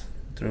beat.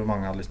 Jeg tror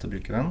mange hadde lyst til å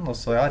bruke den. Og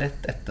så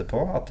rett etterpå,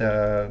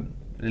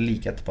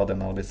 like etterpå at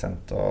den hadde blitt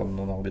sendt, og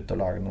noen hadde begynt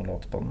å lage noen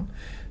låter på den,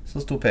 så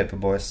sto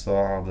Paperboys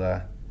og hadde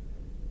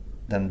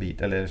den beat,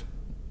 eller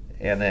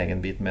en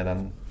egen beat med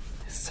den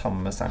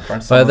samme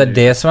sampleren. Det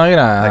det som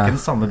greia? Det ikke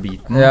den samme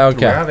beaten, ja,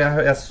 okay. Tror jeg.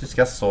 Jeg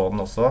husker jeg så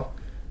den også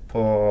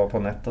på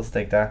nett, og så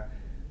tenkte jeg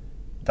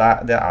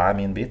det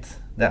min bit.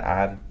 Det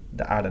er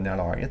den jeg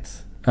har laget.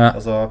 Ja.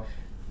 Altså,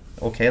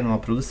 ok, den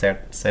var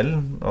produsert selv.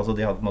 Altså,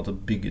 de hadde på en måte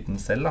bygget den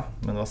selv, da.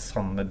 Men det var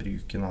samme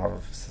bruken av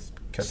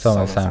cuts.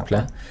 Samme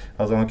sample.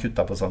 Altså, man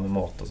kuttet på samme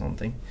måte og sånne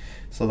ting.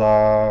 Så da...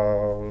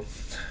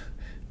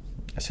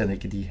 Jeg kjenner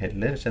ikke de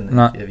heller. Jeg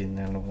kjenner ikke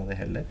Vinny eller noen av de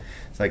heller.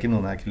 Så det er ikke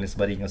noen jeg kunne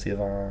liksom bare ringe og si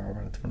hva er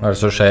dette for noe? Hva er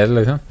det som skjer,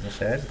 liksom? Det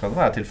skjer. Det kan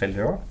være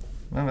tilfeldig også.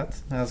 Men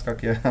jeg skal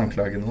ikke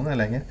anklage noen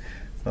lenger.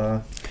 Så,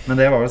 men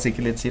det var jo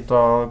sikkert litt kjipt.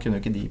 Da kunne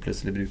jo ikke de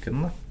plutselig bruke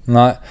den, da.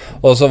 Nei,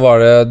 og så var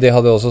det, de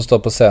hadde jo også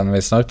stått på scenen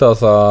visst nok da,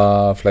 sa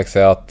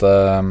Flexi at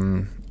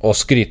og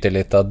skryte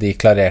litt at de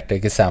klarerte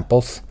ikke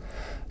samples,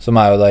 som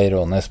er jo da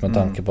ironisk med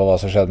tanke på hva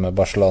som skjedde med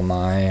Barcelona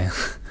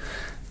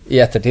i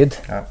ettertid.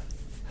 Ja,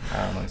 det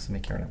er mange som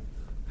ikke gjør det.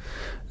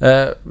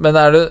 Men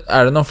er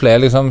det noen flere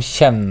liksom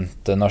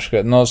kjente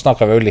norske, nå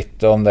snakket vi jo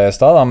litt om det i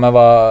sted da, men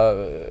er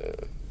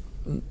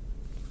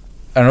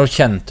det noen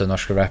kjente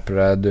norske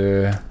rappere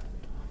du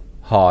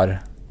har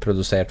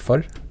produsert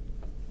for?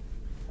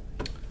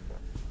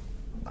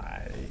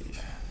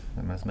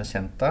 Hvem som er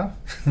kjent da?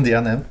 De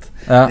har nevnt.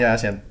 Ja. De er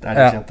kjente? Jeg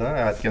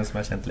vet ikke hvem som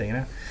er kjent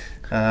lenger.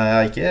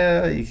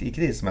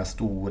 Ikke de som er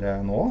store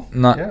nå.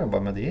 Jeg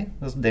jobber med de.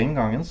 Den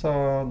gangen så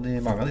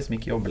mange av de som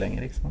ikke jobber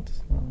lenger, ikke sant?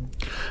 Så.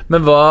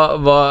 Men hva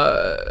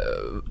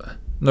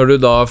når du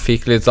da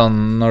fikk litt sånn,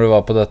 når du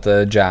var på dette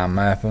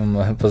jammet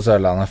på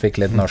Sørlandet,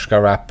 fikk litt norsk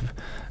rap,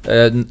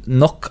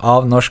 nok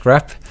av norsk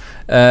rap,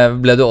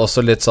 ble du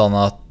også litt sånn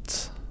at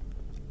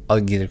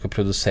gidder ikke å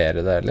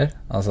produsere det heller?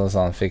 Altså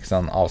sånn, fikk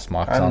sånn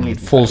avsmak, sånn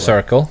full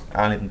circle?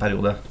 Ja, en liten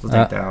periode. Så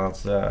tenkte jeg at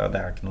det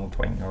er ikke noe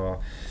poeng.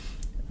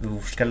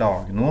 Hvorfor skal jeg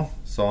lage noe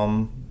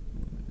som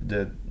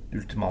det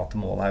ultimate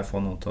målet er å få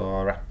noen til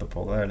å rappe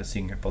på det, eller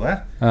synge på det?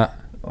 Ja.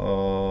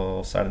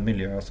 Og så er det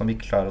miljøet som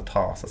ikke klarer å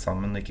ta seg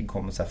sammen, ikke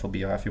komme seg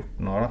forbi å være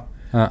 14 år da.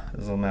 Ja.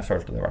 Som jeg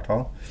følte det i hvert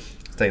fall.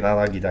 Så tenkte jeg,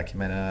 da gidder jeg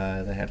ikke mer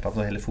det hele tatt,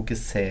 og heller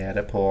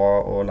fokusere på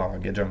å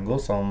lage jungle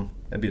som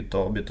jeg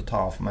begynte å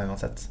ta av for meg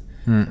uansett.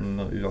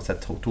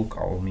 Uansett tok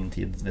all min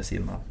tid ved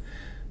siden av.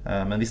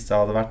 Men hvis det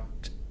hadde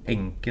vært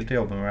enkelt å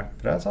jobbe med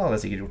rappere, så hadde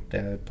jeg sikkert gjort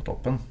det på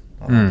toppen.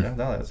 Det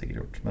hadde jeg sikkert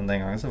gjort. Men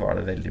den gangen så var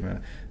det veldig mye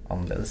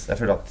annerledes. Jeg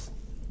føler at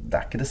det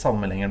er ikke det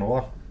samme lenger nå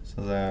da.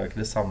 Så det er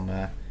ikke det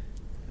samme.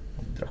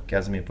 Drakk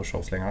jeg så mye på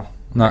shows lenger da.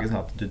 Det er ikke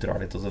sånn at du drar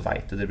litt og så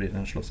vet du det blir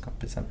en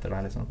slåsskamp i senter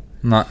der liksom.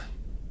 Nei,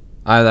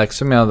 det er ikke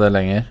så mye av det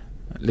lenger.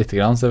 Litt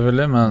grann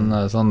selvfølgelig, men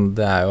sånn,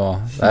 det er jo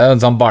en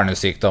sånn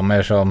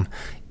barnesykdommer som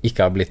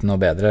ikke har blitt noe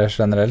bedre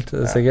generelt,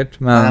 sikkert.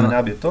 Nei, men jeg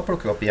har begynt å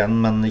plukke opp igjen,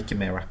 men ikke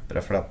med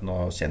rappere, for nå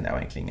kjenner jeg jo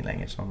egentlig ingen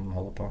lenger som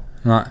holder på.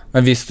 Nei,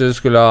 men hvis du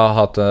skulle ha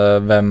hatt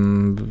hvem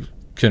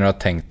kunne du ha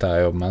tenkt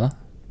deg å jobbe med da?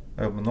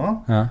 Jobbe med nå?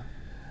 Ja.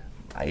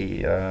 Nei,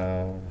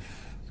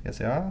 skal jeg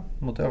si ja,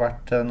 det måtte jo ha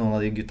vært noen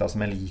av de gutta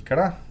som jeg liker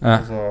da. Ja.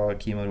 Altså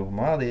Kim og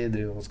Roma, de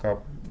driver og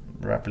skal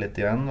rappe litt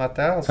igjen,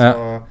 vet jeg. Altså,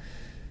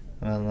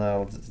 men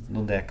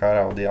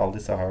Nodekar og alle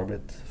disse har jo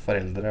blitt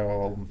foreldre og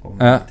holder på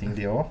med ting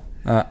de også.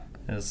 Ja.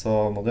 Så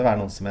må det jo være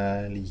noen som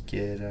jeg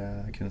liker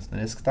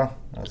kunstnerisk da.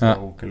 Altså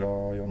Okel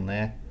og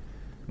Johnny.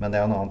 Men det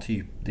er en annen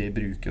type, de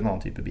bruker en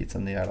annen type beats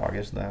enn de jeg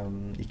lager, så det er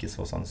ikke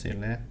så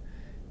sannsynlig,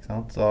 ikke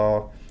sant? Så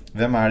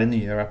hvem er de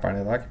nye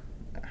rapperne i dag?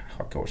 Jeg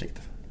har ikke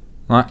oversikt.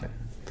 Nei.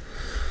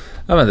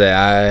 Ja, men det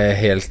er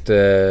helt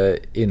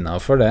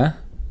innenfor det.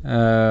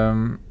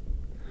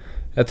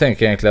 Jeg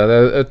tenker egentlig at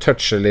jeg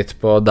toucher litt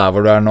på der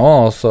hvor du er nå,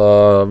 og så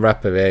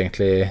rapper vi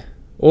egentlig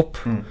opp.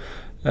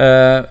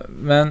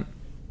 Men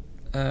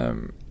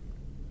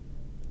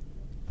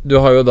du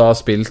har jo da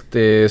spilt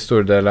i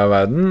store deler av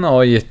verden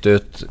og gitt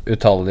ut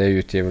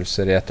utallige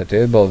utgivelser i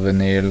ettertid, både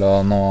vinyl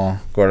og nå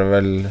går det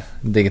vel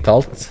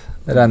digitalt,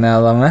 regner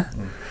jeg da med.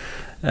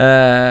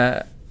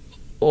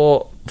 Og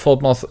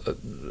fått masse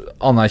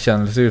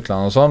anerkjennelse i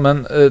utlandet og sånn, men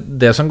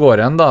det som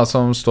går igjen da,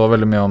 som står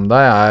veldig mye om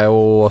deg, er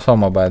jo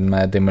samarbeid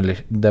med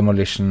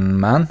Demolition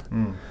Man.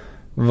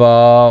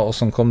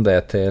 Hvordan kom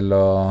det til?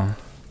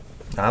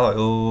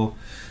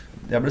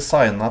 Jeg ble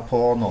signet på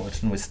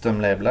Knowledge and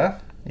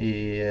Wisdom-labelet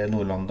i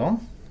Nord-London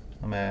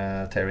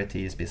med Terry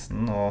T i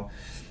spissen, og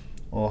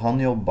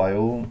han jobbet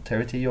jo,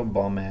 Terry T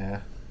jobbet med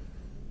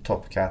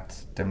Top Cat,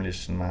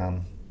 Demolition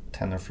Man,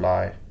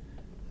 Tennerfly,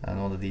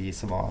 noen av de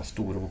som var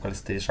store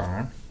vokalister i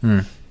sjangeren.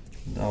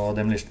 Og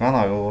Demolition Man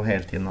har jo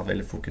hele tiden hatt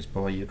veldig fokus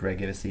på å gi ut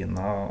reggae ved siden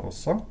av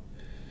også.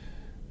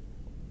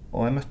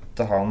 Og jeg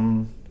møtte han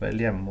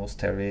vel hjemme hos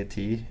Terry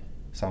T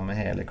sammen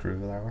med hele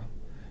crewet der da.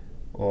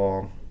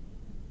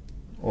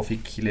 Og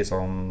fikk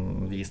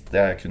liksom vist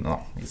det jeg kunne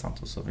da, ikke sant?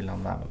 Og så ville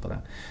han være med på det.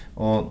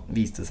 Og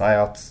viste seg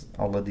at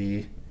alle de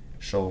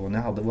showene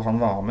jeg hadde hvor han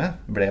var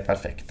med, ble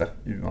perfekte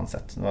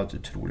uansett. Det var et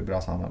utrolig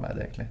bra samarbeid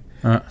egentlig.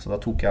 Så da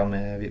tok jeg han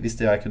med, hvis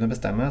jeg kunne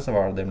bestemme, så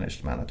var det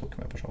Demolition Man jeg tok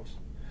med på shows.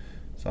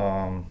 Så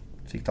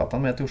fikk tatt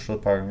han med til Oslo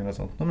et par ganger og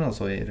sånt, men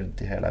også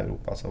rundt i hele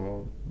Europa så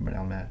ble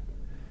han med.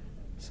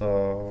 Så...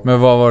 Men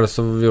hva var det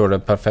som gjorde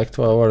det perfekt?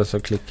 Hva var det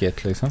som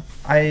klikket liksom?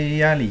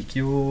 Jeg liker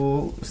jo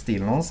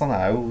stilen hans, han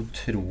er jo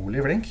utrolig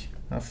flink.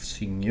 Han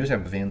synger jo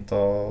kjempefint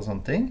og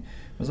sånne ting.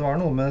 Men så var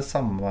det noe med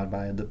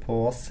samarbeidet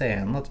på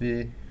scenen, at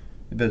vi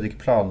vi behøvde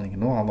ikke planlegge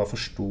noe. Han bare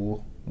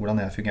forstod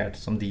hvordan jeg fungerte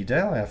som DJ,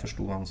 og jeg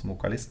forstod han som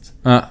vokalist.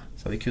 Ja.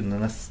 Så vi kunne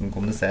nesten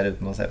kommunisere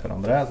uten å se på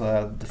hverandre. Så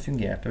det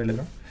fungerte veldig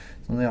bra.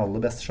 Så de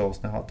aller beste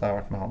showsene jeg har hatt, har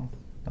vært med han.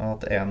 Jeg har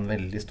hatt en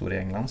veldig stor i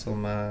England som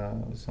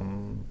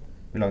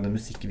vi lagde en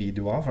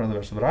musikkvideo av, for det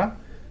var så bra.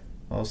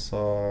 Og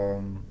så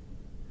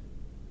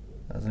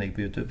som ligger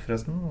på YouTube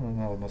forresten,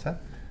 alle må se.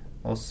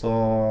 Og så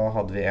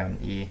hadde vi en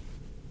i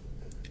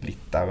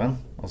Litauen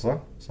også,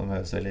 som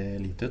høres veldig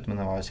lite ut, men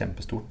det var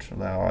kjempestort. Og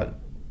det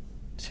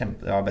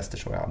var beste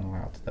show jeg noen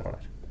gang hatt, det var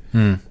der.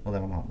 Og det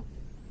var med han.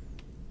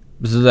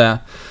 Så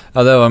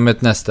det var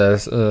mitt neste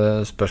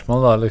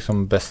spørsmål da,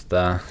 liksom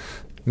beste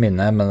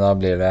minne, men da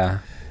blir det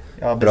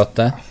brått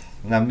det.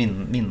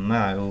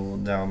 Minnene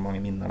det er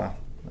mange minner da,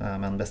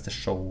 men beste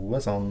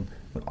showet, sånn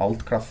hvor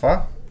alt klaffa,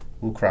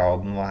 hvor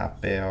crowden var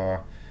happy,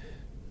 og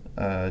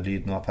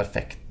lyden var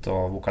perfekt,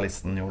 og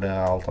vokalisten gjorde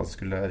alt han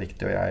skulle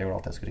riktig, og jeg gjorde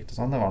alt jeg skulle riktig,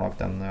 sånn. Det var nok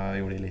den jeg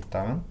gjorde i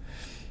Litauen.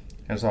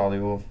 Eller så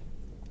hadde jo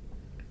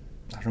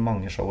det så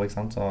mange show, ikke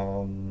sant, så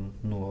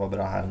noe var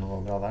bra her, noe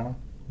var bra der da.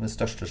 Det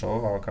største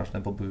showet var kanskje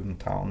på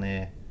Boomtown i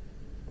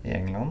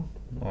England.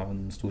 Det var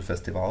en stor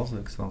festival, så det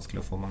var ikke så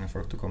vanskelig å få mange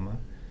folk til å komme.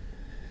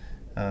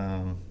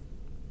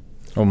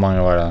 Hvor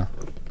mange var det?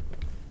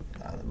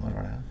 Nei, når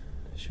var det?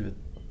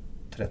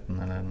 2013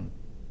 eller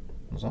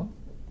noe sånt.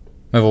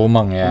 Men hvor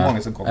mange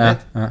som kom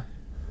dit? Ja.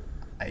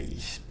 Nei,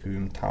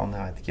 Boomtown,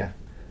 jeg vet ikke.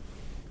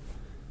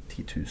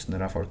 10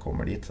 000 av folk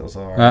kommer dit, og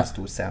så er det en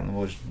stor scene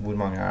hvor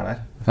mange der.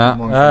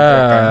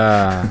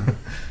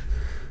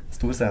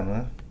 Stor scene.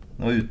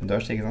 Det var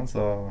utendørs, ikke sant?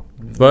 Så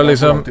det var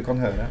liksom, du kan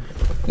høre.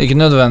 Ikke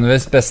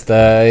nødvendigvis beste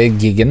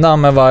giggen da,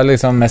 men var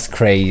liksom mest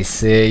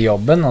crazy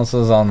jobben,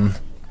 altså sånn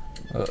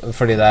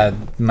fordi det er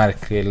et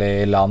merkelig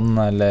land,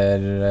 eller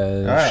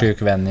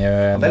syk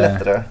venue, eller...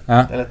 Det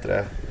er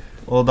lettere.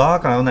 Og da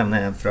kan jeg jo nevne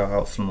en fra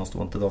Oslo Most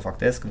Wanted da,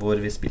 faktisk, hvor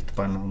vi spilte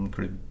på en eller annen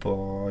klubb på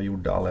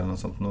Jordal eller noe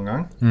sånt noen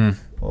gang.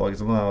 Og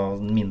liksom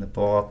minne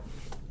på at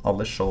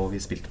alle show vi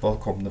spilte på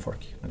kom det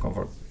folk. Det kom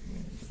folk,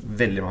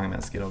 veldig mange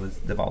mennesker, og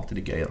det var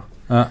alltid gøy da.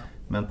 Ja.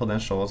 Men på den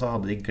showet så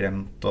hadde de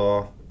glemt å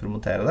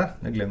promotere det.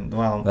 Det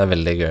er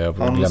veldig gøy å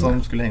glemme. Han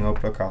som skulle henge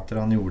opp plakater,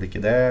 han gjorde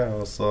ikke det,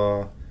 og så...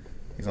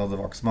 Det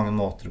var ikke så mange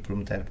måter å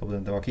promotere på.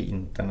 Det var ikke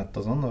internett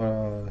og sånn, det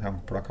var hang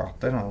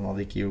plakater. Han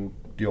hadde ikke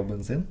gjort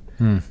jobben sin.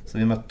 Så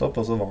vi møtte opp,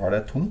 og så var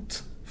det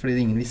tomt, fordi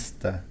ingen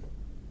visste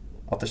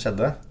at det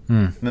skjedde.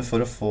 Men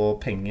for å få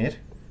penger,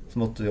 så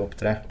måtte vi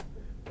opptre.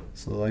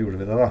 Så da gjorde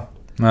vi det da.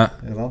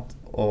 Ikke sant?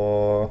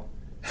 Og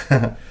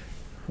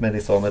med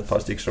liksom et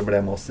par stykker så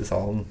ble med oss i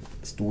salen.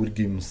 Stor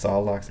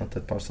gymsal da, ikke sant?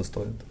 Et par som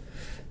står rundt.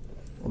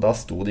 Og da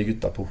sto de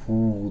gutta på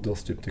hodet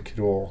og stupte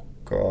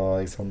kråk,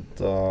 og ikke sant,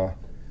 og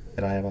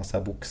reiv av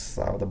seg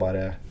buksa, og det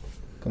bare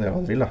kan gjøre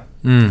hva du vil da.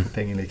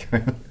 Penger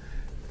likevel.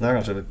 Det er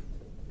kanskje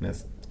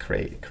mest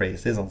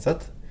crazy sånn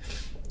sett.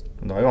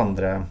 Men det var jo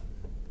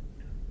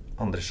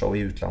andre show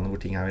i utlandet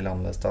hvor ting er veldig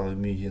annerledes. Det er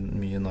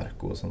mye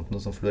narko og sånt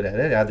noe som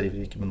florerer. Jeg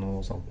driver ikke med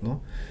noe sånt noe.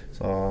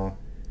 Så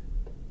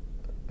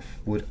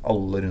hvor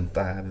alle rundt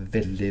deg er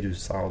veldig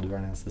rusa, og du er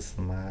den eneste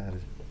som er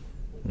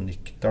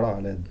nykter da,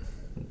 eller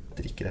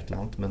drikker et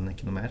eller annet, men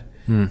ikke noe mer.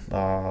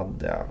 Da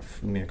det er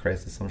mye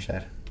crazy som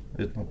skjer,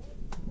 uten at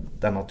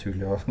det er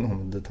naturlig å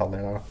noen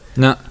detaljer der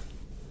da.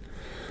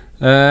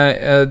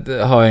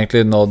 Jeg har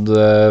egentlig nådd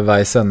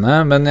veis ende,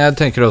 men jeg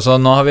tenker også,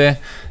 nå har vi,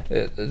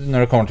 når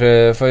det kommer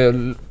til for å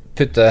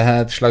putte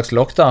et slags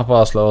lokk da, på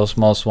Oslo's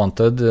Most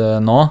Wanted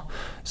nå,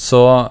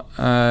 så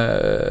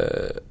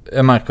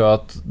jeg merker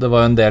at det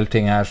var en del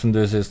ting her som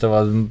du synes det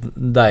var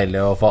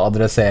deilig å få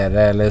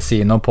adressere eller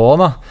si noe på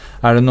da.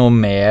 Er det noe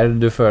mer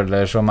du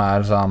føler som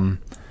er sånn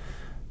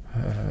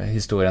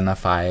historien er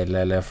feil,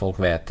 eller folk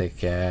vet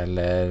ikke,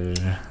 eller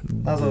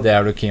altså, det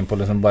er du keen på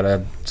liksom bare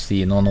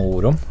si noen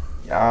ord om?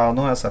 Ja,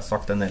 nå har jeg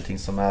sagt en del ting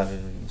som er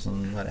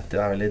rett i. Det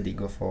er veldig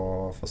digg å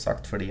få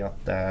sagt, fordi at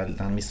det er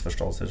en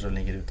misforståelse som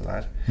ligger ute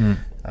der.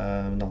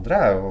 Men det andre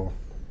er jo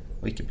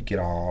å ikke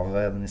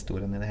begrave den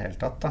historien i det hele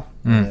tatt da.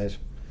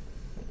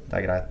 Det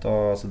er greit å,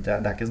 altså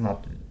det er ikke sånn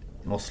at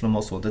Oslo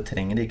Most Wanted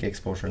trenger ikke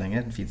exposure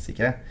lenger, det finnes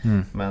ikke,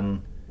 men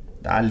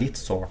det er litt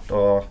sårt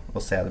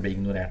å se det bli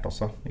ignorert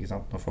også, ikke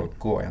sant? Når folk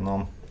går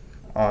gjennom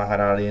her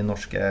er de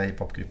norske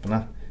hiphop-gruppene,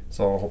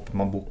 så hopper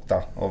man bort da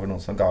over noen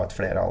som ga ut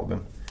flere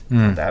album.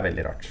 Det er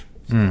veldig rart.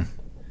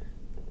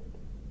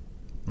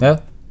 Ja,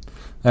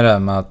 jeg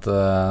regner med at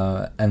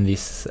en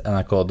viss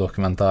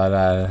NRK-dokumentar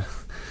er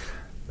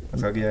jeg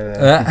skal ikke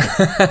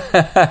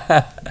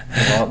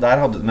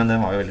men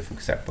den var jo veldig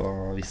fokusert på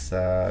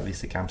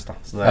visse camps da,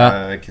 så det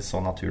er ikke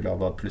så naturlig å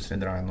bare plutselig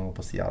dra inn noe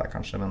på siden der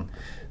kanskje,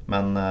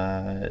 men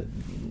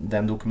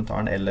den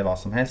dokumentaren eller hva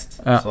som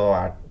helst, så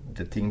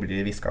ting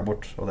blir visket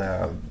bort, og det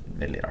er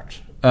veldig rart.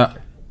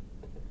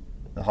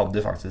 Det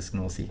hadde faktisk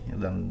noe å si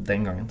den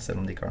gangen, selv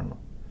om det ikke var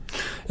noe.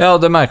 Ja, og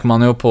det merker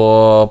man jo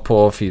på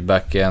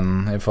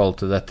feedbacken i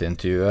forhold til dette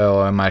intervjuet, og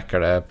jeg merker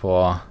det på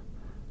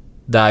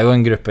det er jo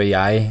en gruppe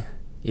jeg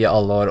i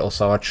alle år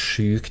også har vært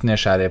sykt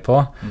nysgjerrig på,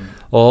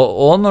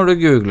 og når du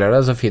googler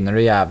det så finner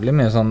du jævlig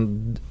mye sånn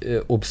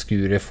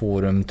obskure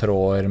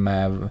forumtråder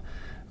med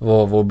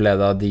hvor ble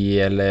det av de,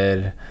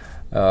 eller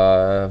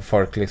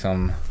folk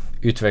liksom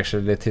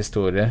utveksler litt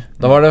historier.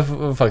 Da var det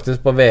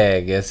faktisk på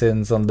VG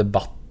sin sånn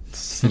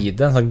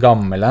debattside, en sånn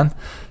gammel en,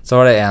 så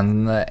var det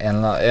en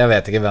jeg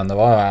vet ikke hvem det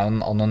var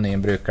en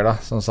anonym bruker da,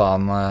 som sa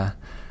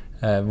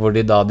hvor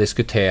de da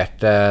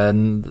diskuterte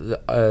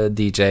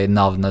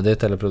DJ-navnet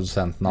ditt, eller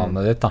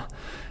produsentnavnet ditt da,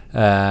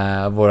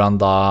 hvor han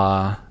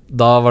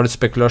da var det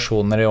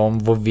spekulasjoner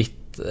om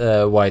hvorvidt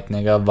White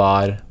Nigga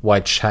var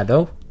White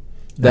Shadow.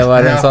 Det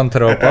var en sånn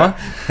tråd på.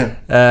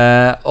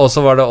 Og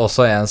så var det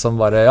også en som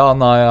bare ja,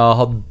 nå har jeg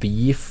hatt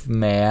beef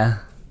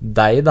med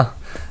deg da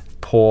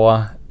på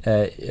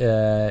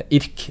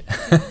IRK.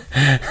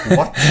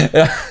 What?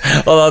 Ja,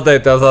 og da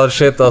tenkte jeg sånn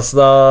shit ass,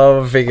 da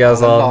fikk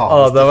jeg sånn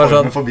det var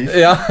sånn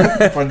ja.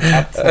 For en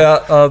chat. Ja,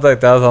 og da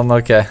tenkte jeg sånn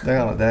ok.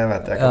 Det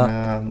vet jeg ikke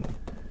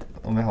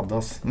om jeg hadde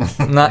oss.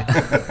 Nei.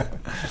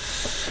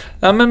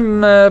 Ja,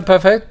 men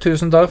perfekt,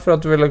 tusen takk for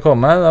at du ville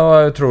komme. Det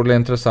var utrolig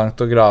interessant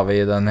å grave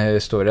i den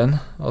historien.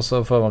 Og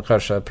så får man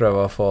kanskje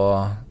prøve å få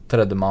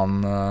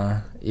tredjemann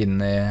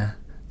inn i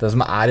det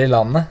som i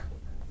landet,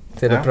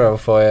 til å prøve å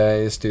få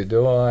i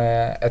studio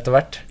etter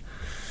hvert.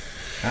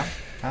 Ja,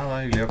 det var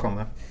hyggelig å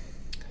komme.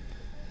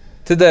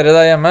 Til dere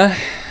der hjemme,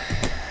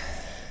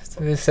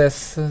 vi ses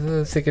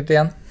sikkert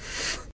igjen.